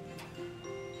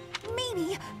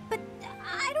 Maybe, but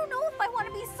I don't know if I want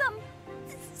to be some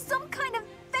kind of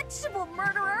vegetable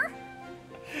murderer.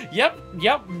 Yep,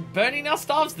 Bernie now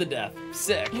starves to death.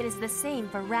 Sick. It is the same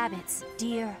for rabbits,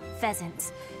 deer,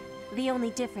 pheasants. The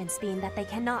only difference being that they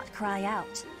cannot cry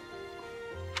out.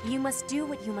 You must do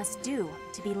what you must do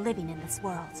to be living in this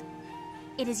world.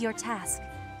 It is your task.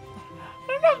 I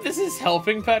don't know if this is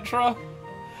helping Petra.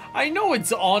 I know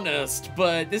it's honest,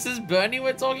 but this is Bernie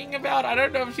we're talking about. I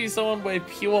don't know if she's someone where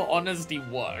pure honesty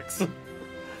works.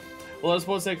 Well, those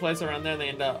sports take place around there, and they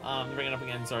end up bringing it up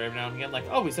again, sorry, every now and again, like,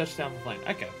 oh, we searched town for flame.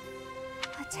 Okay.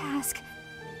 A task.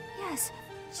 Yes,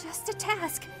 just a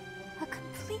task. A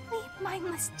completely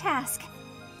mindless task.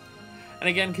 And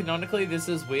again, canonically, this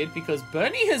is weird because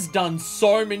Bernie has done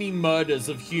so many murders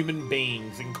of human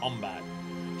beings in combat.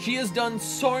 She has done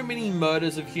so many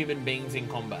murders of human beings in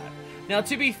combat. Now,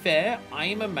 to be fair, I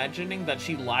am imagining that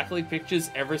she likely pictures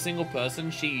every single person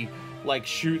she, like,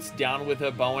 shoots down with her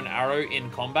bow and arrow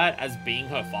in combat as being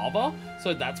her father.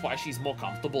 So that's why she's more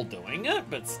comfortable doing it,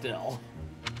 but still.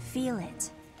 Feel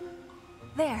it.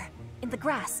 There, in the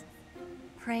grass.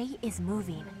 Prey is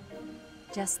moving.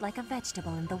 Just like a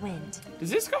vegetable in the wind. Does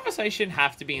this conversation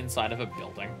have to be inside of a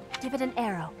building? Give it an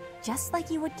arrow, just like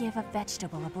you would give a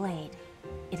vegetable a blade.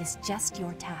 It is just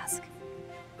your task.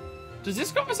 Does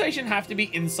this conversation have to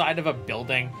be inside of a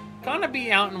building? Can't it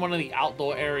be out in one of the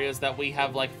outdoor areas that we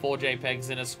have like 4 JPEGs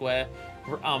in a square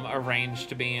arranged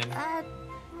to be in?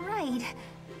 Right.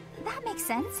 That makes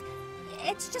sense.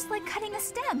 It's just like cutting a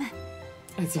stem.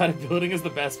 Inside a building is the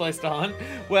best place to hunt?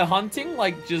 We're hunting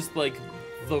like just like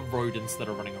the rodents that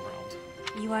are running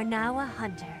around. You are now a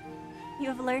hunter. You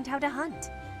have learned how to hunt.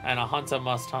 And a hunter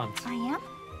must hunt. I am?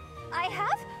 I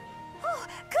have? Oh,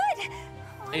 good!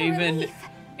 What a relief.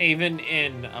 Even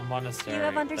in a monastery. You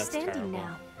have understanding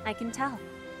now. I can tell.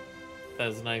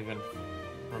 That's not even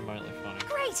remotely funny.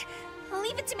 Great!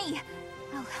 Leave it to me.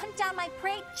 I'll hunt down my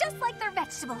prey just like their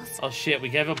vegetables. Oh shit, we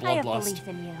gave her bloodlust. I have belief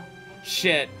in you.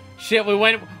 Shit,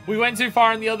 we went too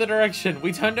far in the other direction.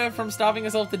 We turned her from starving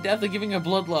herself to death to giving her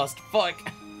bloodlust.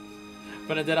 Fuck.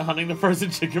 But instead of hunting the frozen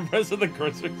chicken breast at the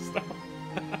grocery store.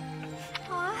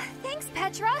 Aw, thanks,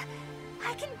 Petra.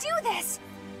 I can do this.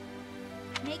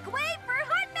 Make way for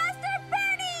Huntmaster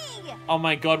Bernie! Oh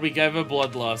my god, we gave her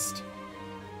bloodlust.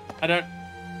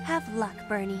 Have luck,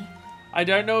 Bernie. I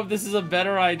don't know if this is a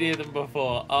better idea than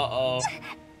before. Uh-oh.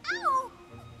 Ow!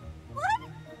 What?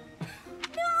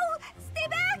 No! Stay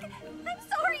back! I'm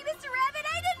sorry, Mr. Rabbit,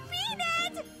 I didn't mean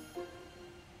it!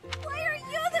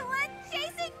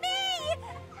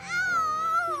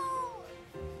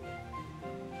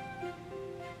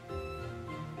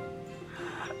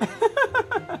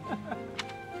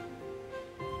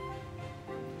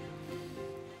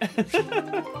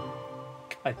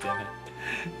 God damn it.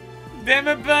 Damn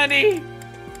it, Bunny!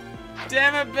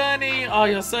 Damn it, Bunny! Oh,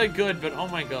 you're so good, but oh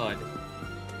my god.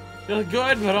 You're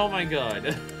good, but oh my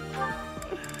god.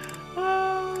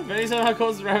 Bunny somehow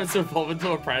causes rabbits to evolve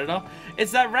into a predator.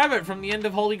 It's that rabbit from the end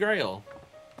of Holy Grail.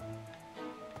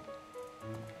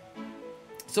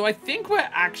 So I think we're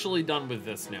actually done with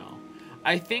this now.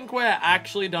 I think we're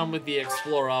actually done with the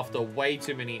Explorer after way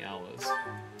too many hours.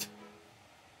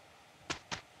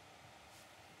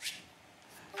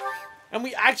 And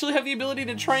we actually have the ability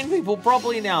to train people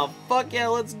properly now. Fuck yeah,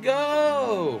 let's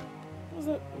go! What was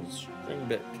that? String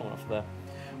bit coming off there.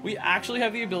 We actually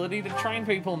have the ability to train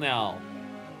people now.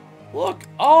 Look,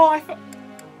 oh,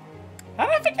 how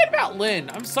did I forget about Lynn?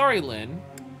 I'm sorry, Lynn.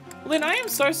 Lynn, I am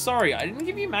so sorry. I didn't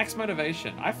give you max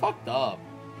motivation. I fucked up.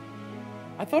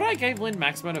 I thought I gave Lynn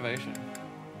max motivation.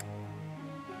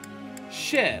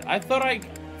 Shit, I thought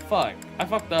fuck, I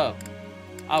fucked up.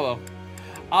 Oh well.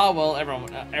 Oh well,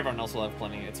 everyone else will have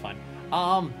plenty, it's fine.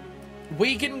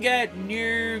 We can get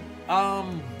new,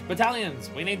 battalions.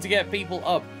 We need to get people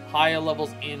up higher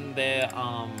levels in their,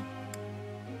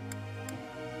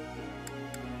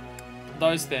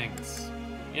 those things.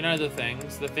 You know the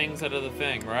things that are the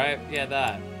thing, right? Yeah,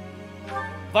 that.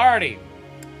 Authority.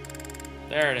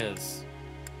 There it is.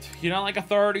 You don't like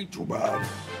authority? Too bad.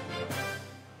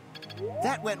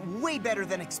 That went way better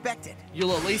than expected.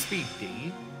 You'll at least be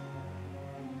D.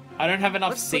 I don't have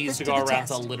enough C's to go around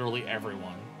to test. literally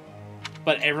everyone.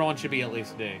 But everyone should be at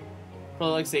least D.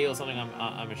 Probably like C or something,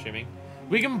 I'm assuming.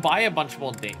 We can buy a bunch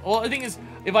more D. Well, the thing is,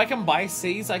 if I can buy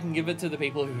C's, I can give it to the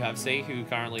people who have C, who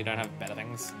currently don't have better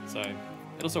things. So,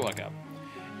 it'll still work out.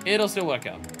 It'll still work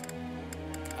out.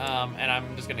 And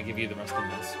I'm just gonna give you the rest of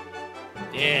this.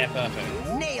 Yeah,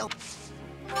 perfect. Nailed.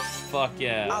 Fuck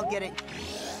yeah. I'll get it.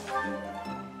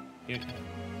 You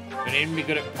can even be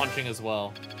good at punching as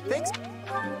well. Thanks.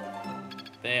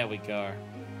 There we go.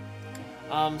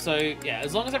 So yeah,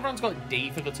 as long as everyone's got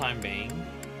D for the time being,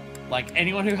 like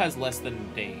anyone who has less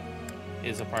than D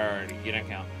is a priority. You don't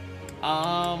count.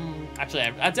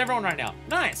 Actually, that's everyone right now.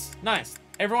 Nice, nice.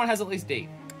 Everyone has at least D.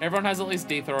 Everyone has at least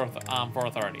D for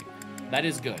authority. That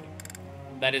is good.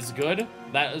 That is good.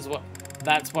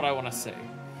 That's what I want to see.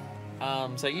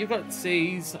 So you've got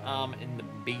C's in the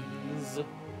B's,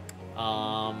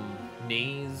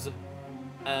 knees,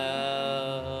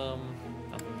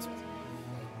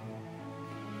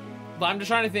 but I'm just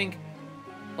trying to think,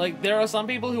 like, there are some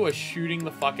people who are shooting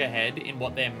the fuck ahead in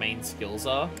what their main skills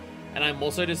are, and I'm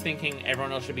also just thinking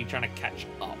everyone else should be trying to catch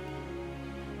up.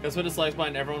 That's what it's like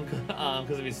behind everyone,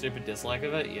 because of his stupid dislike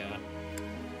of it, yeah.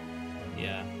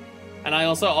 Yeah. And I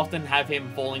also often have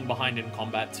him falling behind in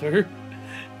combat too,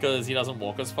 because he doesn't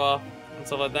walk as far, and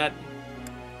stuff like that.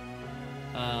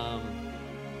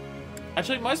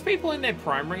 Actually, most people in their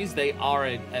primaries, they are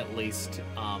at least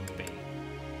B.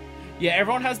 Yeah,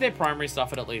 everyone has their primary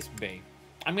stuff at least B.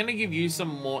 I'm gonna give you some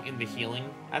more in the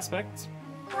healing aspect.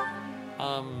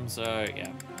 So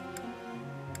yeah.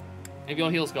 If your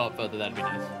heals go up further, that'd be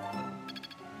nice.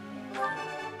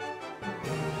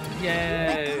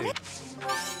 Yay!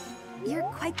 You're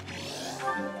quite...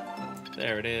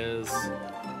 There it is.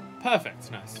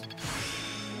 Perfect, nice.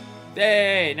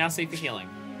 Yay, now see for healing.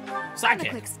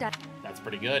 Psychic! That's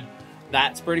pretty good.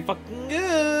 That's pretty fucking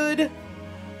good!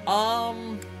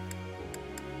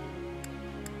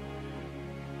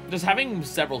 Just having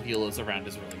several healers around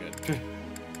is really good.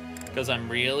 Because I'm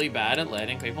really bad at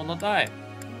letting people not die.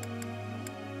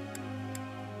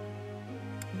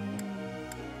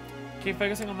 Keep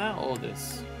focusing on that or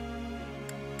this?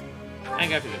 And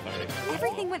go for the authority.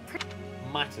 Everything went pretty...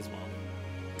 Might as well.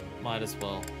 Might as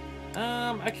well.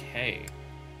 Okay.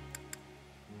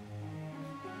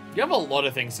 You have a lot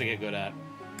of things to get good at.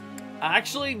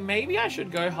 Actually, maybe I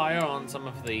should go higher on some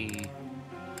of the...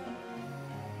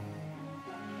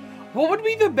 What would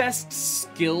be the best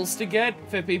skills to get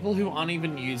for people who aren't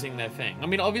even using their thing? I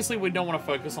mean, obviously we don't want to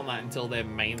focus on that until their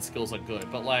main skills are good,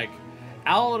 but like,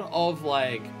 out of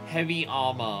like heavy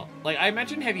armor, like I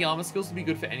imagine heavy armor skills would be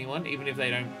good for anyone, even if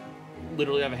they don't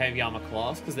literally have a heavy armor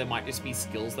class, because there might just be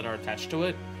skills that are attached to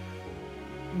it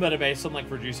that are based on like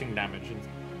reducing damage and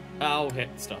hit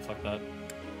stuff like that.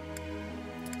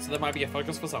 So that might be a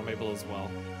focus for some people as well.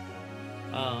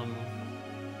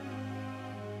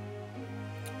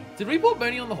 Did we put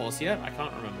Bernie on the horse yet? I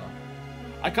can't remember.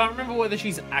 I can't remember whether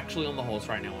she's actually on the horse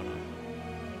right now or not.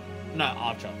 No,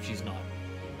 archer. She's not.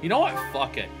 You know what?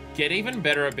 Fuck it. Get even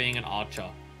better at being an archer.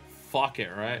 Fuck it,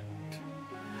 right?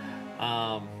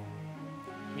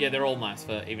 Yeah, they're all nice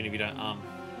for even if you don't.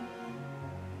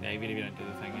 Yeah, even if you don't do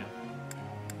the thing, yeah.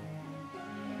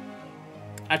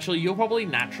 Actually, you'll probably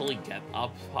naturally get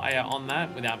up higher on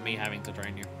that without me having to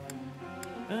train you.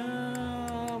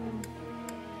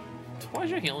 Why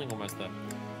is your healing almost there?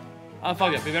 Oh,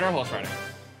 fuck it. Be better at horse riding.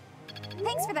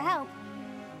 Thanks for the help.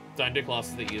 Don't do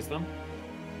classes that use them.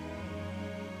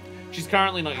 She's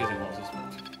currently not using horses.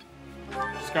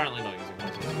 She's currently not using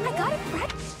horses. I got it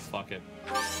right. Fuck it.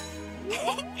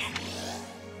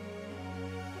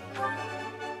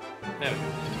 There we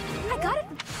go. I got it.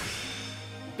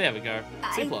 There we go.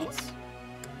 C+. Bit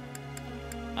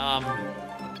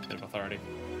of authority.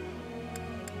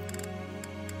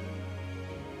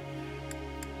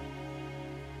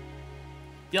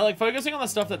 Yeah, like, focusing on the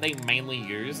stuff that they mainly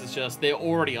use, it's just, they're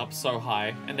already up so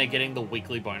high, and they're getting the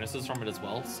weekly bonuses from it as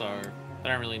well, so they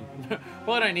don't really,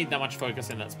 well, I don't need that much focus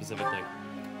in that specifically.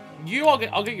 You, I'll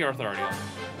get your authority up.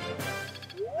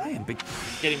 I am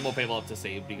getting more people up to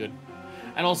C would be good.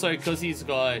 And also, because he's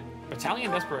got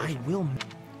Battalion Desperation. I will.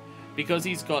 Because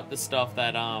he's got the stuff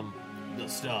that,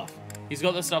 he's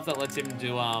got the stuff that lets him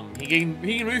do, he can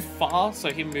move far, so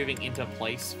him moving into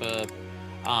place for,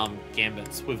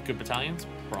 gambits with good battalions,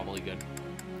 probably good.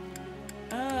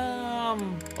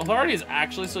 Authority is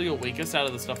actually still your weakest out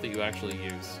of the stuff that you actually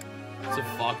use. So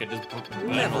fuck it, just put it all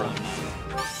in that.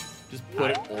 Just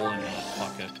put it all in that,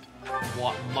 fuck it.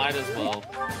 What, might as well.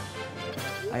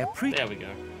 I appreciate. There we go.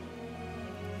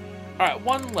 Alright,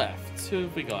 one left. Who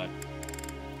have we got?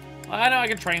 I know I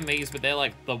can train these, but they're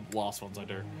like the last ones I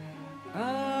do.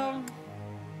 So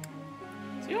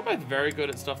you're both very good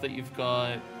at stuff that you've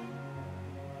got.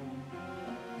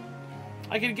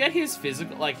 I could get his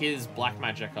physical, like his black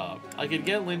magic up. I could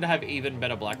get Lynn to have even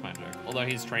better black magic, although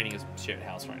he's training his shit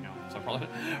house right now, so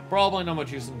probably not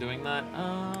much use in doing that.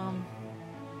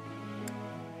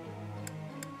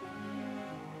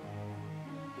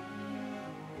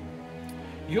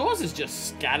 Yours is just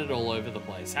scattered all over the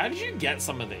place. How did you get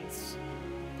some of these?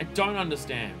 I don't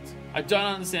understand. I don't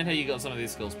understand how you got some of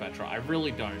these skills, Petra. I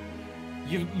really don't.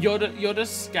 You're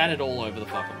just scattered all over the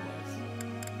fucking place.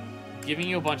 Giving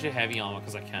you a bunch of heavy armor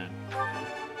because I can.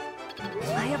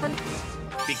 I haven't.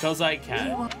 Because I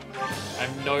can. I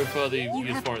have no further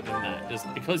use for it than that.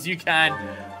 Just because you can.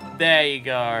 There you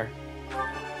go.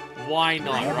 Why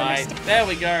not, right? There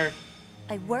we go.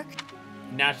 I worked.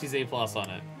 Now she's A+ on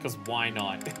it. Because why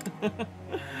not?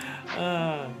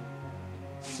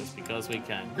 Just because we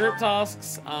can. Group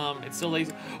tasks. It's still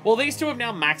these. Well, these two have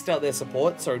now maxed out their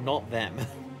support, so not them.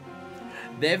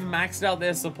 They've maxed out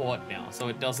their support now, so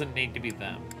it doesn't need to be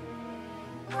them.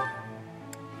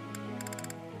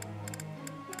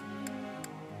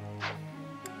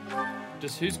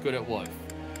 Just who's good at what?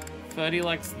 30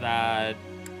 likes that.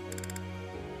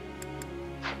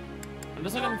 I'm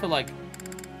just looking for like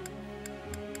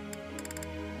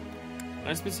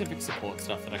no specific support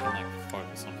stuff that I can like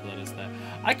focus on for that is there.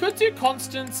 I could do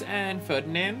Constance and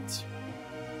Ferdinand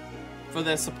for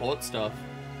their support stuff.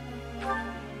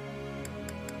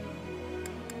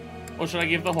 Or should I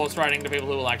give the horse riding to people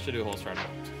who will actually do horse riding?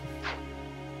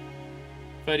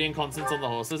 30 and Constance on the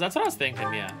horses. That's what I was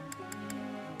thinking, yeah.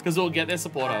 Because we'll get their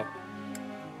support up.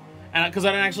 And because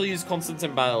I don't actually use Constance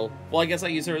and Bale. Well, I guess I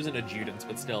use her as an adjutant,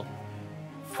 but still.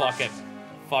 Fuck it.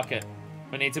 Fuck it.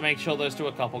 We need to make sure those two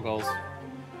are couple goals.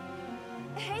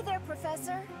 Hey there,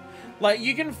 Professor. Like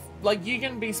you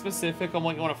can be specific on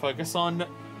what you want to focus on.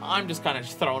 I'm just kind of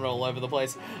just throwing it all over the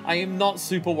place. I am not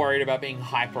super worried about being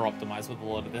hyper optimized with a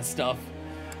lot of this stuff.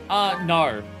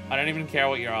 No. I don't even care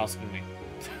what you're asking me.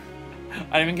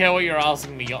 I don't even care what you're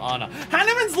asking me, Your Honor.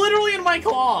 Hanneman's literally in my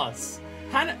class.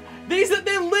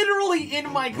 They're literally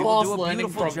in my class learning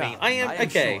from me. I am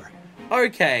okay. Sure.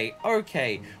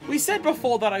 Okay. We said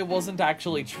before that I wasn't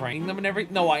actually training them and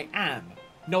everything. No, I am.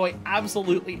 No, I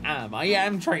absolutely am. I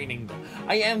am training them.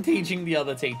 I am teaching the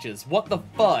other teachers. What the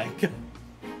fuck?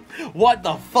 What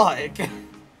the fuck?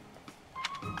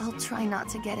 I'll try not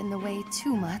to get in the way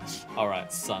too much.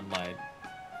 Alright, Sunlight.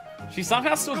 She's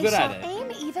somehow still good at it. I shall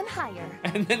aim even higher.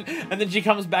 And then she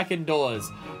comes back indoors.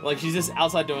 Like she's just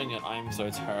outside doing it. I'm so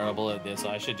terrible at this.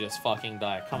 I should just fucking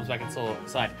die. Comes back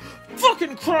inside.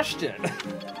 Fucking crushed it.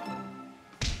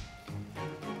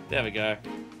 There we go.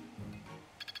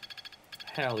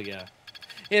 Hell yeah.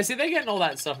 Yeah, see, they're getting all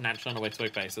that stuff naturally on a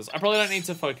week-to-week basis. I probably don't need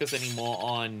to focus anymore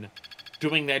on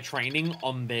doing their training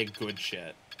on their good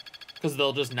shit. Because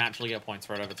they'll just naturally get points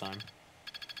for it over time.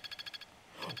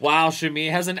 Wow,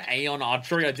 Shamir has an A on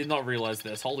archery. I did not realize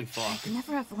this. Holy fuck. I'd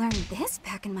never have learned this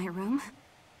back in my room.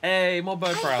 Hey, more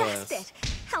bow prowess.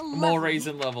 How more lovely.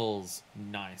 raisin levels.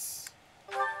 Nice.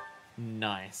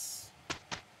 Nice.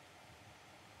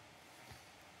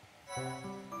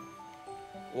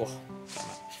 Oh,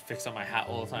 fix up my hat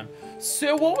all the time.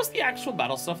 So what was the actual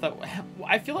battle stuff that...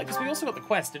 I feel like, because we also got the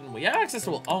quest, didn't we? We had access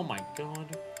to... Oh my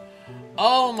god.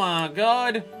 Oh my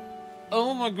god.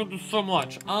 Oh my goodness, so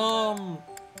much.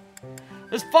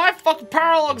 There's 5 fucking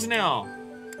paralogs now.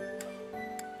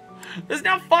 There's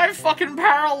now 5 fucking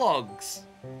paralogs.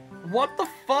 What the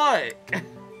fuck?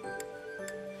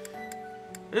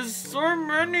 There's so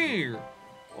many.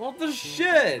 What the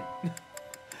shit?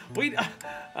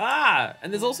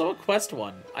 And there's also a quest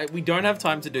one. We don't have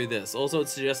time to do this. Also,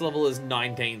 its suggest level is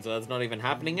 19, so that's not even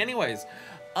happening anyways.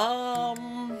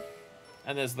 And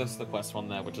there's the quest one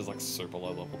there, which is like super low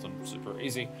levels and super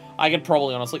easy. I could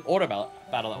probably honestly auto battle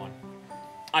that one.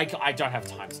 I don't have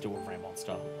time to do a rare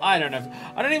monster. I don't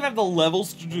even have the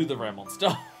levels to do the rare monster.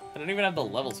 I don't even have the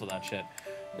levels for that shit.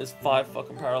 There's 5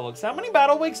 fucking paralogs. How many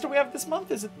battle weeks do we have this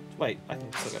month? Is it... Wait, I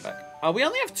can still go back. We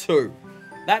only have 2.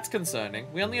 That's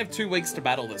concerning. We only have 2 weeks to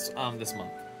battle this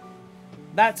month.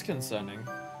 That's concerning.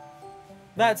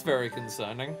 That's very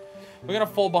concerning. We're gonna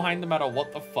fall behind no matter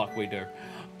what the fuck we do.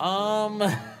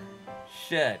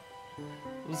 Shit.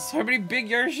 There's so many big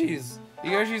Yoshis. The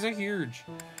Yoshis are huge.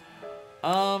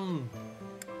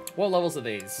 What levels are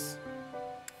these?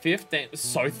 15.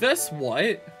 Sothis?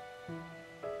 What?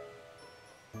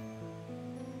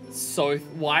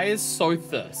 Why is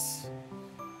Sothis?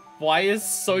 Why is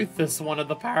Sothis one of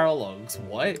the paralogs?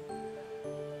 What?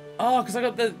 Oh, because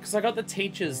I got the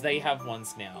teachers. They have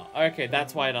ones now. Okay,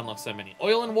 that's why it unlocks so many.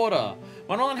 Oil and water.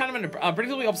 One oil and Hanneman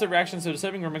predictably opposite reactions to a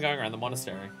disturbing rumor going around the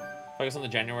monastery. Focus on the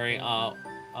January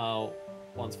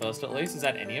ones first at least. Is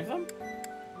that any of them?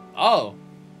 Oh,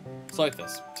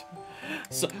 Sothis.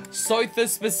 So Sothis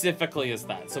specifically is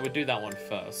that. So we'll do that one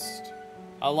first.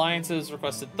 Alliances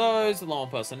requested those. Low on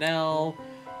personnel.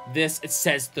 This, it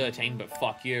says 13, but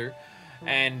fuck you.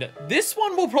 And this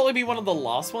one will probably be one of the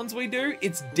last ones we do.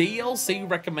 It's DLC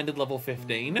recommended level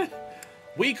 15.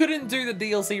 We couldn't do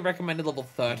the DLC recommended level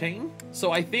 13.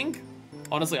 So I think,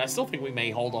 honestly, I still think we may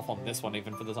hold off on this one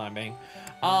even for the time being.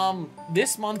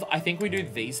 This month, I think we do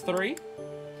these 3.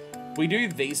 We do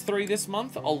these 3 this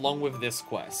month along with this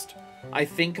quest. I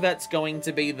think that's going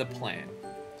to be the plan.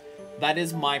 That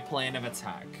is my plan of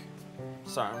attack.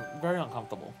 So I'm very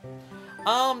uncomfortable.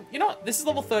 You know what? This is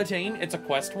level 13. It's a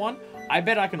quest one. I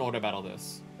bet I can auto battle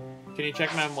this. Can you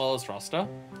check Manuela's roster?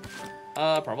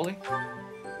 Probably.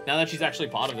 Now that she's actually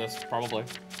part of this, probably.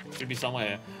 Should be somewhere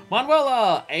here.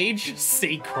 Manuela, age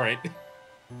secret.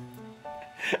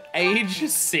 Age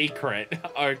secret.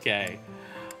 Okay.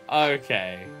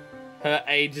 Okay. Her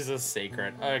age is a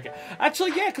secret. Okay.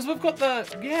 Actually, yeah, because we've got the...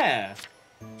 Yeah.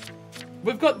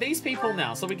 We've got these people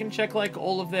now, so we can check, like,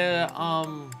 all of their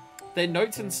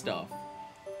notes and stuff.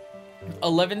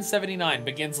 1179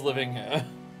 begins living here.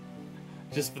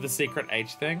 Just for the secret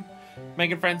age thing.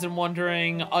 Making friends and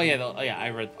wandering. Oh yeah, I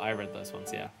read those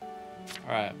ones, yeah.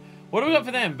 Alright. What do we got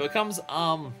for them? Becomes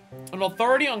an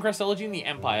authority on Crestology in the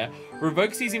Empire.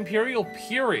 Revokes his imperial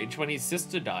peerage when his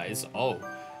sister dies. Oh.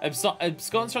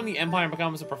 Absconds from the Empire and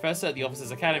becomes a professor at the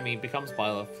Officers Academy. Becomes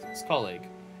Byleth's colleague.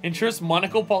 Interests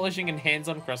monocle polishing and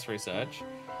hands-on crest research.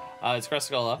 It's Crest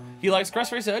Scholar. He likes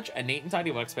crest research, a neat and tidy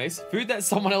workspace, food that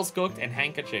someone else cooked, and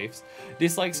handkerchiefs.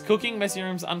 Dislikes cooking, messy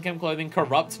rooms, unkempt clothing,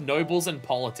 corrupt nobles, and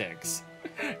politics.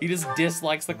 He just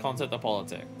dislikes the concept of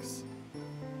politics.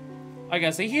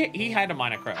 Okay, so he had a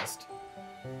minor crest.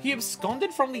 He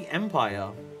absconded from the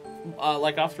Empire,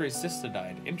 like after his sister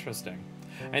died. Interesting.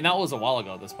 And that was a while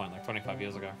ago at this point, like 25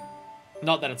 years ago.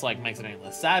 Not that it's like makes it any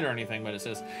less sad or anything, but it's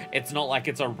just, it's not like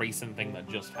it's a recent thing that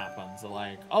just happened. So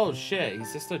like, oh shit,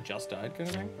 his sister just died kind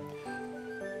of thing.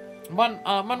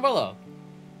 Manuela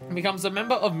becomes a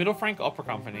member of Middle Frank Opera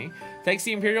Company, takes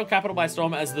the Imperial capital by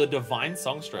storm as the Divine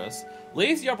Songstress,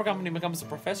 leaves the opera company and becomes a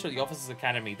professor at the Officers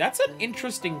Academy. That's an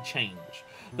interesting change.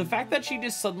 The fact that she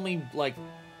just suddenly, like,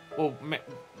 well,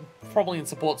 probably in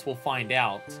supports we'll find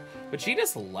out, but she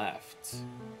just left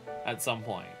at some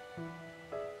point.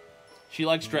 She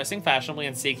likes dressing fashionably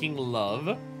and seeking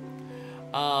love.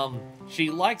 She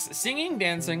likes singing,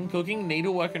 dancing, cooking,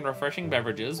 needlework, and refreshing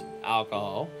beverages,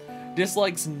 alcohol.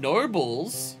 Dislikes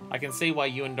nobles. I can see why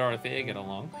you and Dorothea get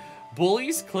along.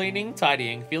 Bullies, cleaning,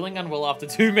 tidying, feeling unwell after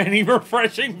too many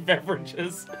refreshing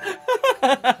beverages.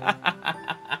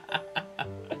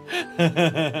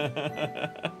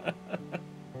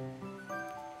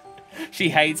 She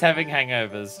hates having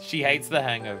hangovers. She hates the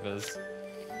hangovers.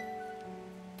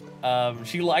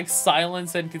 She likes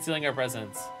silence and concealing her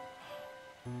presence.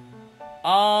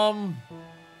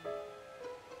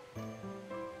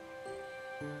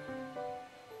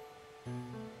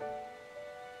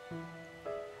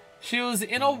 She was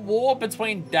in a war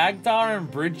between Dagdar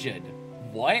and Bridget.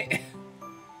 What?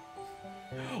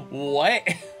 What?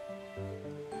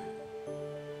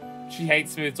 She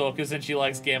hates smooth talkers and she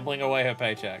likes gambling away her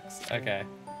paychecks. Okay.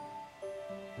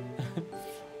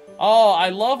 Oh, I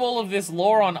love all of this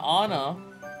lore on Anna.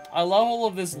 I love all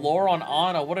of this lore on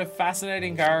Anna. What a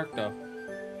fascinating character.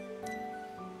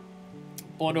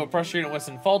 Born to a prostitute in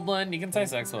Western Fodland. You can say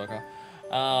sex worker.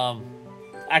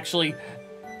 Actually,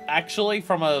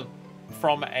 from a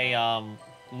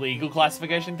legal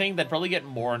classification thing, they'd probably get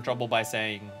more in trouble by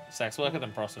saying sex worker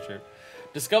than prostitute.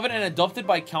 Discovered and adopted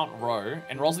by Count Rowe,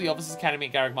 enrolls at the Officers Academy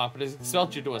at Garrick Mark, but is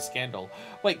expelled due to a scandal.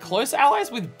 Wait, close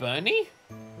allies with Bernie?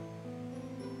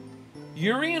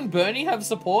 Yuri and Bernie have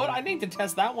support? I need to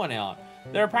test that one out.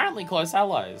 They're apparently close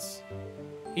allies.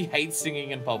 He hates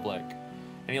singing in public.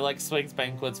 And he likes swings,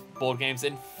 banquets, board games,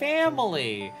 and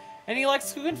family. And he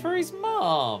likes cooking for his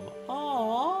mom.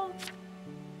 Aww.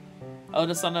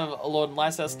 Eldest son of Lord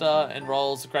Leicester,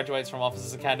 enrolls, graduates from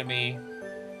Officers Academy.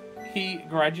 He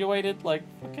graduated like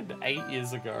fucking 8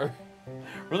 years ago.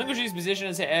 Relinquishes his position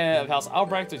as heir of House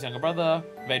Albrecht to his younger brother.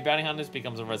 Evade bounty hunters,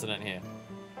 becomes a resident here.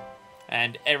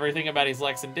 And everything about his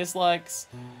likes and dislikes,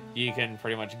 you can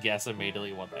pretty much guess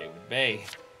immediately what they would be.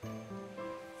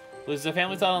 Loses a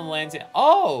family title on the lands.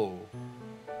 Oh!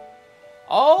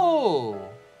 Oh!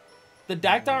 The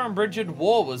Dagdar and Bridget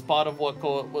War was part of what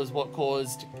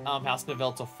caused House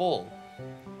Neville to fall.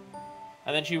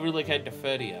 And then she relocated to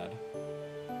Ferdiad.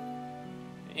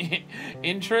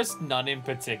 Interest? None in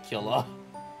particular.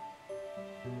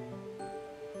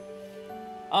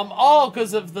 Oh,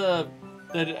 because of the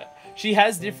she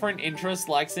has different interests,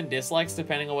 likes and dislikes,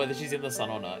 depending on whether she's in the sun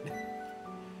or not.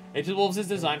 Age of the Wolves is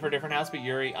designed for a different house, but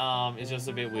Yuri is just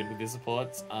a bit weird with his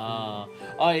supports. Well,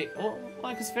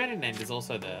 because Ferdinand is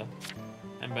also there.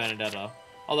 And Bernadetta.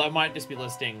 Although I might just be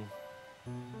listing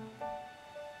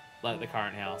like the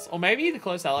current house. Or maybe the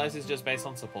close allies is just based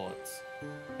on supports.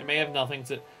 It may have nothing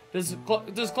to... Does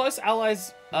close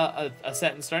allies a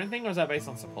set in stone thing, or is that based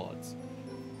on supports?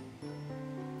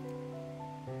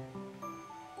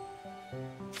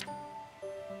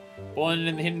 Born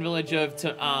in the hidden village of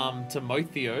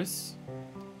Timotheos.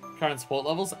 Current support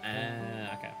levels?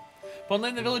 Okay. Upon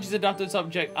leaving the village is adopted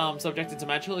subjected to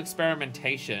magical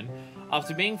experimentation.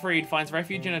 After being freed, finds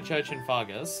refuge in a church in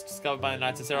Fargus, discovered by the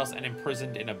Knights of Seros and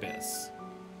imprisoned in Abyss.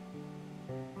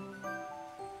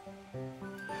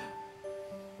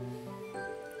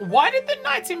 Why did the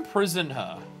Knights imprison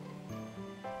her?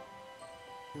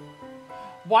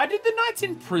 Why did the Knights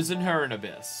imprison her in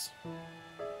Abyss?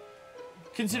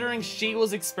 Considering she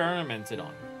was experimented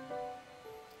on.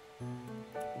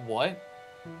 What?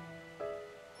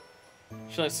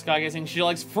 She likes skygazing. She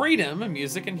likes freedom,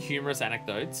 music, and humorous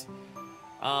anecdotes.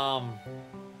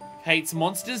 Hates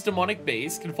monsters, demonic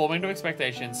beasts, conforming to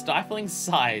expectations, stifling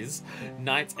size,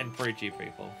 knights, and preachy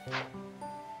people.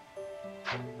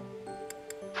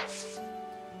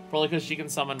 Probably because she can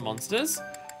summon monsters.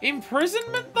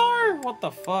 Imprisonment, though? What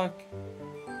the fuck?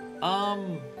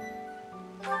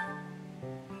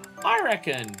 I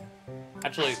reckon...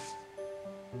 Actually...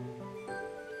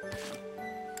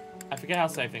 I forget how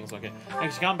save things work. Actually,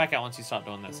 you can't back out once you start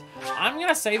doing this. I'm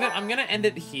gonna save it. I'm gonna end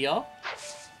it here.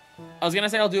 I was gonna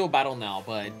say I'll do a battle now,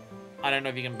 but I don't know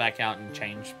if you can back out and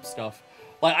change stuff.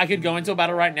 Like, I could go into a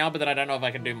battle right now, but then I don't know if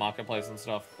I can do marketplace and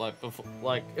stuff. Like, before,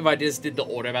 like if I just did the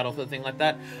auto battle for the thing like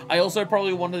that. I also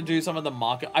probably wanted to do some of the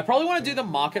I probably want to do the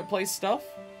marketplace stuff.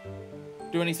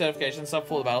 Do any certification stuff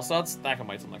before the battle starts. That can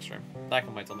wait till next stream. That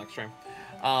can wait till next stream.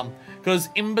 Because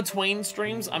in between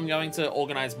streams, I'm going to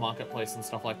organize marketplace and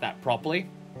stuff like that properly.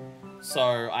 So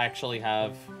I actually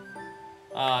have,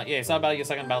 yeah, start battle your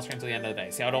second battle stream to the end of the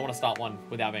day. See, I don't want to start one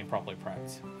without being properly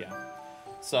prepped. Yeah.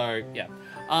 So, yeah.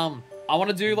 I want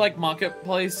to do, like,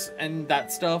 marketplace and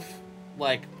that stuff,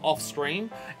 like, off stream.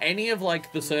 Any of,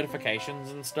 like, the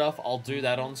certifications and stuff, I'll do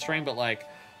that on stream, but, like,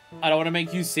 I don't want to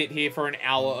make you sit here for an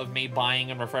hour of me buying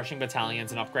and refreshing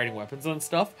battalions and upgrading weapons and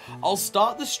stuff. I'll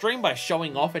start the stream by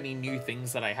showing off any new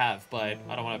things that I have, but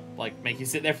I don't want to, like, make you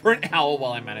sit there for an hour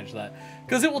while I manage that.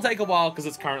 Because it will take a while, because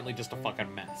it's currently just a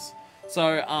fucking mess. So,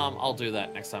 I'll do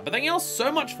that next time. But thank you all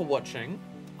so much for watching.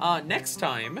 Next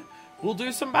time, we'll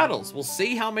do some battles. We'll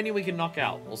see how many we can knock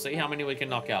out. We'll see how many we can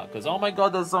knock out. Because, oh my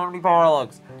god, there's so many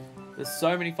paralogs. There's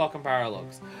so many fucking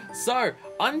paralogs. So,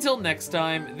 until next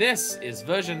time, this is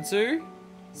version 2,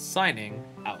 signing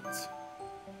out.